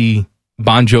see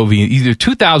Bon Jovi either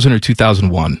 2000 or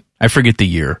 2001. I forget the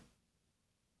year.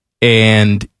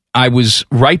 And I was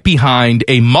right behind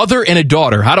a mother and a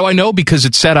daughter. How do I know? Because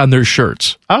it said on their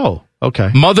shirts. Oh, okay.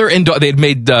 Mother and daughter. They had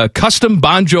made custom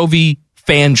Bon Jovi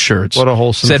fan shirts. What a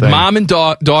wholesome said thing. Mom and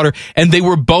daughter, and they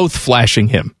were both flashing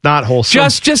him. Not wholesome.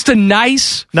 Just a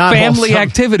nice Not family wholesome.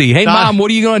 activity. Hey, Mom, what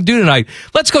are you going to do tonight?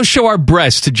 Let's go show our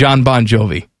breasts to John Bon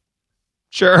Jovi.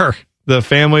 Sure. The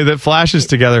family that flashes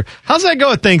together. How's that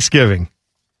go at Thanksgiving?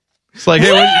 It's like,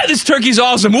 hey, this turkey's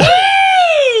awesome.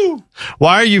 Woo!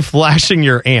 Why are you flashing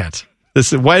your aunt?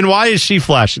 Why is she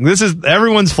flashing?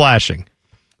 Everyone's flashing.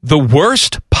 The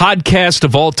worst podcast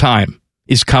of all time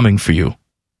is coming for you.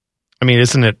 I mean,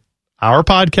 isn't it our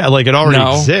podcast? Like it already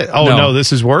exists. Oh, no,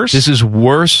 this is worse? This is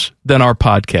worse than our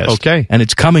podcast. Okay. And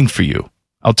it's coming for you.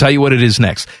 I'll tell you what it is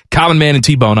next. Common Man and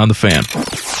T-Bone on the Fan.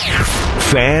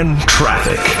 Fan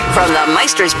traffic. From the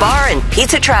Meister's Bar and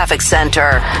Pizza Traffic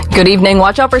Center. Good evening.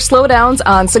 Watch out for slowdowns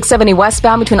on 670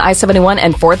 westbound between I-71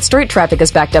 and 4th Street. Traffic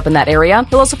is backed up in that area.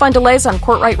 You'll also find delays on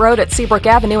Courtright Road at Seabrook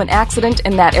Avenue. An accident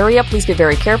in that area. Please be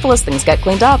very careful as things get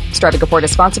cleaned up. This traffic report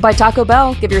is sponsored by Taco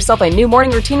Bell. Give yourself a new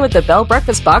morning routine with the Bell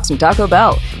Breakfast Box from Taco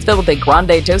Bell. It's filled with a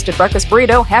grande toasted breakfast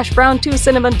burrito, hash brown, 2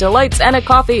 cinnamon delights, and a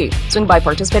coffee. Swing by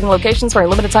participating locations for a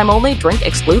limited time only. Drink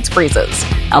excludes freezes.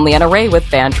 I'm Leanna Ray with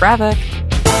Fan Traffic.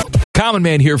 Common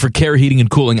Man here for Care Heating and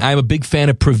Cooling. I'm a big fan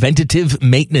of preventative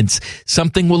maintenance.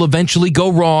 Something will eventually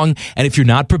go wrong, and if you're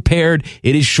not prepared,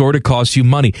 it is sure to cost you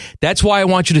money. That's why I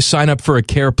want you to sign up for a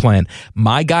Care plan.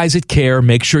 My guys at Care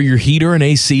make sure your heater and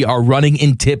AC are running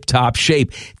in tip-top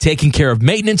shape, taking care of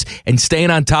maintenance and staying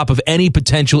on top of any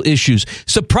potential issues.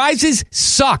 Surprises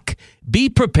suck. Be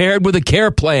prepared with a Care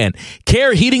plan.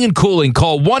 Care Heating and Cooling.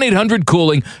 Call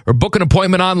 1-800-COOLING or book an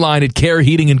appointment online at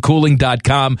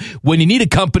careheatingandcooling.com when you need a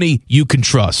company you can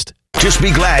trust. Just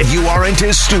be glad you aren't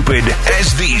as stupid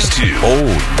as these two. Oh,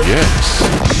 yes.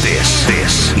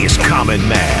 This is Common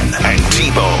Man and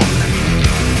T-Bone.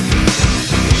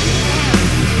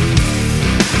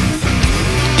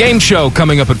 Game show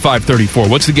coming up at 5:34.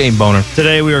 What's the game, Boner?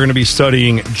 Today we are going to be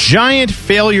studying giant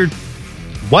failure.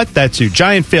 What? That's you.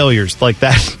 Giant failures. Like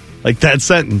that. Like that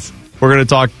sentence. We're going to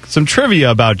talk some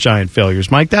trivia about giant failures.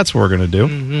 Mike, that's what we're going to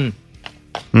do.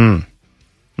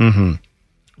 It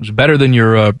was better than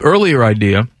your earlier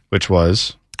idea. Which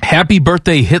was? Happy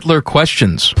birthday, Hitler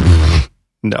questions.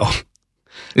 No.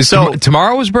 Is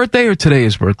tomorrow his birthday or today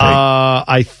his birthday?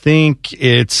 I think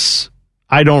it's...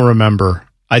 I don't remember.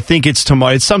 I think it's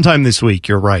tomorrow. It's sometime this week.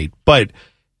 You're right. But...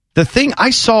 the thing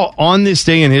I saw on this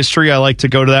day in history, I like to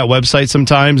go to that website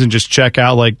sometimes and just check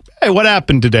out, like, hey, what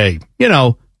happened today? You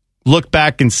know, look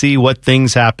back and see what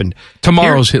things happened.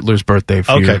 Tomorrow's Hitler's birthday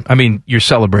for you. I mean, your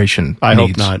celebration. I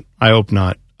hope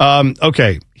not.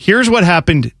 Okay, here's what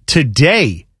happened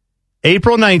today,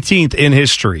 April 19th in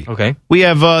history. Okay. We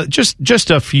have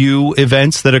just a few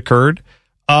events that occurred.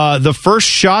 The first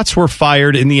shots were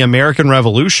fired in the American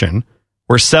Revolution,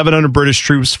 where 700 British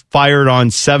troops fired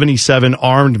on 77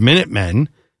 armed Minutemen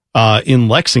in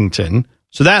Lexington.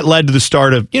 So that led to the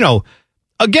start of,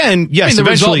 again, yes,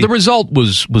 eventually. The result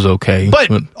was okay.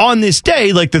 But on this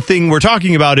day, like the thing we're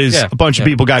talking about is a bunch of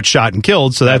people got shot and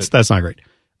killed, so that's not great.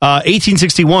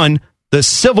 1861, the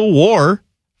Civil War,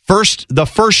 the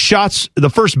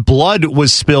first blood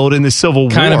was spilled in the Civil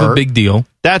War. Kind of a big deal.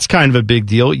 That's kind of a big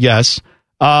deal, yes.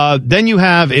 Then you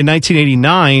have, in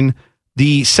 1989...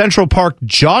 the Central Park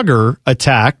jogger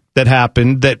attack that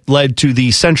happened that led to the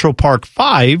Central Park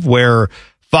 5, where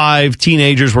 5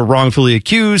 teenagers were wrongfully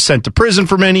accused, sent to prison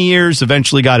for many years,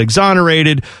 eventually got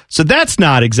exonerated. So that's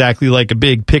not exactly like a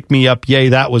big pick-me-up, yay,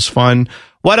 that was fun.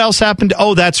 What else happened?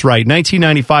 Oh, that's right,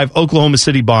 1995 Oklahoma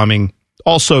City bombing,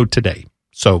 also today.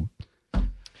 So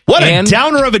what a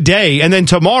downer of a day. And then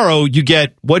tomorrow you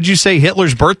get, what'd you say,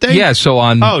 Hitler's birthday? Yeah, so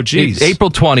on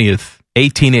April 20th,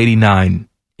 1889,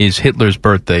 is Hitler's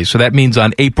birthday. So that means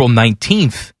on April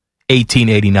 19th,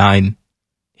 1889,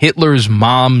 Hitler's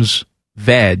mom's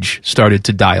vag started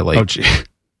to dilate. Oh, gee.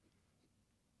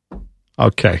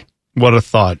 Okay. What a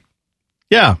thought.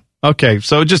 Yeah. Okay,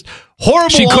 so just horrible.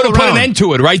 She could have put an end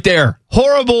to it right there.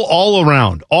 Horrible all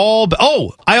around.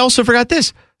 I also forgot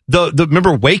this. The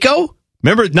remember Waco?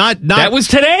 Remember not that was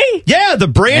today? Yeah, the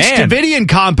Branch Davidian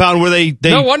compound where they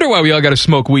no wonder why we all got to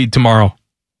smoke weed tomorrow.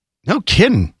 No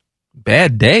kidding.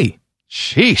 Bad day.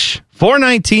 Sheesh.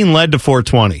 419 led to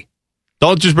 420.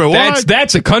 Don't just bro.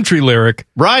 That's a country lyric.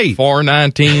 Right.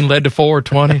 419 led to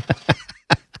 420.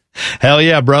 Hell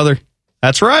yeah, brother.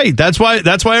 That's right. That's why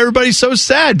everybody's so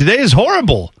sad. Today is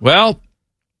horrible. Well,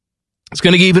 it's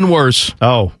going to get even worse.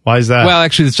 Oh, why is that? Well,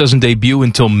 actually, this doesn't debut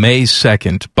until May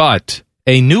 2nd, but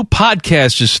a new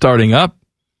podcast is starting up.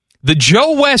 The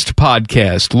Joe West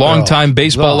podcast. Longtime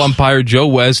baseball umpire Joe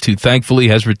West, who thankfully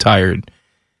has retired.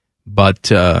 But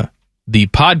the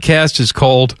podcast is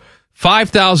called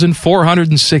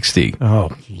 5,460. Oh,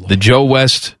 the Joe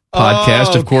West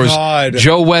podcast. Of course, God.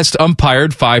 Joe West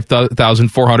umpired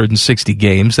 5,460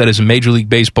 games. That is a Major League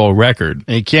Baseball record.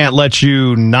 And he can't let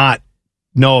you not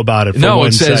know about it for no, 1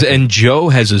 it says, second. and Joe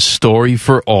has a story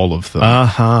for all of them.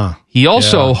 Uh-huh. He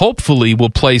also, hopefully,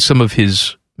 will play some of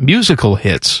his musical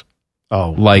hits.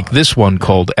 Oh, like this one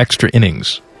called Extra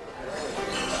Innings.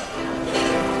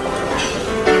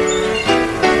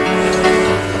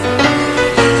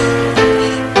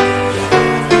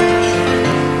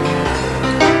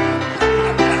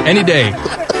 Any day.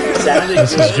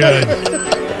 This is good.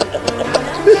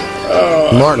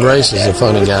 Mark Grace is a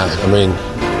funny guy. I mean,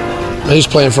 he's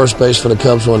playing first base for the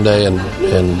Cubs one day, and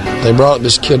they brought up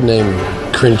this kid named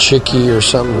Krinchicki or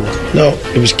something. No,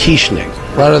 it was Kieschnick.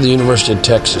 Right out of the University of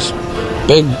Texas.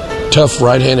 Big, tough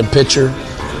right-handed pitcher.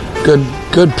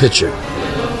 Good pitcher.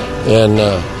 And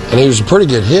he was a pretty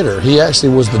good hitter. He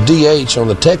actually was the DH on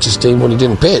the Texas team when he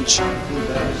didn't pitch.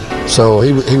 So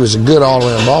he was a good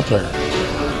all-around ball player.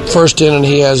 First inning,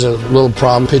 he has a little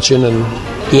problem pitching, and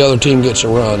the other team gets a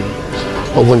run.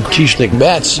 But when Kieschnick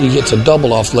bats, he gets a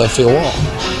double off left field wall.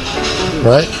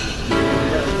 Right?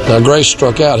 Now, Grace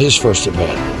struck out his first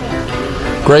at-bat.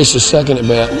 Grace's second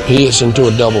at-bat, he hits into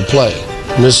a double play.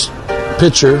 And this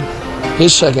pitcher,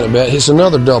 his second at-bat, hits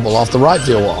another double off the right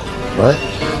field wall. Right?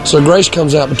 So Grace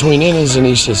comes out between innings, and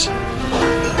he says,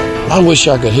 I wish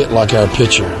I could hit like our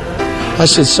pitcher. I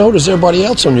said, so does everybody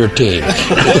else on your team.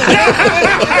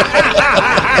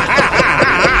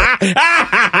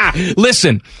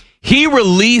 Listen, he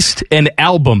released an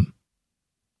album.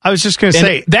 I was just going to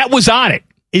say. That was on it.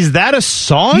 Is that a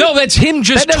song? No, that's him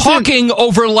just talking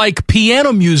over like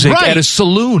piano music at a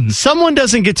saloon. Someone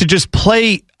doesn't get to just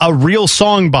play a real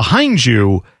song behind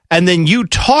you and then you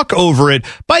talk over it.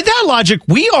 By that logic,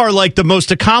 we are like the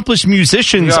most accomplished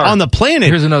musicians on the planet.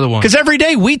 Here's another one. Because every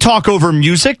day we talk over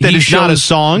music that is not a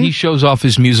song. He shows off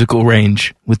his musical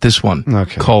range with this one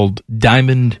called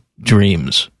Diamond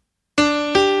Dreams.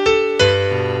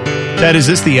 Ted, is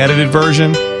this the edited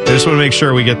version? I just want to make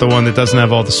sure we get the one that doesn't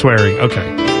have all the swearing.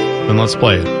 Okay, then let's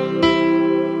play it.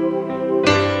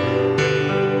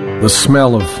 The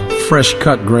smell of fresh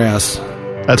cut grass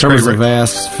covers a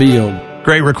vast field.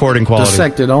 Great recording quality.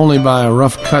 Dissected only by a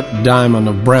rough cut diamond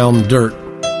of brown dirt.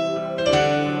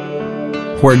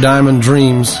 Where diamond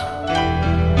dreams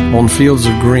on fields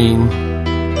of green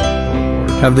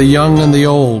have the young and the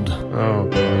old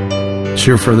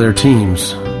cheer for their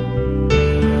teams.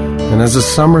 And as the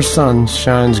summer sun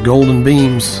shines golden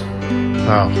beams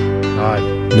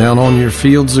down on your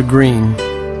fields of green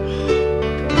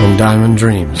and diamond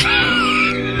dreams.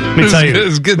 Let me tell you,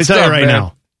 right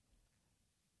now.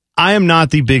 I am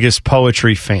not the biggest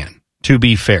poetry fan, to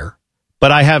be fair.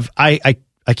 But I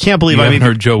can't believe I haven't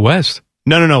heard Joe West.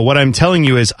 No. What I'm telling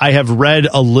you is I have read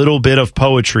a little bit of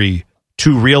poetry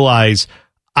to realize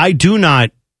I do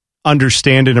not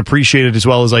understand and appreciate it as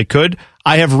well as I could.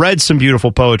 I have read some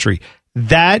beautiful poetry.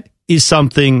 That is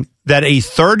something that a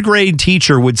third grade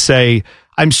teacher would say,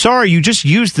 I'm sorry, you just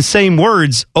used the same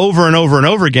words over and over and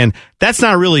over again. That's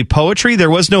not really poetry.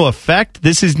 There was no effect.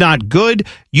 This is not good.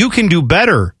 You can do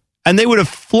better. And they would have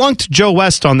flunked Joe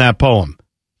West on that poem.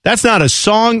 That's not a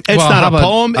song. It's not a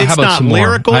poem. It's not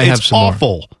lyrical. It's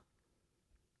awful.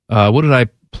 What did I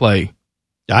play?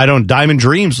 Diamond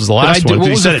Dreams was the last one. What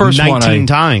was the first 19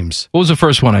 times. What was the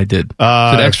first one I did? Is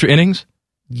it Extra Innings?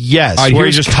 Yes. All right,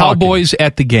 here's just Cowboys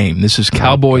at the Game. This is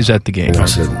Cowboys at the Game. And I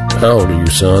said, how old are you,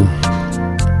 son?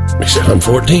 He said, I'm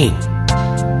 14.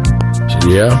 I said,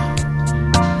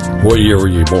 yeah? What year were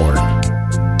you born?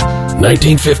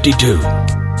 1952.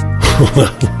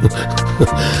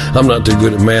 I'm not too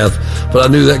good at math, but I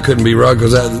knew that couldn't be right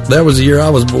because that was the year I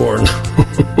was born.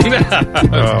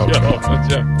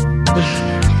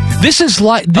 This is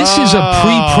a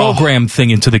pre-programmed thing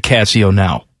into the Casio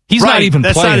now. He's not even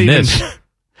playing this.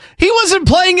 He wasn't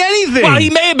playing anything. Well,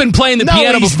 he may have been playing the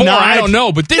piano before. Not. I don't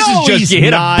know, but this is just you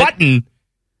hit a button.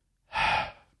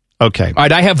 Okay. All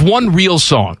right, I have one real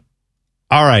song.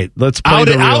 All right, let's play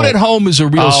Out at Home is a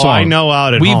real song. I know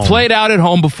Out at Home. We've played Out at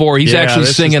Home before. He's actually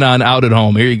singing on Out at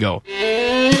Home. Here you go.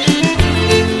 Is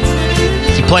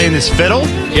he playing this fiddle?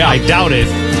 Yeah. I doubt it.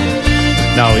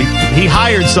 No, he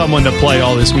hired someone to play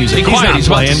all this music. Be quiet. He's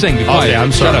not About playing. to sing. Be quiet. Okay,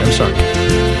 I'm sorry. I'm sorry.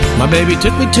 My baby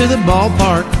took me to the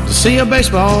ballpark to see a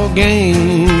baseball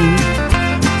game.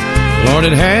 Lord,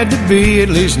 it had to be at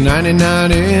least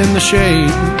 99 in the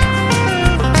shade.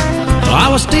 I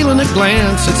was stealing a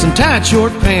glance at some tight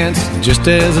short pants just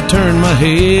as I turned my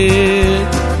head.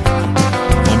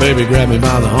 My baby grabbed me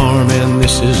by the arm and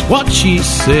this is what she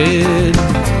said.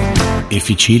 If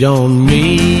you cheat on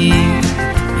me,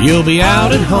 you'll be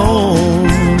out at home.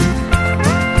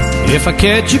 If I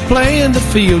catch you playing the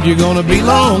field, you're gonna be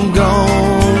long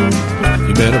gone.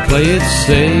 You better play it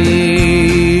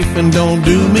safe and don't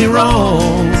do me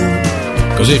wrong.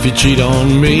 'Cause if you cheat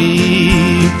on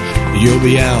me, you'll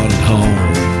be out at home.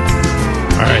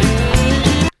 All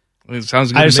right. It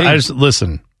sounds good to me. I just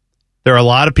listen. There are a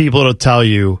lot of people that'll tell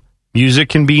you music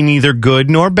can be neither good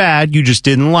nor bad. You just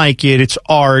didn't like it. It's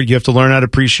art. You have to learn how to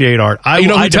appreciate art. You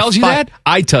know who tells you that?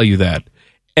 I tell you that.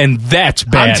 And that's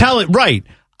bad.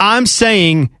 I'm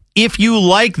saying if you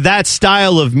like that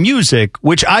style of music,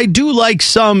 which I do like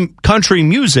some country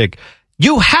music,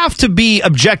 you have to be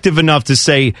objective enough to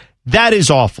say that is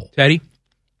awful.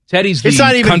 Teddy's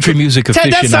the country music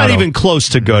aficionado. That's not even close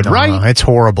to good, right? No, it's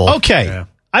horrible. Okay. Yeah.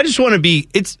 I just want to be,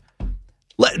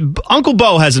 Uncle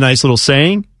Bo has a nice little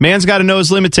saying, man's got to know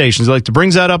his limitations. He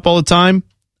brings that up all the time.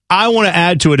 I want to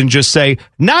add to it and just say,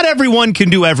 not everyone can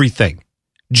do everything.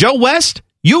 Joe West,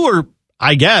 you were,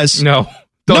 I guess.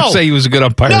 Don't say he was a good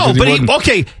umpire. No, but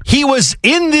he was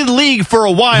in the league for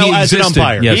a while as an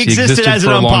umpire. Yes, he existed as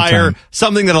an umpire,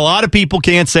 something that a lot of people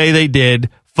can't say they did.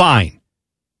 Fine.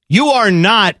 You are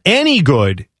not any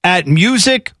good at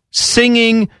music,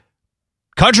 singing,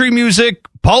 country music,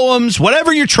 poems,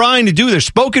 whatever you're trying to do. Their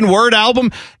spoken word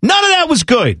album, none of that was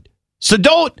good. So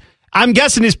I'm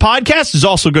guessing his podcast is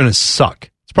also going to suck.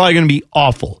 It's probably going to be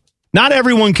awful. Not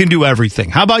everyone can do everything.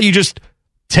 How about you just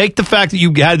take the fact that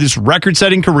you had this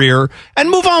record-setting career and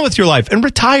move on with your life and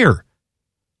retire.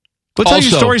 Go tell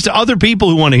your stories to other people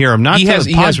who want to hear them, not to the podcast.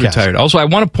 He has retired. Also, I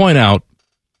want to point out,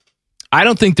 I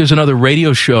don't think there's another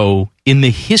radio show in the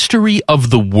history of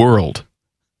the world,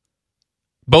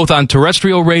 both on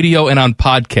terrestrial radio and on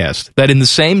podcast, that in the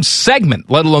same segment,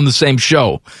 let alone the same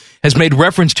show, has made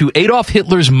reference to Adolf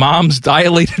Hitler's mom's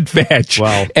dilated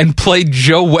vag and played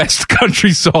Joe West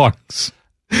country songs.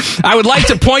 I would like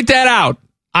to point that out.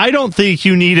 I don't think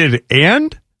you needed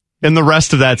 "and" in the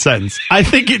rest of that sentence. I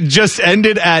think it just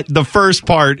ended at the first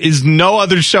part. Is no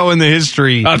other show in the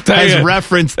history has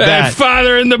referenced that.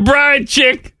 Father and the Bride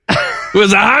chick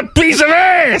was a hot piece of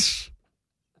ass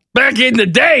back in the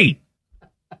day.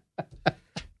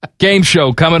 Game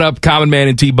show coming up. Common Man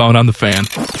and T-Bone on the Fan.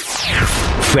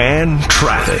 Fan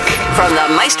traffic from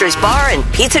the Meister's Bar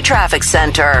and Pizza Traffic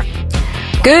Center.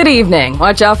 Good evening.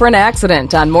 Watch out for an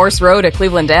accident on Morse Road at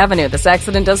Cleveland Avenue. This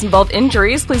accident does involve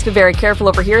injuries. Please be very careful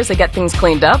over here as they get things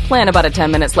cleaned up. Plan about a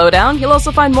 10-minute slowdown. You'll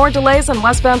also find more delays on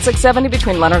westbound 670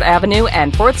 between Leonard Avenue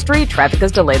and 4th Street. Traffic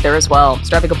is delayed there as well. This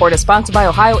traffic report is sponsored by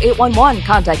Ohio 811.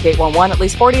 Contact 811 at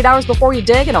least 48 hours before you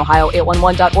dig, and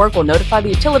Ohio811.org will notify the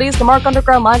utilities to mark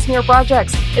underground lines near your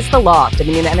projects. It's the law.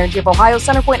 Dominion Energy of Ohio,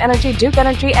 Centerpoint Energy, Duke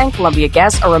Energy, and Columbia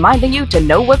Gas are reminding you to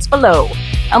know what's below.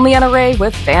 I'm Leanna Ray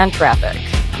with Fan Traffic.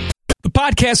 The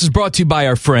podcast is brought to you by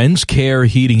our friends, Care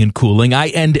Heating and Cooling. I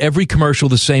end every commercial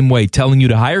the same way, telling you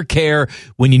to hire Care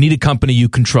when you need a company you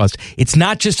can trust. It's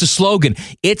not just a slogan.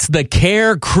 It's the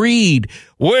Care creed.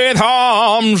 With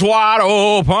arms wide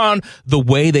open. The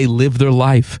way they live their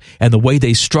life and the way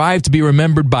they strive to be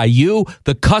remembered by you,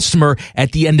 the customer,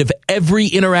 at the end of every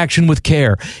interaction with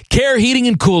Care. Care Heating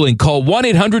and Cooling. Call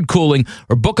 1-800-COOLING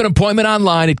or book an appointment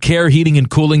online at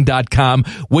careheatingandcooling.com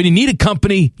when you need a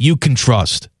company you can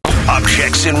trust.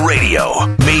 Objects in radio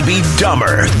may be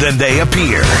dumber than they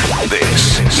appear.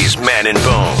 This is Man and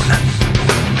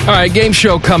Bone. All right, game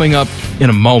show coming up in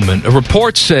a moment. A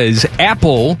report says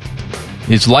Apple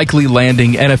is likely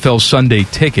landing NFL Sunday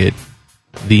Ticket.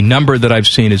 The number that I've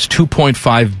seen is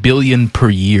 $2.5 billion per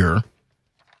year.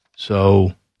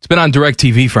 So it's been on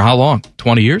DirecTV for how long?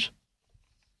 20 years?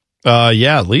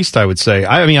 Yeah, at least I would say.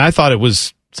 I mean, I thought it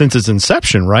was since its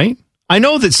inception, right? I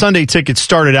know that Sunday Ticket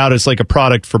started out as like a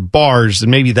product for bars,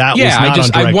 and maybe that was not on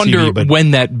DirecTV. I wonder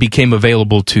when that became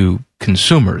available to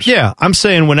consumers. Yeah, I'm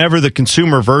saying whenever the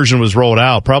consumer version was rolled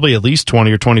out, probably at least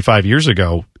 20 or 25 years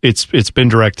ago, it's been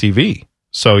DirecTV.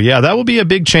 So, yeah, that will be a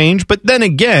big change. But then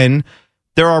again,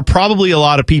 there are probably a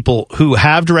lot of people who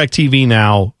have DirecTV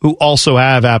now who also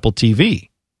have Apple TV,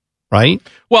 right?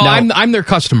 Well, now, I'm their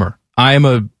customer. I am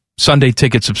a Sunday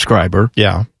Ticket subscriber.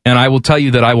 Yeah. And I will tell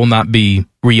you that I will not be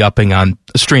re-upping on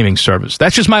a streaming service.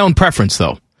 That's just my own preference,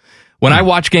 though. When I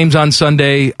watch games on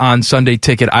Sunday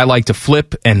Ticket, I like to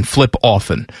flip and flip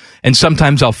often. And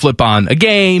sometimes I'll flip on a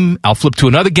game, I'll flip to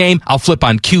another game, I'll flip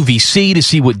on QVC to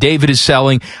see what David is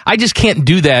selling. I just can't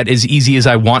do that as easy as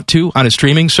I want to on a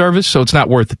streaming service, so it's not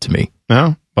worth it to me.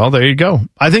 No. Well, there you go.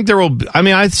 I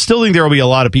still think there will be a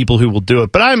lot of people who will do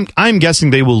it, but I'm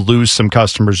guessing they will lose some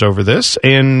customers over this,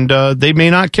 and they may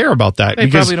not care about that.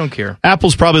 They probably don't care.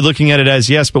 Apple's probably looking at it as,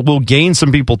 yes, but we'll gain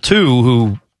some people too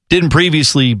who didn't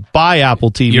previously buy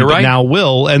Apple TV, You're but right. now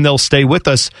will, and they'll stay with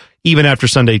us even after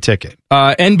Sunday Ticket.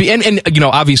 And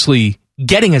obviously,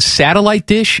 getting a satellite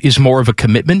dish is more of a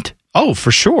commitment. Oh,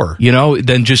 for sure.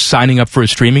 Than just signing up for a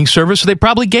streaming service. So they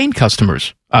probably gain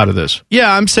customers out of this.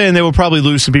 Yeah, I'm saying they will probably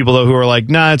lose some people, though, who are like,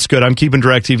 nah, it's good. I'm keeping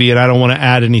DirecTV, and I don't want to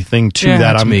add anything to that.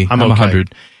 That's me. I'm okay.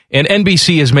 100. And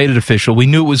NBC has made it official. We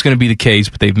knew it was going to be the case,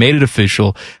 but they've made it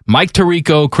official. Mike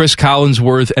Tirico, Chris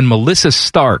Collinsworth, and Melissa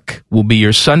Stark will be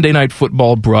your Sunday Night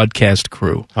Football broadcast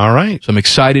crew. All right. So I'm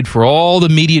excited for all the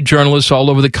media journalists all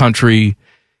over the country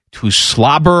to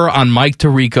slobber on Mike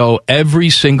Tirico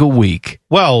every single week.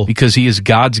 Well, because he is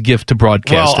God's gift to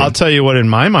broadcasting. Well, I'll tell you what in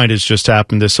my mind has just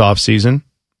happened this offseason.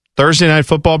 Thursday Night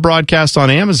Football broadcast on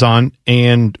Amazon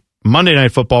and Monday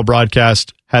Night Football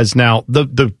broadcast has now,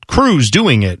 the crews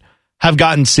doing it have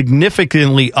gotten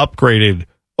significantly upgraded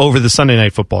over the Sunday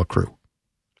Night Football crew.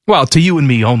 Well, to you and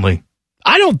me only.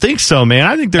 I don't think so, man.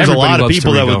 I think there's Everybody a lot of loves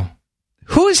people Tirico. that would.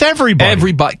 Who is everybody?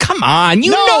 Everybody. Come on,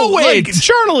 you know it. Like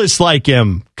journalists like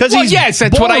him. Because he's yes,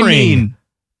 that's boring. what I mean.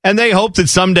 And they hope that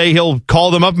someday he'll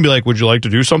call them up and be like, would you like to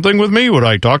do something with me? Would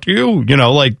I talk to you?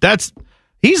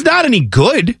 He's not any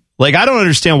good. Like, I don't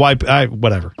understand why.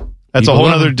 Whatever. That's a whole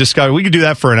other discussion. We could do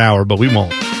that for an hour, but we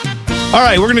won't. All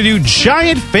right, we're going to do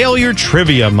giant failure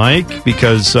trivia, Mike,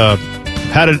 because I've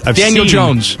Daniel seen,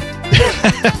 Jones.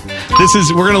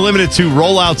 We're going to limit it to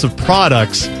rollouts of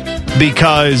products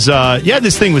because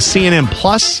this thing was CNN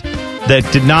Plus that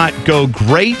did not go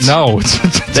great. No,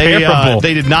 it's terrible.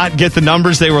 They did not get the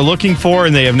numbers they were looking for,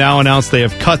 and they have now announced they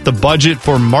have cut the budget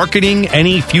for marketing,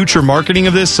 any future marketing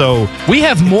of this. So we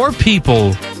have more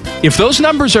people. If those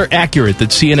numbers are accurate that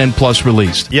CNN Plus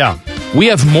released, we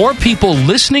have more people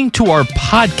listening to our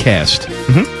podcast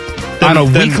on a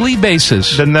weekly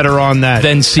basis than that are on that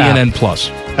than CNN app. Plus.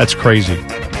 That's crazy,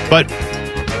 but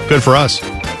good for us.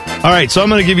 All right, so I'm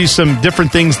going to give you some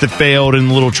different things that failed in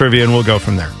a little trivia, and we'll go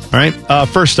from there. All right,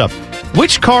 first up,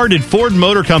 which car did Ford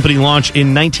Motor Company launch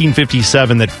in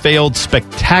 1957 that failed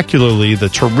spectacularly, the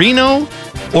Torino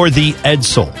or the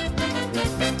Edsel?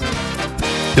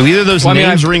 Do either of those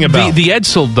names ring a bell? The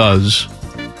Edsel does.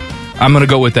 I'm going to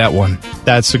go with that one.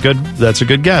 That's a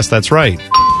good guess. That's right.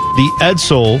 The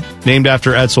Edsel, named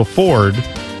after Edsel Ford,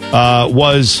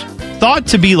 was thought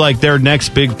to be like their next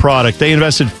big product. They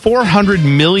invested $400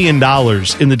 million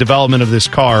in the development of this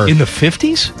car. In the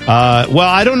 50s? Well,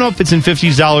 I don't know if it's in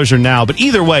 $50s or now, but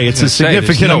either way, it's a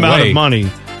significant amount of money.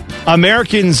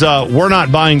 Americans were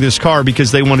not buying this car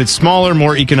because they wanted smaller,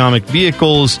 more economic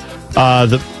vehicles.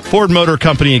 The Ford Motor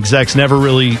Company execs never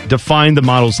really defined the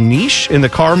model's niche in the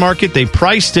car market. They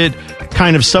priced it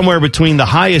kind of somewhere between the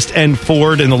highest end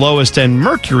Ford and the lowest end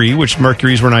Mercury, which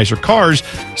Mercurys were nicer cars.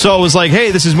 So it was like,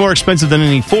 hey, this is more expensive than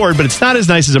any Ford, but it's not as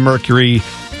nice as a Mercury.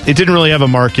 It didn't really have a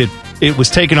market. It was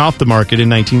taken off the market in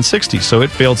 1960, so it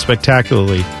failed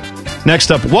spectacularly.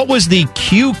 Next up, what was the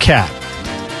Q-Cat?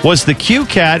 Was the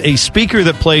Q-Cat a speaker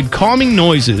that played calming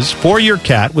noises for your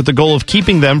cat with the goal of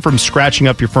keeping them from scratching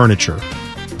up your furniture?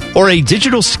 Or a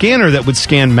digital scanner that would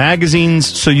scan magazines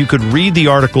so you could read the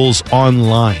articles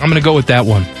online? I'm going to go with that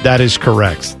one. That is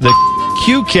correct. The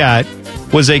Q-Cat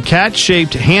was a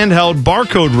cat-shaped handheld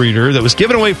barcode reader that was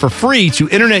given away for free to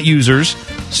internet users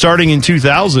starting in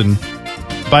 2000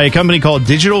 by a company called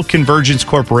Digital Convergence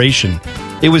Corporation.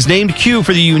 It was named Q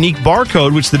for the unique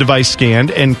barcode which the device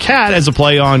scanned, and Cat as a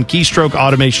play on keystroke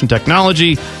automation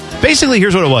technology. Basically,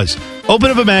 here's what it was.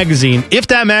 Open up a magazine. If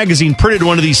that magazine printed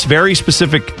one of these very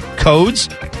specific codes,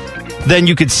 then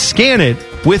you could scan it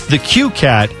with the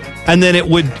Q-Cat, and then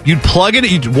you'd plug it,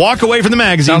 you'd walk away from the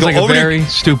magazine. Sounds like a very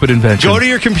stupid invention. Go to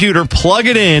your computer, plug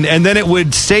it in, and then it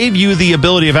would save you the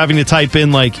ability of having to type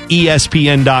in like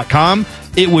ESPN.com.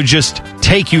 It would just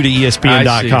take you to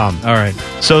ESPN.com. All right.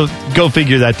 So go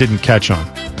figure that didn't catch on.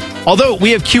 Although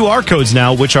we have QR codes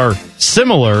now, which are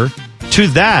similar to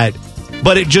that,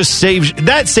 but it just saves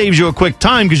you a quick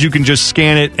time because you can just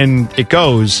scan it and it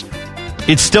goes.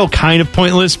 it's still kind of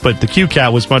pointless, but the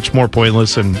Q-Cat was much more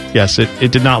pointless, and yes,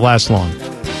 it did not last long.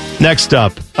 Next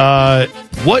up,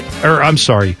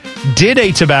 did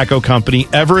a tobacco company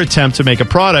ever attempt to make a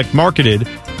product marketed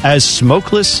as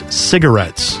smokeless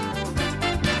cigarettes?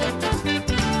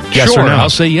 Yes sure, or no? I'll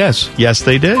say yes. Yes,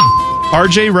 they did.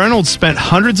 R.J. Reynolds spent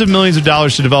hundreds of millions of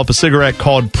dollars to develop a cigarette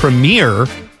called Premier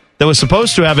that was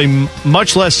supposed to have a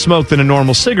much less smoke than a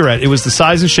normal cigarette. It was the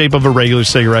size and shape of a regular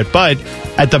cigarette, but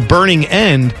at the burning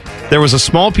end, there was a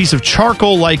small piece of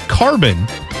charcoal-like carbon,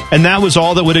 and that was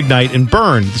all that would ignite and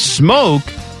burn. The smoke,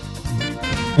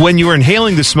 when you were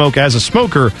inhaling the smoke as a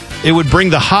smoker, it would bring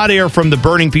the hot air from the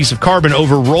burning piece of carbon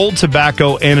over rolled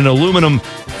tobacco and an aluminum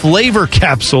flavor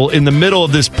capsule in the middle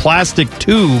of this plastic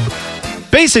tube.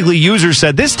 Basically, users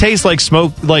said this tastes like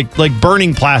smoke, like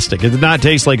burning plastic. It did not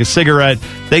taste like a cigarette.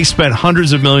 They spent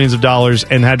hundreds of millions of dollars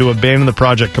and had to abandon the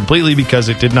project completely because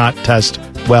it did not test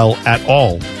well at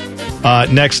all.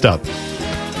 Next up,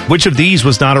 which of these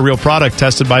was not a real product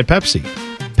tested by Pepsi?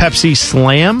 Pepsi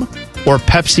Slam or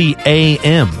Pepsi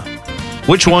AM?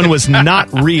 Which one was not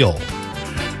real?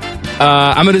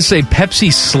 I'm going to say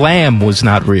Pepsi Slam was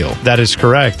not real. That is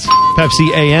correct.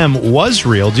 Pepsi AM was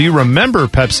real. Do you remember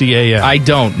Pepsi AM? I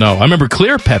don't know. I remember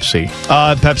Clear Pepsi.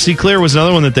 Pepsi Clear was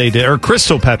another one that they did, or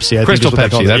Crystal Pepsi. I Crystal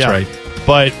think is what Pepsi, that's yeah. right.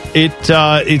 But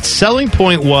its selling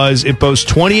point was it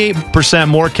boasts 28%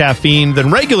 more caffeine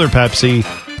than regular Pepsi,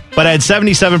 but had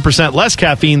 77% less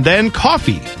caffeine than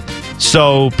coffee.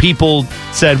 So people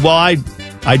said, well,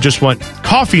 I just want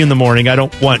coffee in the morning. I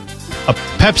don't want a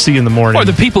Pepsi in the morning. Or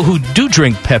the people who do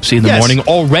drink Pepsi in the morning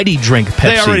already drink Pepsi.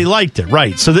 They already liked it,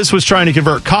 right. So this was trying to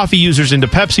convert coffee users into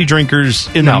Pepsi drinkers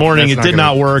in the morning. It did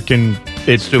not work, and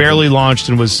it barely launched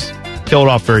and was killed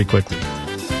off very quickly.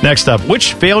 Next up,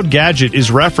 which failed gadget is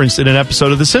referenced in an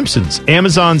episode of The Simpsons?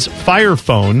 Amazon's Fire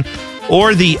Phone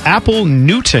or the Apple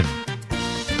Newton?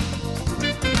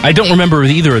 I don't remember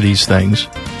either of these things.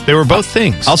 They were both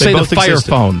things. I'll say the Fire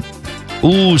existed. Phone.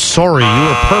 Ooh, sorry. You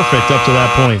were perfect up to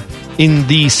that point. In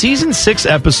the Season 6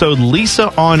 episode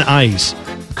Lisa on Ice,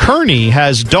 Kearney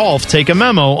has Dolph take a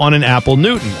memo on an Apple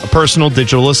Newton, a personal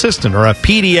digital assistant, or a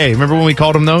PDA. Remember when we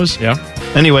called them those? Yeah.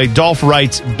 Anyway, Dolph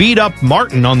writes, beat up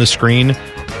Martin on the screen,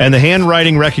 and the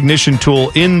handwriting recognition tool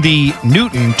in the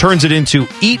Newton turns it into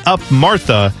eat up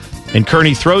Martha, and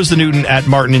Kearney throws the Newton at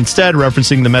Martin instead,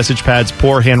 referencing the message pad's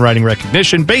poor handwriting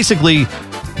recognition. Basically,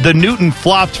 the Newton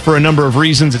flopped for a number of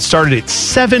reasons. It started at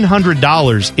 $700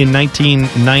 in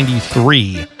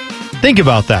 1993. Think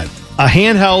about that. A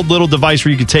handheld little device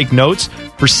where you could take notes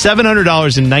for $700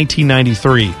 in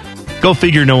 1993. Go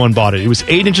figure no one bought it. It was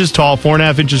 8 inches tall,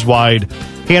 4.5 inches wide.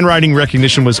 Handwriting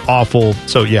recognition was awful.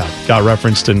 So, yeah, got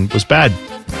referenced and was bad.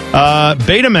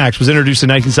 Betamax was introduced in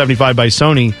 1975 by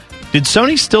Sony. Did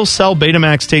Sony still sell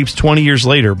Betamax tapes 20 years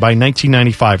later by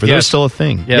 1995? Are those still a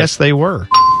thing? Yes, they were.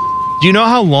 Do you know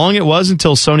how long it was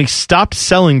until Sony stopped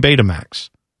selling Betamax?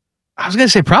 I was going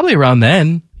to say probably around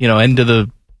then, end of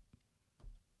the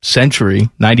century,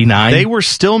 99. They were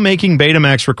still making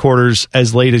Betamax recorders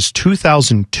as late as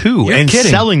 2002 You're and kidding.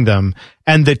 selling them.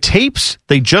 And the tapes,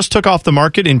 they just took off the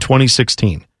market in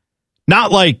 2016.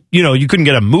 Not like, you couldn't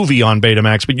get a movie on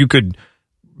Betamax, but you could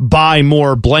buy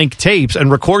more blank tapes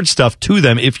and record stuff to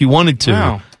them if you wanted to.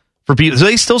 Wow. For people. So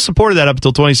they still supported that up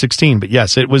until 2016. But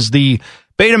yes, it was the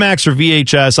Betamax or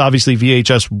VHS. Obviously,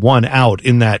 VHS won out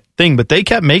in that thing, but they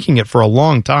kept making it for a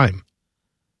long time.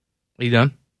 Are you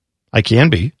done? I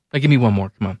can be. Give me one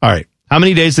more. Come on. All right. How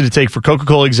many days did it take for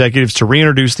Coca-Cola executives to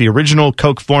reintroduce the original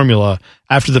Coke formula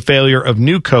after the failure of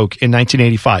New Coke in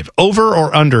 1985? Over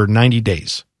or under 90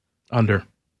 days? Under.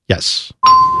 Yes.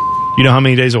 You know how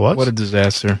many days it was? What a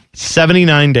disaster.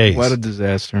 79 days. What a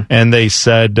disaster. And they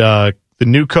said the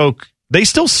New Coke, they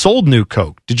still sold New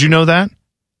Coke. Did you know that?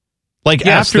 Like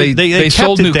Yes, after they kept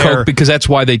sold it New there. Coke because that's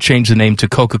why they changed the name to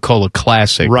Coca-Cola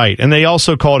Classic. Right. And they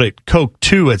also called it Coke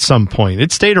 2 at some point.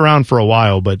 It stayed around for a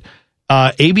while, but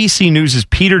ABC News'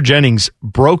 Peter Jennings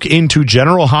broke into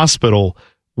General Hospital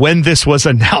when this was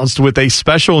announced with a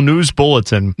special news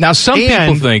bulletin. Now, some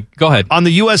people think, go ahead. On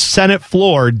the U.S. Senate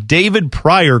floor, David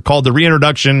Pryor called the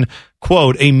reintroduction,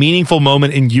 quote, a meaningful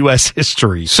moment in U.S.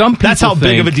 history. Some people That's how big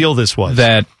think of a deal this was.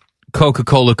 That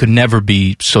Coca-Cola could never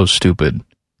be so stupid.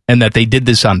 And that they did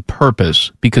this on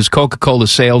purpose because Coca-Cola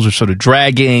sales are sort of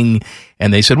dragging.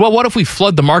 And they said, well, what if we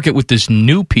flood the market with this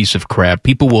new piece of crap?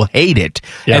 People will hate it.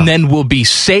 Yeah. And then we'll be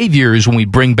saviors when we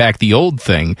bring back the old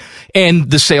thing. And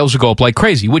the sales will go up like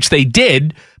crazy, which they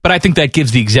did. But I think that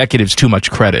gives the executives too much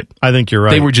credit. I think you're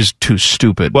right. They were just too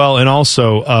stupid. Well, and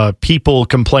also people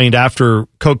complained after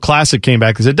Coke Classic came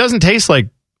back because it doesn't taste like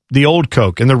the old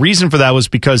Coke. And the reason for that was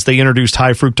because they introduced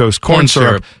high fructose corn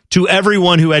syrup to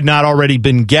everyone who had not already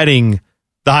been getting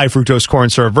the high fructose corn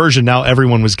syrup version. Now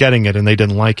everyone was getting it and they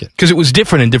didn't like it. Because it was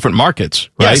different in different markets,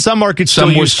 right? Yeah, some markets some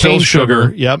still use cane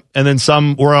sugar. Yep. And then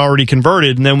some were already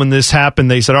converted. And then when this happened,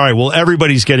 they said, all right, well,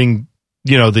 everybody's getting,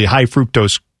 the high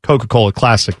fructose Coca-Cola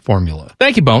Classic formula.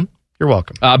 Thank you, Bone. You're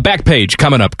welcome. Back page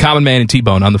coming up. Common Man and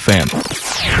T-Bone on the Fan.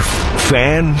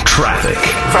 Fan traffic.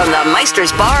 From the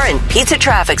Meister's Bar and Pizza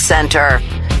Traffic Center.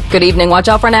 Good evening. Watch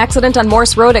out for an accident on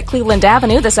Morse Road at Cleveland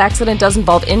Avenue. This accident does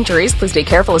involve injuries. Please be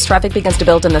careful as traffic begins to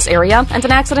build in this area. And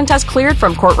an accident has cleared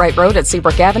from Courtright Road at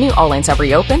Seabrook Avenue. All lanes have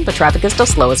reopened, but traffic is still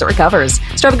slow as it recovers.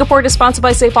 This traffic report is sponsored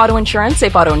by Safe Auto Insurance.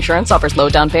 Safe Auto Insurance offers low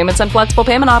down payments and flexible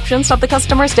payment options to help the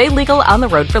customer stay legal on the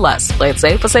road for less. Play it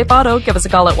safe with Safe Auto. Give us a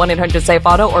call at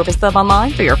 1-800-SAFE-AUTO or visit them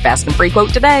online for your fast and free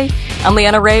quote today. I'm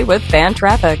Leanna Ray with Fan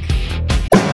Traffic.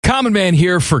 Common Man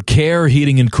here for Care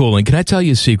Heating and Cooling. Can I tell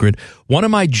you a secret? One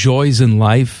of my joys in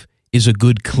life is a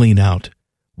good clean out.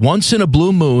 Once in a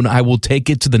blue moon, I will take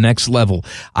it to the next level.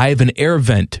 I have an air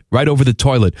vent right over the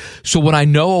toilet. So when I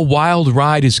know a wild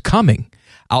ride is coming,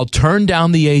 I'll turn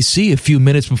down the AC a few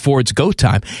minutes before it's go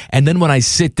time. And then when I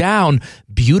sit down,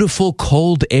 beautiful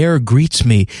cold air greets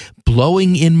me,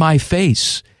 blowing in my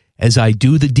face as I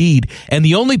do the deed. And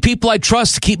the only people I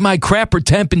trust to keep my crapper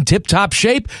temp in tip-top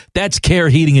shape, that's Care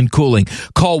Heating and Cooling.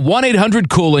 Call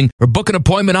 1-800-COOLING or book an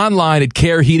appointment online at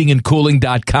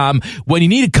careheatingandcooling.com when you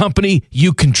need a company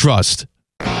you can trust.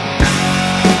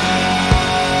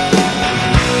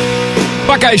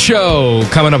 Buckeye Show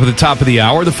coming up at the top of the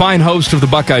hour. The fine host of the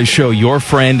Buckeye Show, your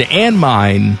friend and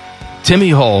mine,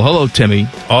 Timmy Hull. Hello, Timmy.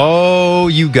 Oh,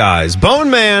 you guys. Bone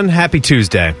Man, happy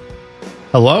Tuesday.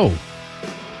 Hello.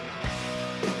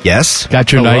 Yes.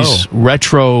 Got your nice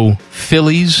retro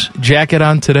Phillies jacket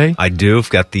on today? I do.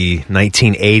 I've got the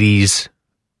 1980s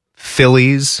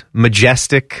Phillies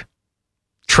majestic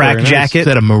track jacket. Is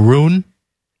that a maroon?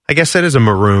 I guess that is a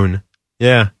maroon.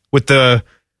 Yeah. With the,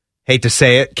 hate to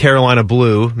say it, Carolina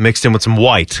blue mixed in with some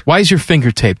white. Why is your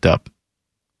finger taped up?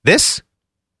 This?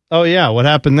 Oh, yeah. What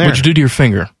happened there? What'd you do to your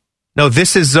finger? No,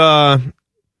 this is, what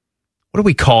do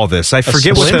we call this? I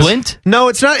forget what splint? No,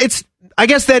 it's not. I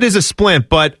guess that is a splint,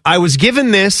 but I was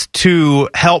given this to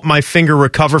help my finger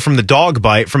recover from the dog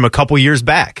bite from a couple years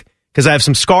back because I have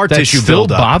some scar tissue still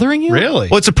buildup. Bothering you? Really?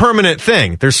 Well, it's a permanent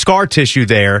thing. There's scar tissue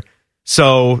there,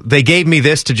 so they gave me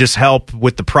this to just help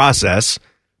with the process.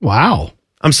 Wow.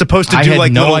 I'm supposed to do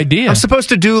idea. I'm supposed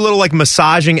to do little like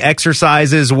massaging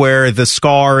exercises where the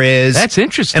scar is. That's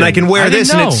interesting. And I can wear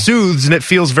this and it soothes and it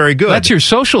feels very good. That's your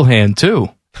social hand too.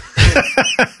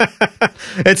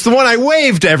 It's the one I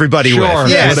waved to everybody with.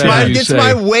 Yeah, it's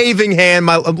my waving hand.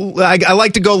 I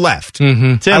like to go left.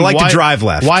 Mm-hmm. Tim, I like to drive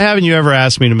left. Why haven't you ever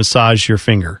asked me to massage your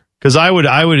finger? Because I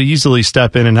would easily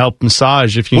step in and help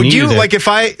massage if you needed it. Would you,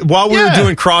 like, while we were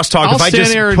doing crosstalk, if I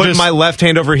just put my left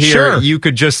hand over here, you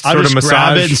could just sort of massage?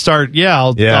 Grab it and start,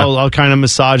 I'll kind of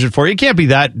massage it for you. It can't be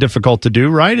that difficult to do,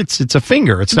 right? It's a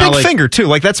finger. It's a big finger, too.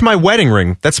 Like, that's my wedding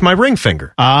ring. That's my ring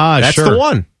finger. That's the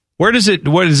one. What is it,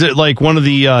 like one of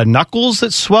the knuckles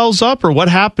that swells up, or what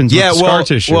happens with the scar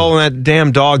tissue? Well, when that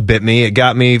damn dog bit me, it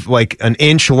got me like an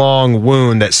inch-long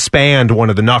wound that spanned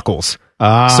one of the knuckles.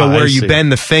 So where you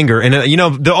bend the finger, and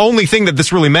the only thing that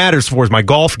this really matters for is my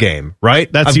golf game, right?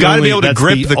 I've got to be able to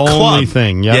grip the club. Only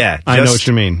thing, yep. Yeah, I know what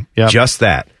you mean. Yep. Just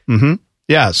that. Mm-hmm.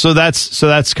 Yeah, so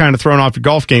that's kind of thrown off your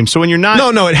golf game. So when you're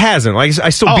not, no, it hasn't. Like I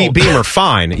still beat Beamer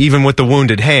fine, even with the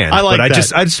wounded hand. I like but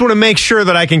that. I just want to make sure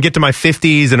that I can get to my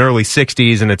 50s and early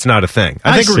 60s, and it's not a thing.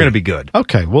 I think we're going to be good.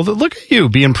 Okay, well look at you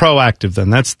being proactive. Then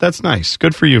that's nice.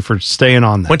 Good for you for staying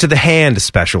on that. Went to the hand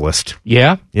specialist.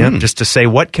 Yeah, just to say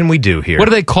what can we do here. What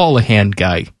do they call a hand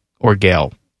guy or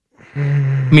gal? I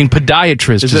mean,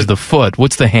 podiatrist is the foot.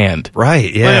 What's the hand?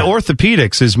 Right. Yeah. Well,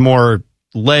 orthopedics is more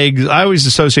legs. I always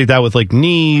associate that with like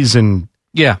knees and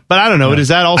but I don't know. Is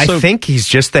that also? I think he's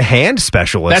just the hand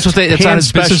specialist. That's what it's on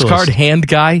his business card. Hand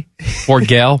guy or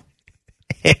gal.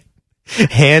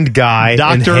 Hand guy,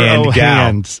 Doctor of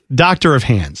Hands. Doctor of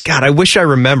Hands. God, I wish I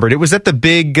remembered. It was at the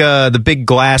big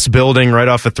glass building right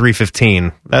off of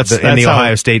 315. That's in the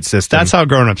Ohio State system. That's how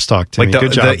grown-ups talk to me.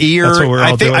 Good job. The ear. That's what we're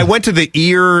all doing. I went to the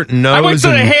ear, nose. I went to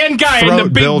the hand guy in the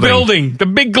big building, the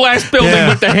big glass building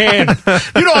with the hand.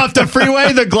 You know, off the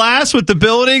freeway, the glass with the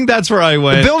building. That's where I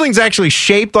went. The building's actually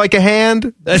shaped like a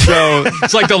hand, so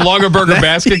it's like the Longaberger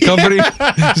Basket Company.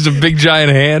 It's a big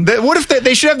giant hand. What if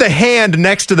they should have the hand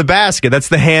next to the basket? That's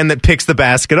the hand that picks the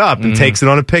basket up and takes it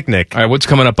on a picnic. All right, what's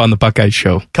coming up on the Buckeye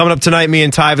Show? Coming up tonight, me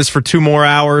and Tyvis for 2 more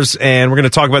hours, and we're going to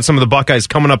talk about some of the Buckeyes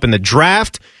coming up in the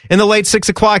draft in the late 6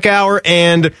 o'clock hour,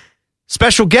 and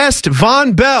Special guest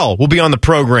Von Bell will be on the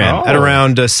program at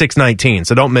around 6:19,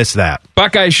 so don't miss that.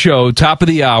 Buckeye Show, top of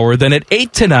the hour. Then at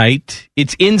 8 tonight,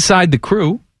 it's Inside the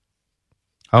Crew.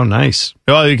 Oh, nice.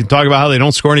 Well, you can talk about how they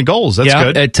don't score any goals. That's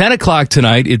good. At 10 o'clock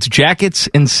tonight, it's Jackets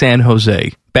in San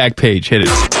Jose. Back page, hit it.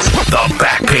 The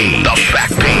Back Page. The Back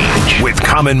Page with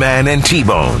Common Man and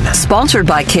T-Bone. Sponsored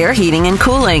by Care Heating and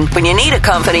Cooling. When you need a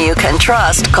company you can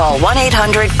trust, call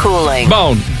 1-800-COOLING.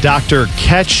 Bone. Dr.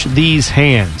 Catch These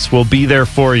Hands will be there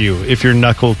for you if your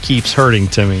knuckle keeps hurting,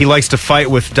 Timmy. He likes to fight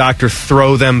with Dr.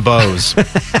 Throw Them Bows.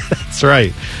 That's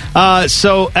right.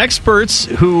 So experts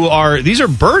these are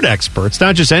bird experts,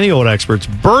 not just any old experts.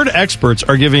 Bird experts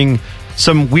are giving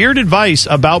some weird advice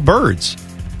about birds.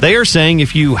 They are saying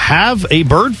if you have a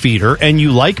bird feeder and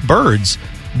you like birds,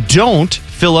 don't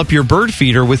fill up your bird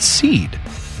feeder with seed.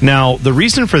 Now, the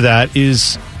reason for that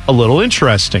is a little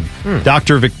interesting.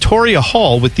 Dr. Victoria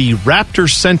Hall with the Raptor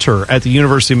Center at the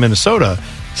University of Minnesota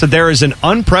said there is an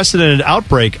unprecedented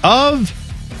outbreak of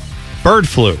bird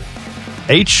flu.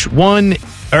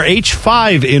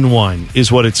 H5N1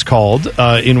 is what it's called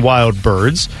in wild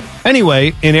birds.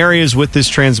 Anyway, in areas with this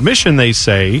transmission, they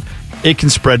say, it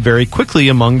can spread very quickly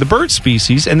among the bird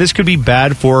species, and this could be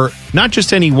bad for not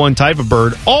just any one type of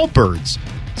bird, all birds.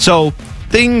 So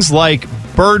things like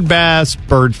bird baths,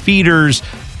 bird feeders,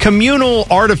 communal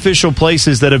artificial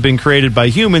places that have been created by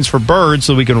humans for birds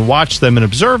so we can watch them and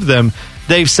observe them,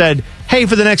 they've said, hey,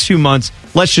 for the next few months,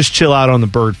 let's just chill out on the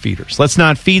bird feeders. Let's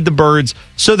not feed the birds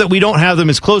so that we don't have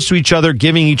them as close to each other,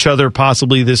 giving each other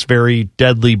possibly this very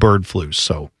deadly bird flu.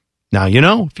 So now you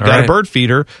know, if you got a bird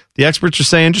feeder, the experts are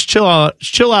saying just chill out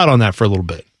on that for a little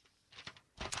bit.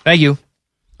 Thank you.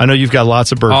 I know you've got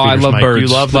lots of bird feeders, I love Mike. birds. You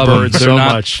love the them. birds They're so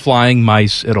not much. Flying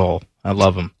mice at all. I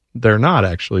love them. They're not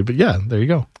actually, but yeah, there you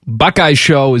go. Buckeye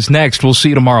Show is next. We'll see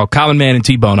you tomorrow. Common Man and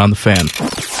T-Bone on the Fan.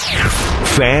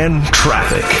 Fan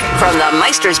traffic. From the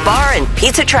Meister's Bar and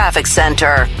Pizza Traffic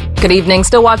Center. Good evening.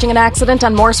 Still watching an accident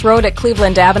on Morse Road at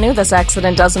Cleveland Avenue. This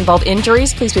accident does involve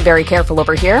injuries. Please be very careful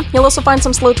over here. You'll also find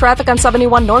some slow traffic on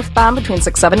 71 northbound between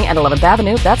 670 and 11th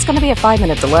Avenue. That's going to be a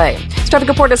 5-minute delay. This traffic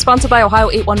report is sponsored by Ohio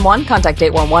 811. Contact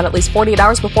 811 at least 48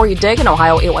 hours before you dig, and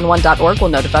Ohio811.org will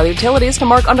notify the utilities to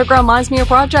mark underground lines near your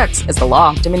projects. It's the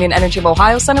law. Dominion Energy of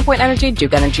Ohio, CenterPoint Energy,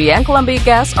 Duke Energy, and Columbia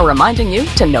Gas are reminding you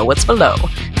to know what's below.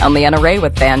 I'm Leanna Ray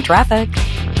with Fan Traffic.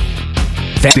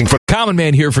 Common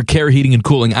Man here for Care Heating and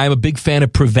Cooling. I'm a big fan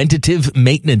of preventative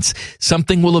maintenance.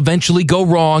 Something will eventually go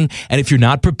wrong, and if you're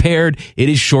not prepared, it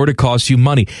is sure to cost you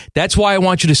money. That's why I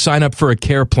want you to sign up for a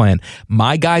Care plan.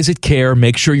 My guys at Care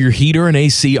make sure your heater and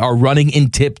AC are running in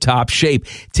tip-top shape,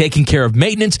 taking care of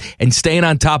maintenance and staying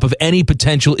on top of any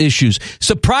potential issues.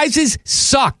 Surprises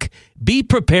suck. Be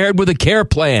prepared with a Care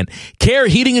plan. Care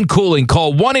Heating and Cooling.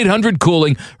 Call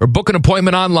 1-800-COOLING or book an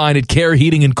appointment online at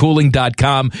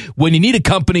careheatingandcooling.com when you need a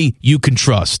company you can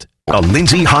trust. The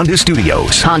Lindsay Honda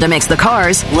Studios. Honda makes the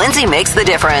cars. Lindsay makes the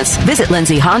difference. Visit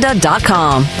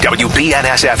lindsayhonda.com.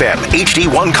 WBNS-FM,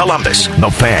 HD1 Columbus.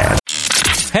 The Fan.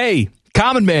 Hey,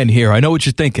 Common Man here. I know what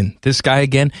you're thinking. This guy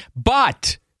again.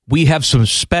 But we have some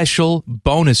special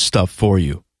bonus stuff for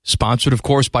you. Sponsored, of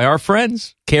course, by our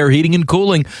friends, Care Heating and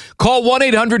Cooling. Call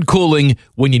 1-800-COOLING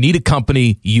when you need a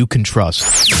company you can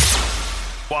trust.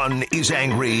 One is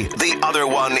angry, the other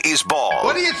one is bald.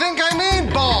 What do you think I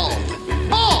mean, bald?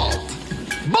 Bald!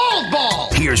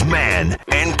 Bald! Here's Man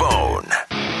and Bone.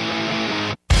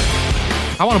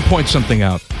 I want to point something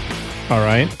out. All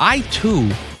right. I, too,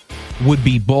 would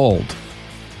be bald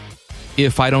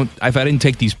if I didn't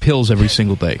take these pills every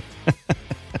single day.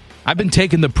 I've been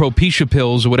taking the Propecia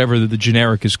pills, or whatever the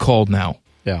generic is called now,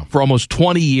 for almost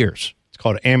 20 years. It's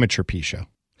called Amateurpecia.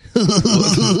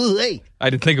 I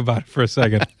had to think about it for a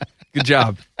second. Good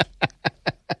job.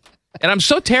 And I'm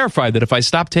so terrified that if I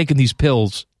stop taking these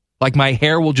pills, like my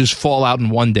hair will just fall out in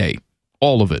one day.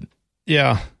 All of it.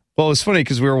 Yeah. Well, it was funny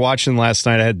because we were watching last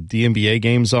night. I had the NBA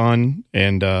games on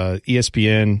and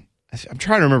ESPN. I'm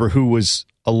trying to remember who was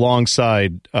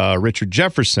alongside Richard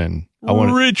Jefferson.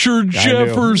 Richard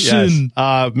Jefferson.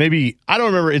 Yes. Maybe, I don't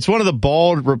remember. It's one of the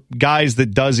bald guys that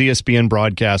does ESPN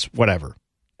broadcasts, whatever.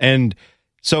 And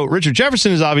so Richard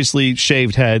Jefferson is obviously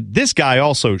shaved head. This guy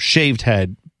also shaved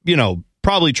head,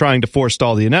 probably trying to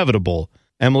forestall the inevitable.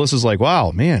 And Melissa's like,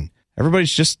 wow, man,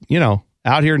 everybody's just,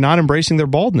 out here not embracing their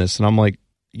baldness. And I'm like,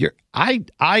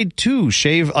 I too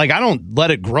shave. Like, I don't let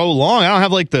it grow long. I don't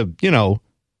have like the,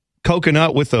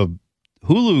 coconut with a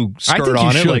Hulu skirt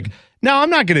on it. Like, no,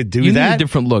 I'm not going to do that. You need a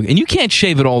different look. And you can't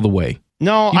shave it all the way.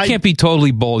 No, you can't be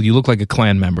totally bald. You look like a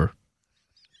Klan member.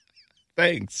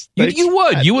 Thanks. You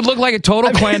would. You would look like a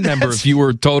total Klan member if you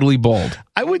were totally bald.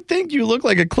 I would think you look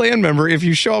like a Klan member if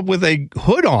you show up with a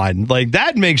hood on. Like,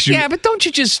 that makes you... Yeah, but don't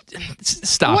you just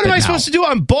stop What am I supposed to do?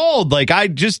 I'm bald. Like,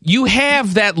 You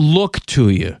have that look to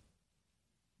you.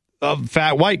 A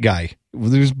fat white guy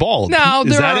who's bald. No,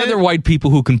 there are other white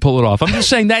people who can pull it off. I'm just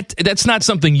saying that's not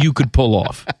something you could pull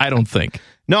off, I don't think.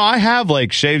 No, I have,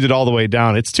 like, shaved it all the way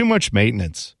down. It's too much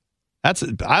maintenance.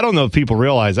 I don't know if people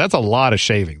realize that's a lot of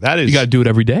shaving. That is, you got to do it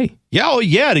every day. Yeah,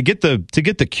 to get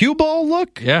the cue ball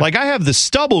look. Yeah, like I have the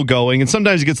stubble going, and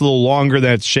sometimes it gets a little longer. Then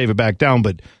I have to shave it back down.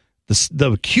 But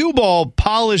the cue ball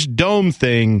polished dome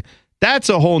thing, that's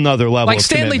a whole nother level. Like of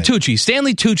Stanley commitment. Tucci.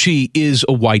 Stanley Tucci is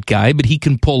a white guy, but he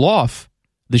can pull off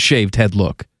the shaved head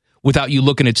look without you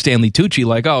looking at Stanley Tucci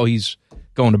like, oh, he's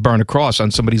going to burn a cross on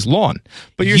somebody's lawn.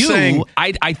 But you're saying,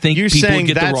 I think people would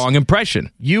get the wrong impression.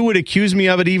 You would accuse me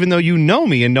of it even though you know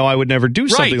me and know I would never do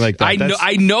something like that.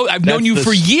 I know. I've known you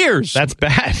for years. That's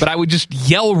bad. But I would just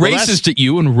yell racist at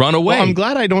you and run away. Well, I'm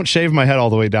glad I don't shave my head all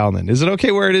the way down then. Is it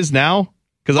okay where it is now?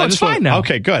 Because it's fine now.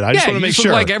 Okay, good. I just want to make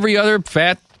sure. Like every other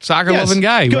fat soccer-loving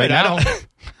guy good. right now.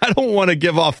 I don't want to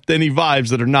give off any vibes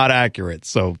that are not accurate.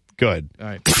 So good. All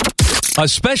right. A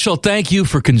special thank you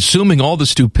for consuming all the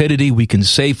stupidity we can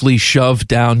safely shove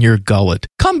down your gullet.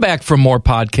 Come back for more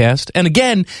podcast. And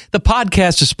again, the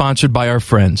podcast is sponsored by our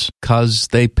friends, because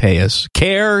they pay us.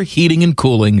 Care Heating and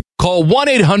Cooling. Call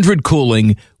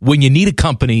 1-800-COOLING when you need a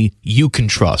company you can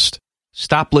trust.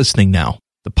 Stop listening now.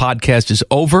 The podcast is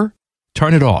over.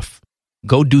 Turn it off.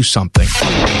 Go do something.